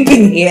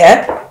sleeping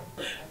here.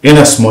 In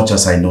as much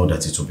as I know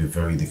that it will be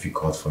very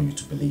difficult for you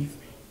to believe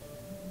me.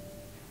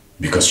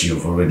 Because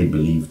you've already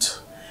believed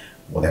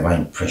whatever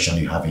impression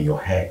you have in your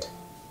head.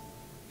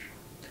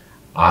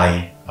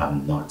 I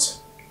am not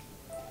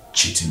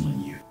cheating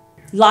on you.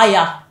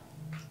 Liar.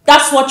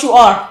 That's what you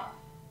are.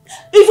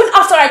 Even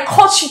after I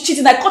caught you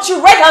cheating, I caught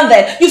you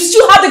red-handed, you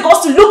still have the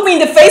guts to look me in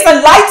the face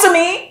and lie to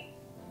me?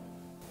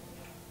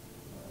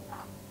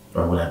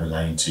 Why would I be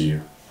lying to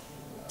you?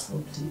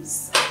 Oh,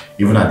 please.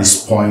 Even at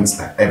this point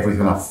that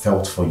everything I've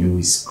felt for you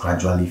is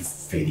gradually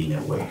fading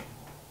away.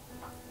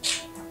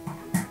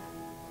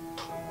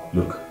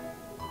 Look,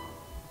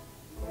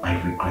 I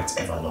regret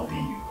ever loving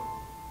you.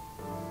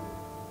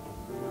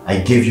 I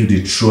gave you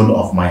the throne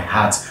of my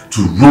heart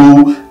to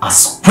rule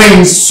as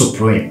Prince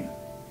Supreme.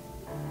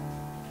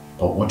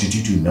 But what did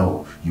you do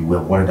now? You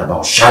were worried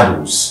about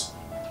shadows.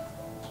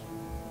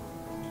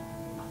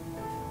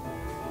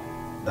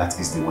 That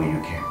is the way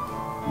you can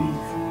leave.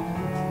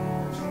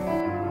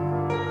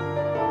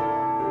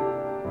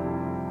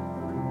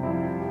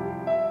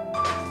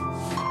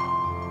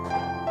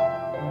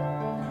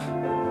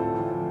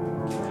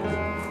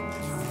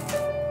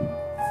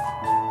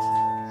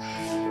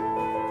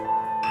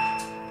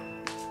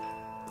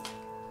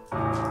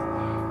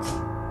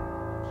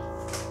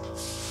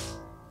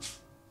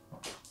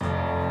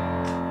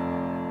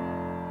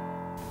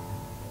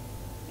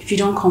 If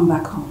you don't come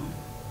back home,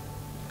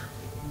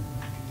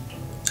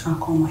 I'll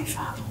call my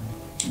father.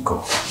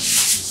 Go.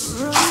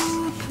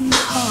 Broken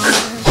heart,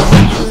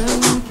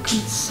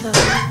 broken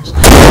souls,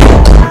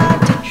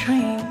 shattered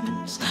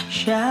dreams,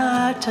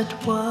 shattered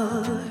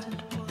world.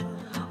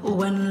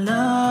 When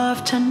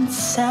love turns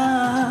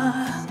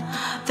sour,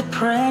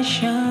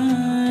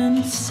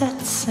 depression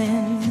sets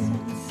in.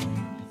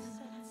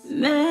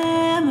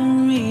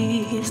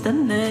 Memories that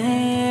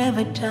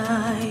never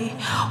die,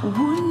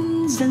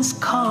 wounds and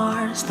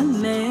scars that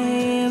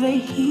never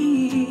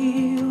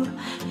heal.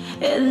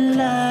 And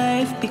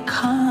life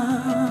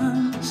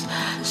becomes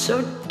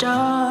so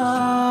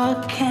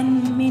dark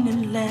and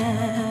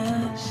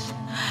meaningless.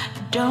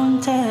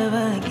 Don't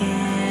ever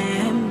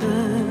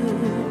gamble.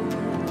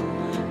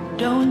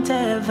 Don't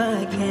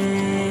ever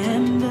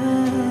gamble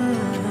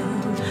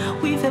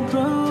with a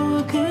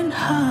broken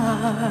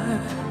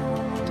heart.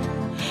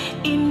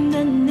 In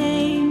the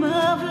name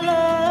of love,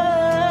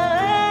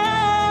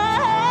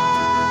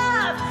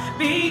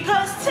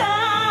 because time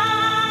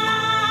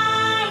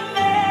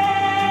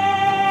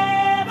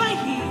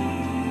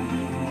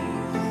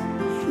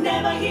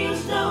never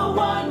heals the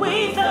one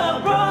with a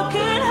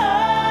broken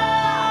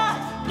heart.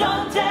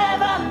 Don't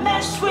ever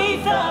mess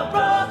with a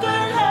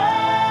broken heart,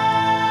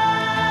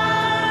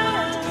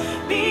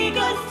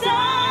 because time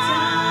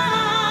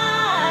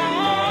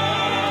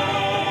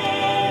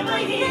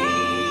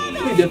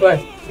you the buy?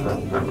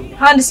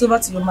 Hand this over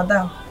to your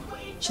madam.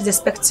 She's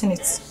expecting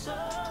it.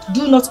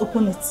 Do not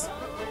open it.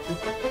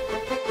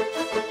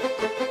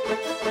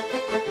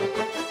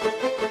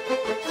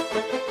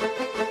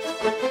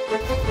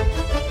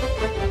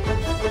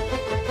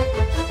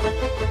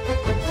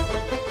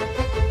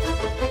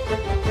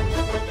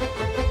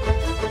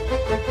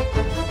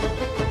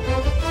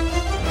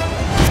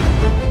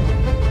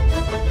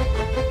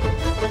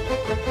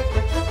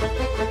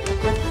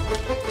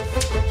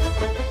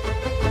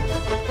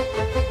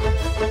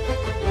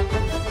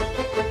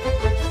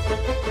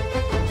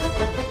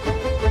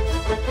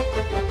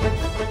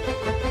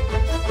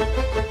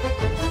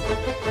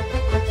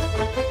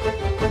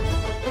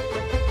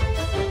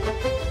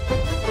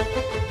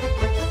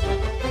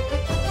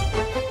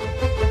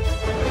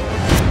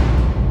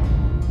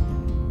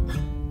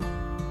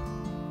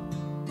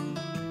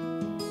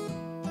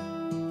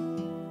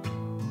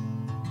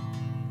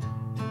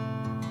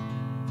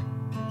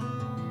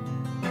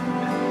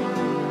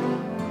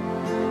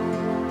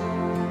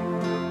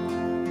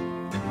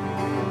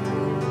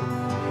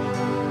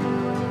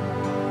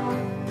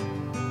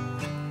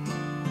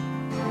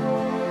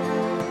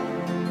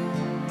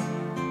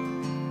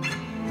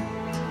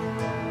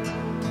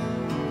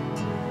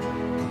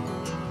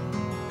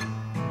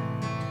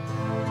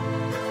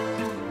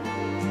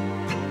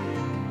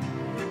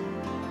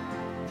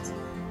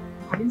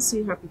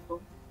 See her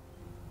before?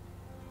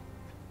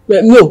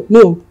 Well,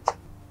 no.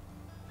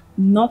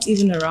 Not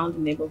even around the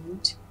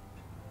neighborhood?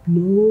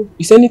 No.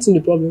 Is anything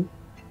the problem?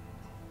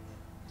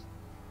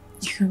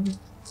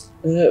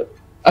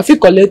 I feel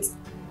collect.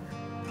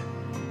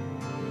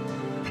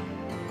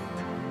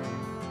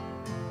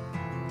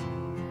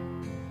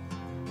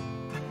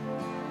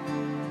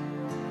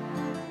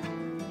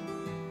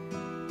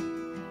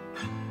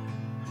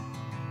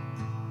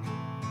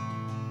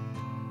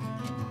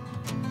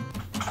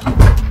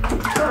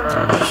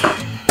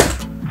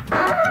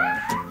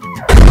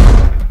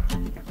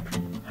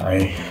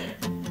 Hi.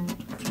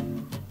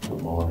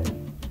 Good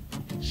morning.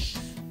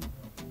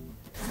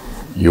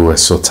 You were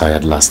so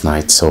tired last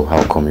night, so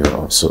how come you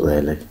were up so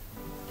early?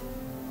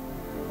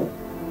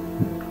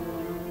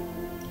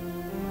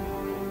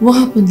 What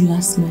happened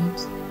last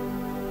night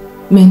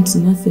meant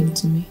nothing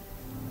to me.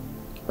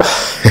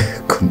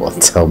 Come on,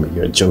 tell me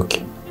you're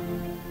joking.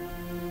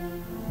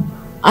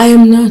 I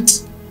am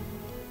not.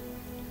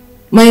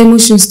 My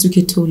emotions took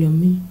a toll on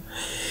me.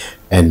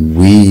 And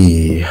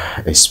we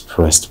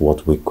expressed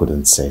what we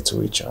couldn't say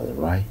to each other,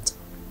 right?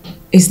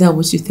 Is that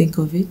what you think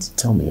of it?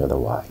 Tell me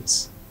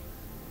otherwise.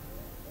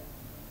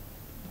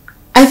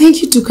 I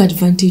think you took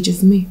advantage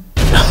of me.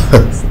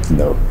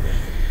 No,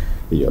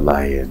 you're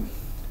lying.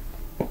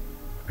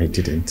 I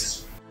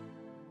didn't.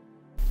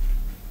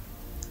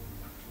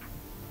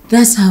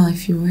 That's how I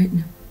feel right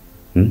now.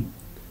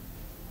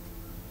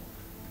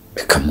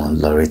 Come on,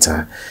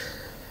 Loretta.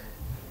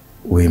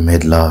 We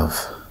made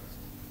love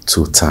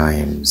 2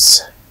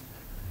 times.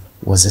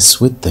 Was a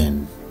sweet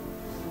thing.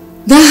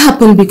 That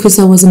happened because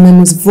I was in my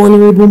most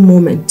vulnerable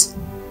moment.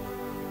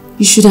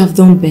 You should have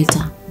done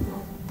better.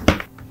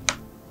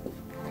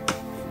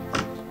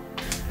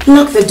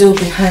 Lock the door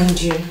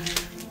behind you.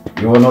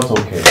 You are not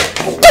okay.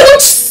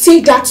 Don't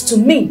say that to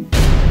me!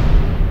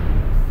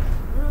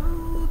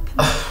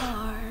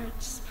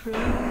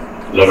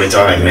 Loretta,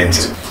 I meant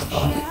it.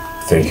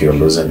 I think you're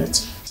losing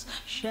it.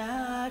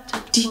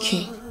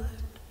 DK.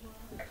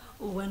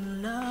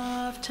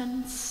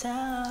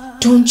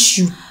 Don't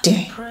you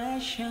dare.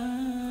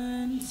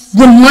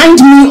 Remind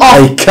me of...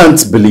 I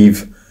can't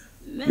believe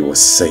you were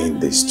saying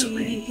this to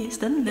me.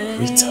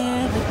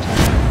 Rita.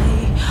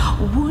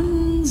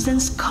 Wounds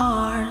and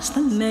scars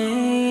that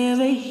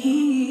never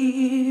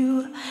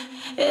heal.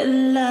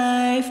 And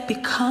life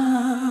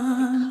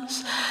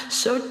becomes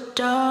so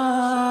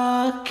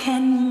dark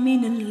and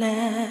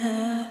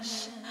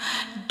meaningless.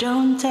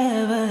 Don't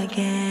ever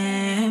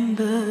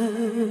gamble.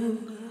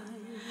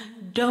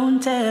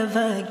 Don't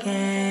ever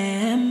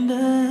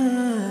gamble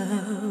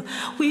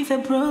with a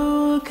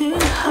broken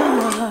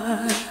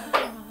heart.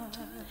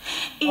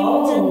 In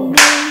the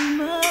name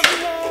of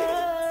love.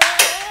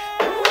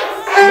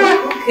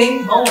 Okay,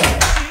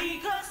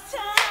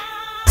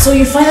 so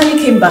you finally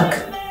came back?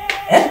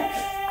 Eh?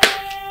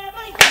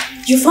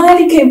 You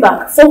finally came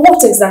back? For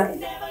what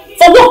exactly?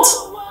 For what?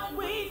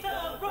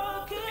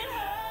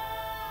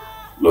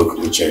 Look,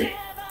 Uche.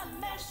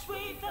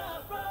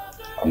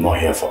 I'm not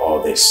here for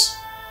all this.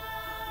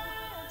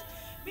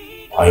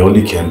 I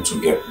only came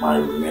to get my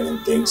remaining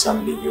things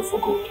and leave you for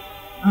good.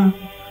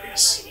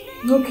 Yes.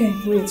 Okay,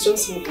 wait,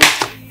 just wait.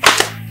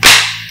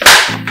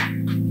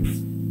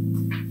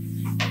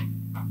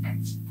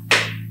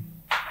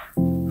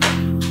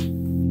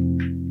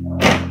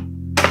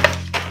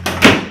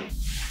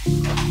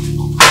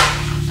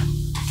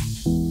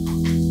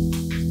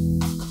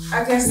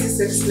 I guess this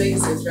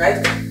explains it,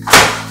 right?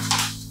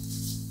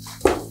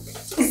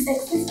 This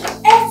explains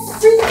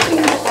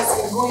everything that has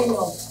been going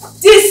on.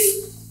 This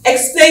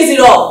explains it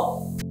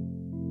all.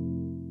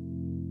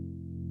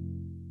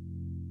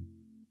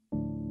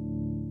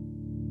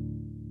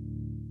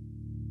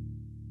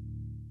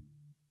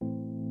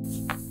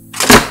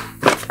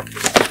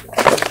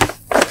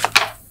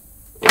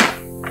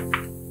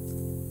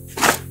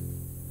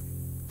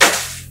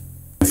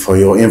 For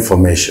your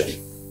information,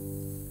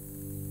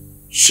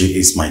 she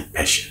is my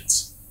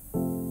patient.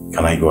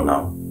 Can I go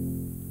now?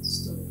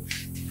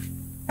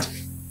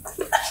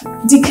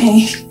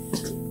 DK.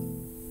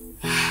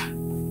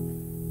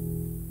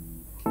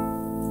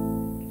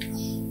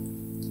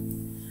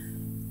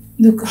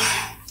 Look,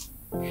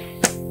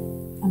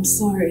 I'm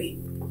sorry.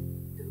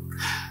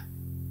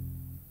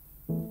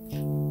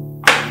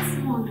 It's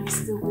not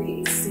always the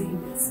way it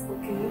seems,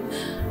 okay?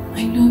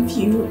 I love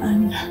you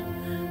and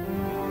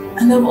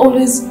I've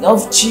always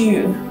loved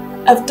you.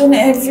 I've done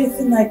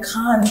everything I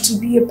can to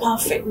be a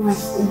perfect wife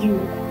for you.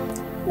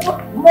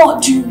 What more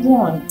do you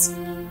want?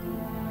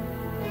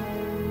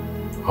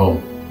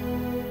 Home.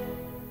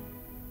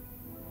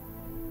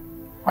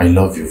 I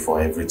love you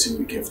for everything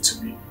you gave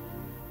to me.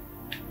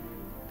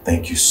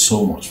 Thank you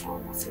so much for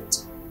all of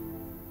it.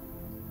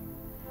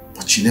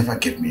 But you never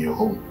gave me a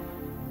home.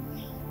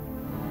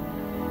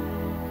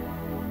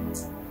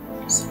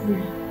 I'm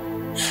sorry.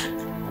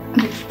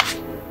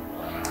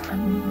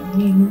 I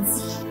mean,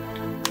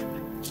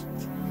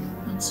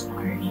 I'm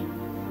sorry.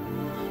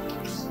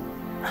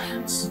 I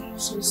am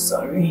so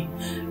sorry.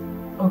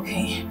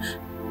 Okay.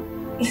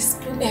 Let's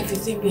put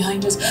everything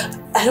behind us.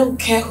 I don't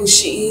care who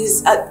she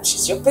is.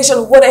 She's your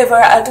patient, whatever.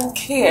 I don't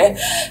care.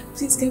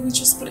 Please, can we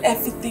just put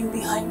everything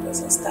behind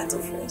us and start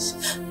afresh?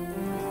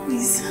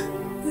 Please,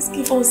 let's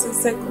give us a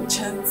second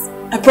chance.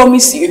 I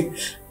promise you,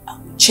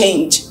 I'll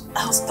change.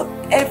 I'll stop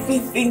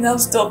everything. I'll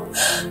stop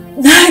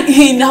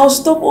nagging. I'll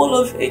stop all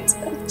of it.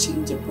 I'll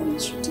change. I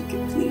promise you,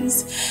 Ejike,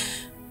 please.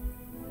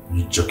 Are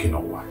you joking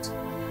or what?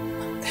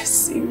 That's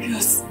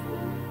serious.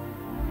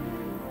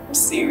 I'm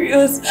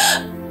serious.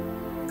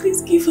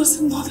 Please give us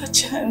another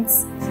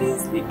chance.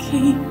 Please,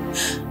 Nikki.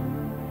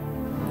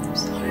 I'm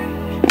sorry.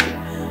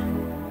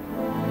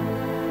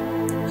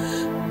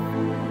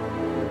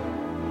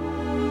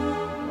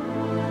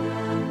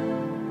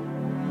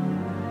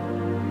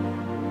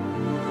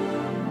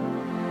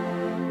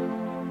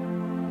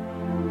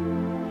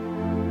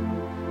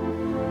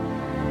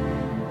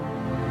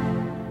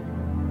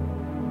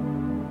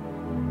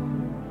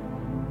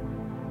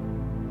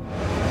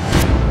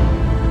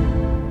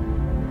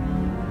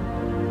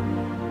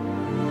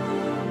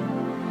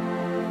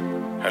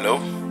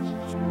 Hello?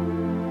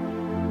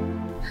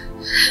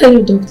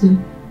 Hello, doctor.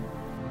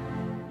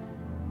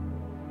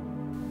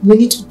 We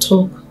need to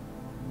talk.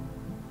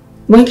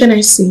 When can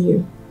I see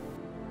you?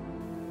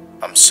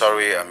 I'm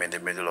sorry, I'm in the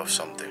middle of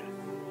something.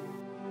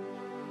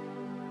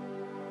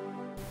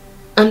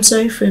 I'm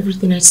sorry for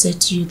everything I said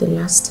to you the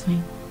last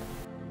time.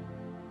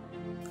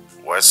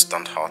 Words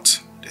don't hurt,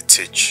 they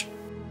teach.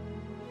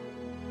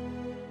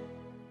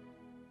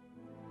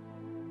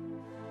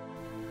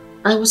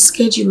 I was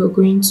scared you were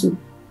going to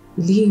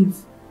leave.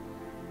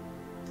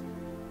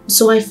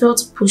 So I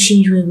felt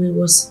pushing you away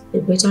was a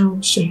better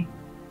option.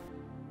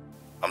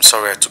 I'm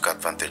sorry I took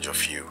advantage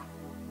of you.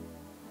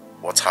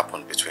 What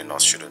happened between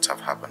us shouldn't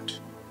have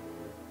happened.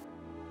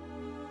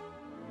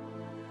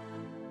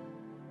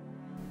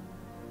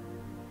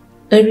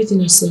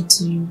 Everything I said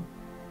to you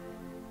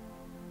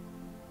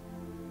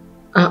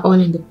are all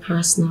in the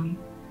past now,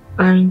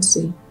 aren't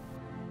they?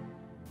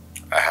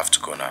 I have to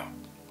go now.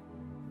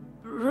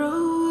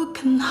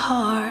 Broken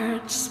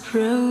hearts,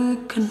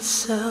 broken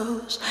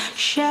souls,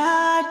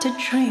 shattered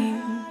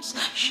dreams,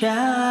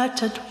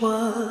 shattered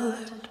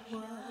world.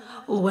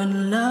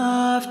 When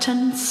love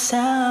turns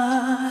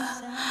sour,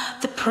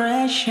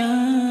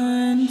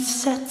 depression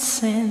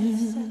sets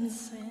in.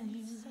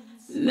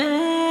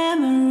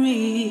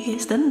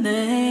 Memories that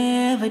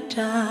never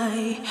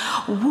die,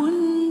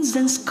 wounds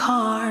and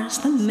scars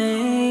that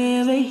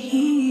never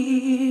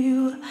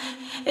heal.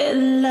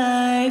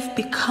 Life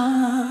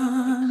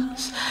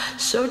becomes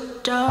so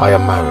dark. I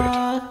am married.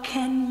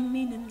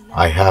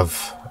 I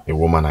have a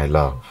woman I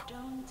love.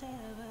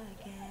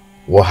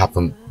 What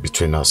happened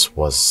between us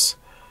was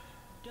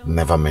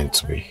never meant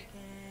to be.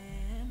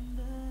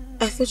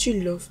 I thought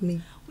you loved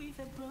me.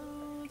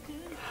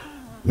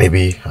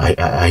 Maybe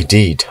I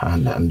did,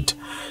 and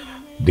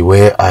the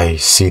way I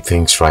see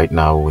things right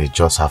now, we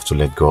just have to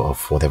let go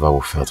of whatever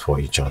we felt for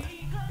each other.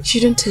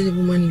 You don't tell a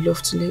woman you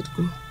love to let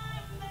go.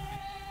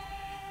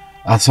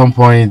 At some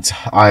point,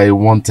 I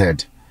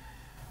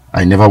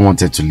never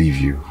wanted to leave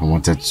you. I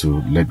wanted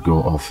to let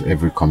go of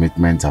every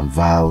commitment and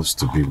vows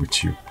to be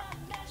with you.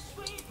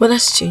 But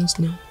that's changed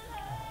now.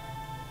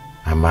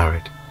 I'm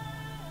married.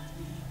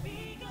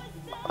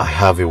 I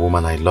have a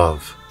woman I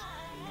love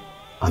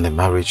and a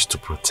marriage to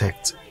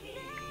protect.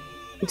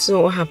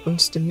 So what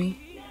happens to me?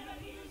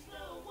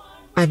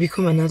 I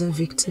become another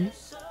victim?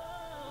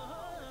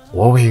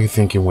 What were you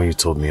thinking when you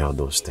told me all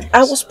those things?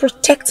 I was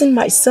protecting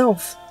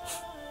myself.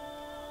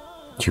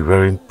 You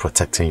weren't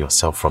protecting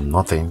yourself from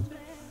nothing.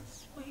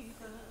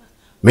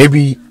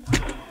 Maybe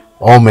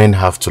all men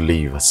have to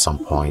leave at some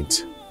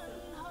point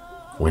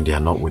when they are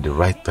not with the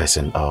right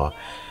person, or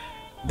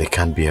they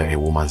can't bear a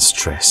woman's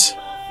stress.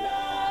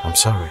 I'm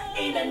sorry.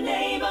 In the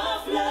name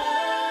of love,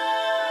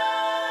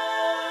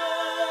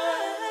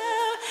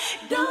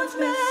 don't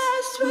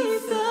mess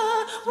with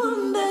the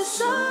wounded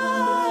soul.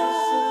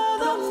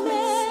 Don't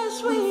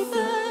mess with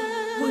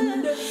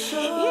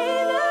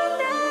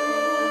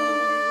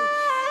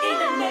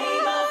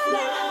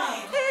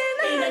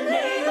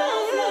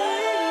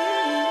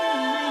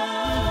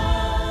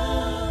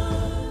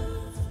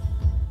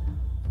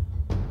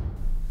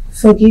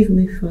Forgive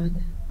me,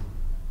 Father,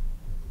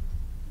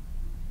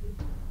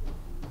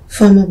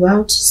 for I'm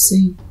about to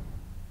sin.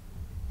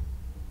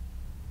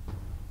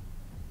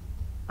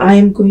 I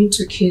am going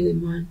to kill a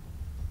man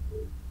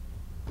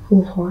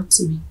who hurt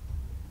me.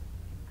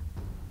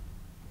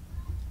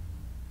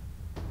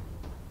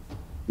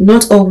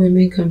 Not all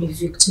women can be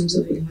victims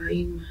of a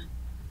lying man.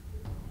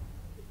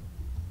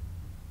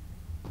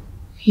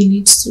 He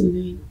needs to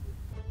learn.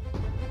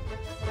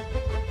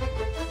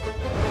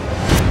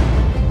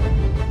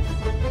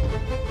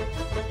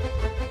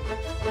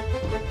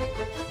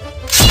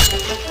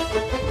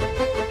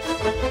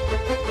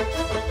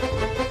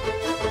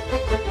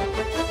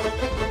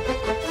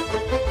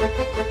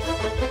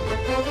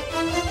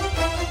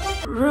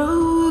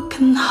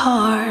 Broken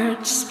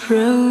hearts,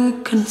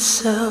 broken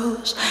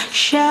souls,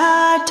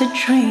 shattered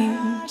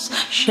dreams,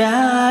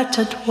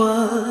 shattered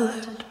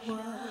world.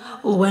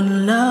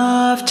 When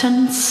love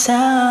turns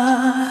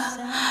sour,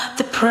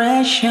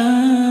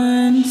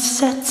 depression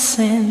sets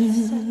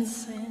in.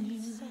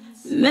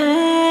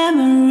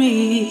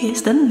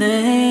 Memories that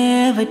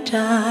never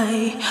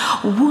die,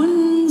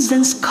 wounds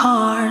and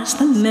scars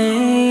that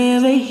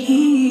never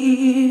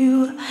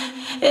heal.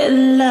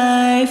 And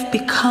life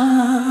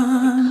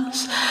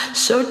becomes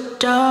so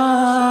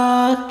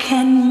dark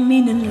and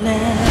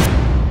meaningless.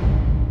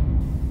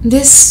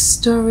 This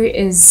story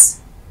is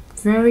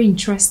very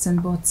interesting,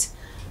 but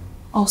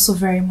also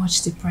very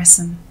much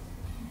depressing.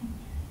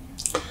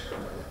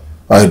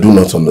 I do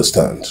not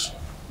understand.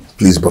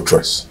 Please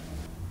buttress.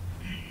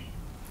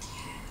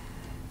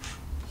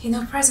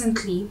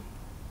 Presently,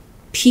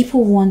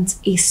 people want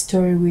a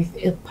story with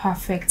a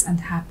perfect and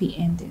happy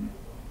ending.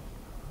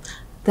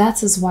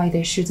 That is why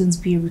there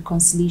shouldn't be a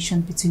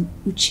reconciliation between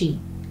Uche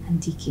and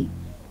Dike.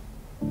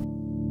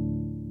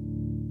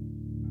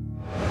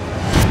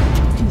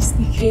 Please,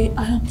 Dike,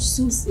 I am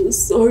so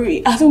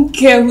sorry. I don't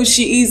care who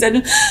she is.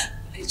 I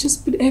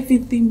just put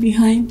everything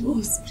behind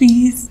us,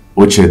 please.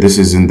 Uche, this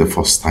isn't the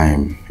first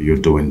time you're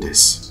doing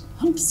this.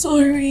 I'm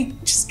sorry.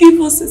 Just give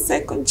us a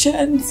second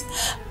chance.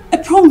 I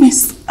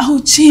promise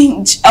I'll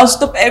change. I'll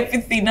stop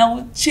everything. I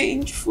will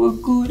change for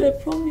good. I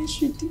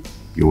promise you.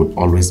 You would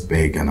always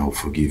beg and I'll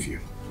forgive you.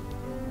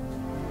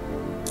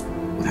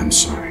 But I'm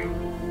sorry.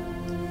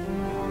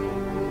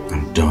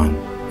 I'm done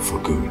for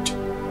good.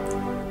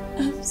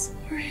 I'm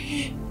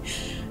sorry.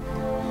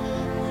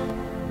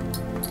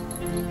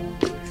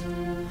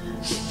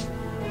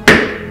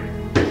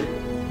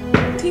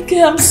 Dike,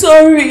 I'm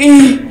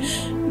sorry.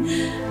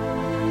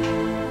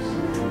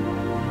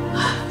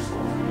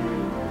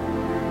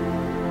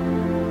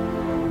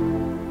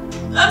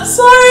 I'm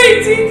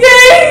sorry, Dike.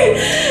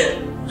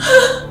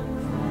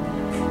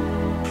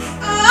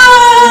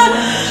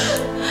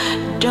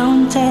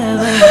 Don't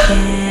ever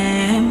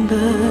gamble.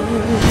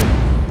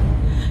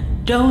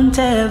 Don't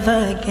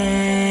ever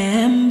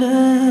gamble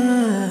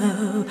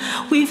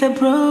with a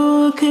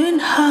broken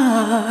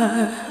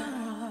heart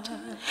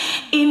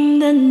in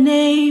the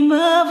name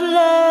of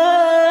love,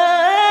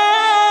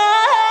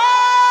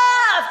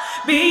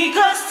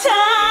 because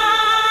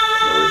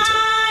time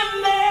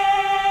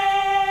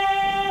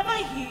never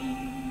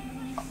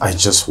heals. I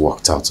just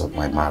walked out of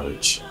my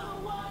marriage.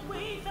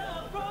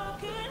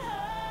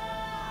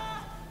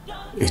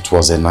 It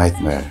was a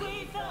nightmare.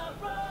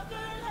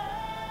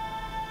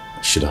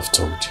 I should have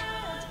told you.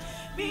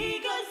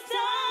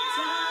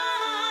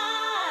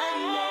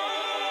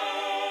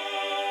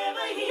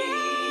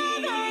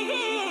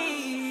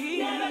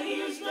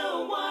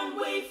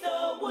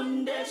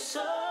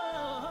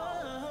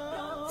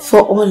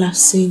 For all have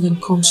sinned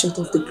and come short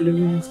of the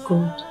glory of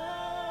God.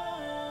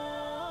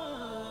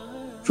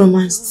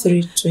 Romans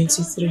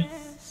 3:23.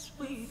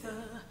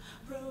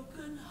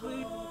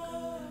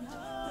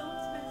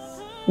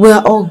 We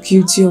are all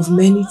guilty of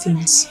many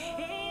things.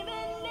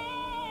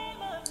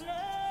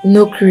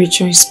 No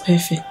creature is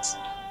perfect.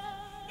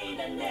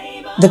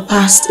 The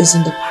past is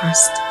in the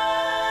past.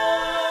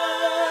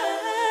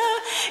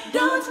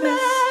 Don't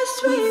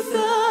mess with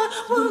the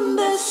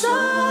wonder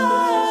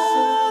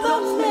soul.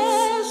 Don't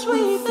mess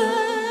with the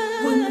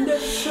wonder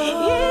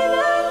soul.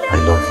 I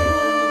love you.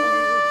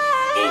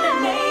 In the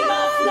name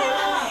of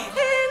life.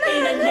 In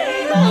the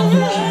name I love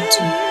you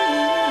too.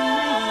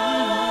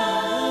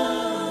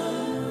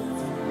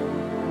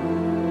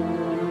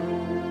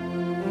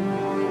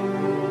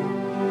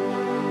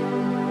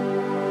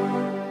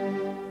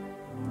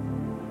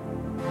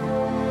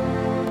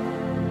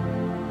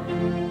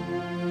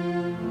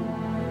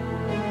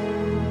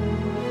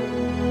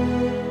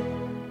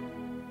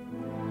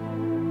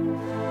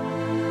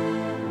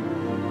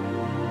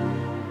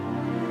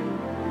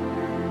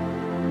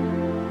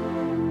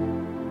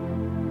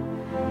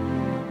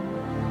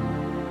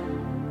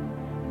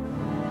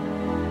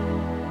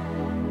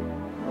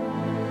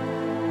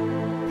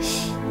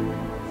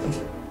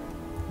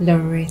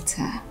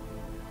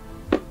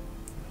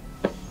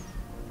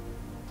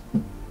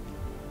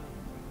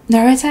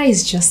 Loretta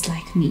is just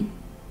like me.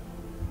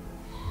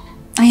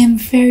 I am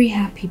very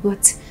happy,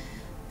 but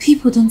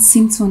people don't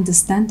seem to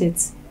understand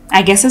it.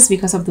 I guess it's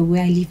because of the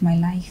way I live my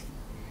life.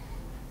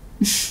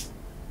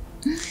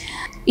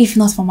 If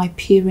not for my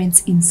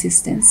parents'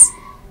 insistence,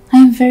 I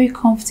am very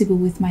comfortable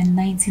with my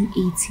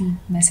 1980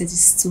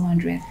 Mercedes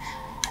 200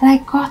 that I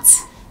got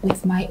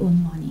with my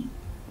own money.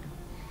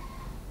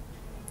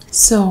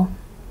 So,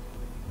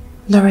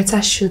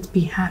 Loretta should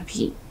be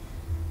happy,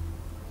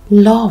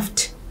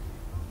 loved.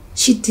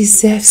 She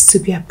deserves to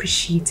be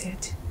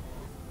appreciated.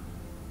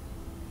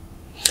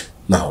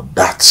 Now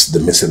that's the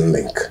missing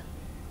link.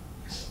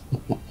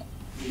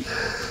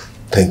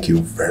 Thank you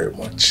very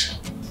much.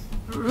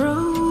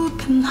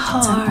 Broken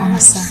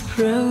hearts,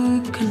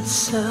 broken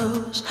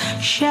souls,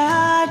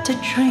 shattered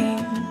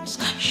dreams,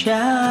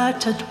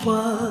 shattered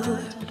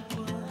world.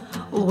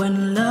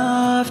 When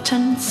love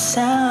turns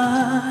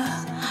sour,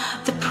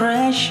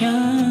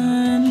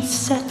 depression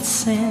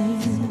sets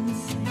in.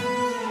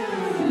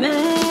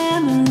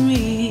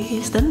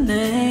 Memories that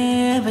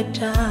never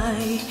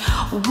die,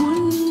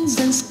 wounds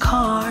and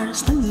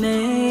scars that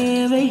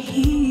never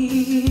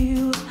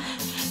heal.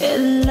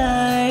 And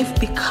life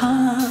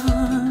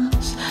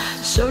becomes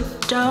so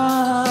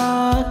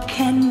dark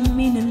and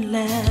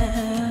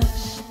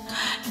meaningless.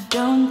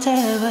 Don't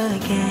ever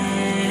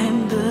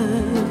gamble.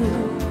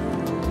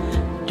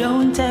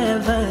 Don't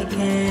ever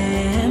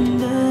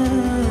gamble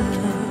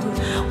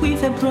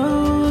with a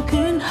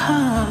broken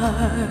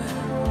heart.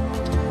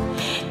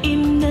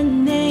 In the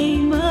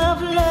name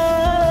of love,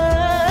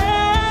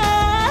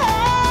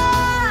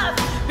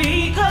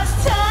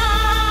 because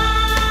time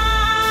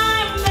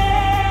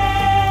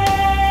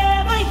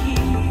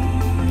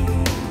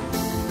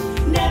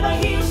never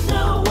heals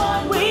no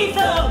one with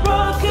a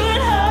broken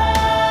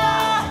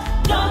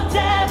heart. Don't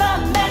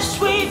ever mess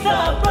with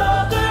a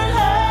broken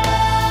heart,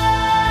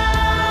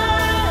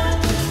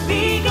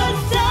 because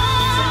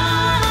time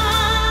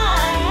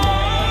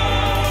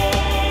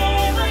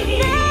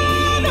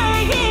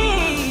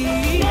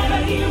never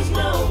heals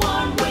no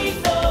one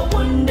with a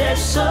wounded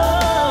soul.